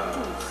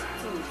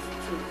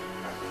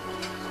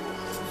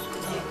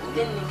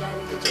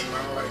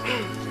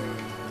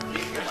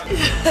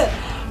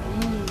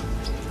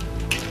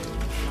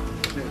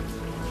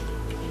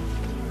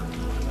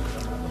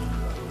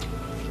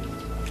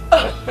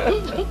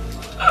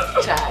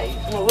 Chai.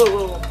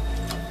 Whoa.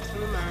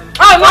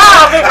 Oh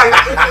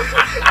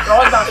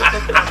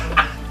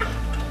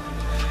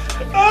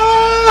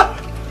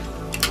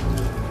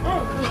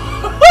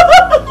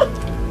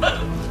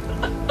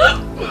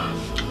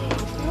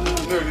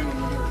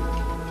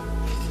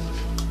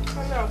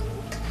no!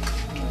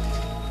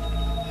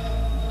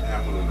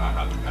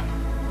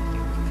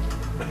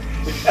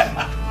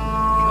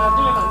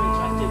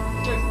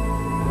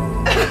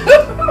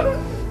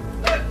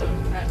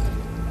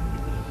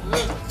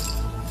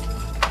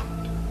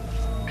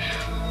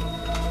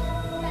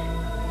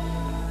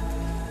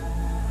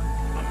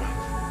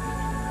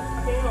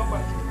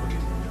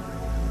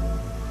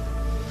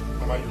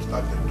 Mama, you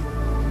started.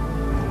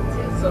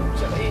 Yes, I'm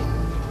trying.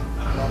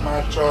 Mama,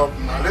 chop.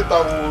 Now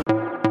later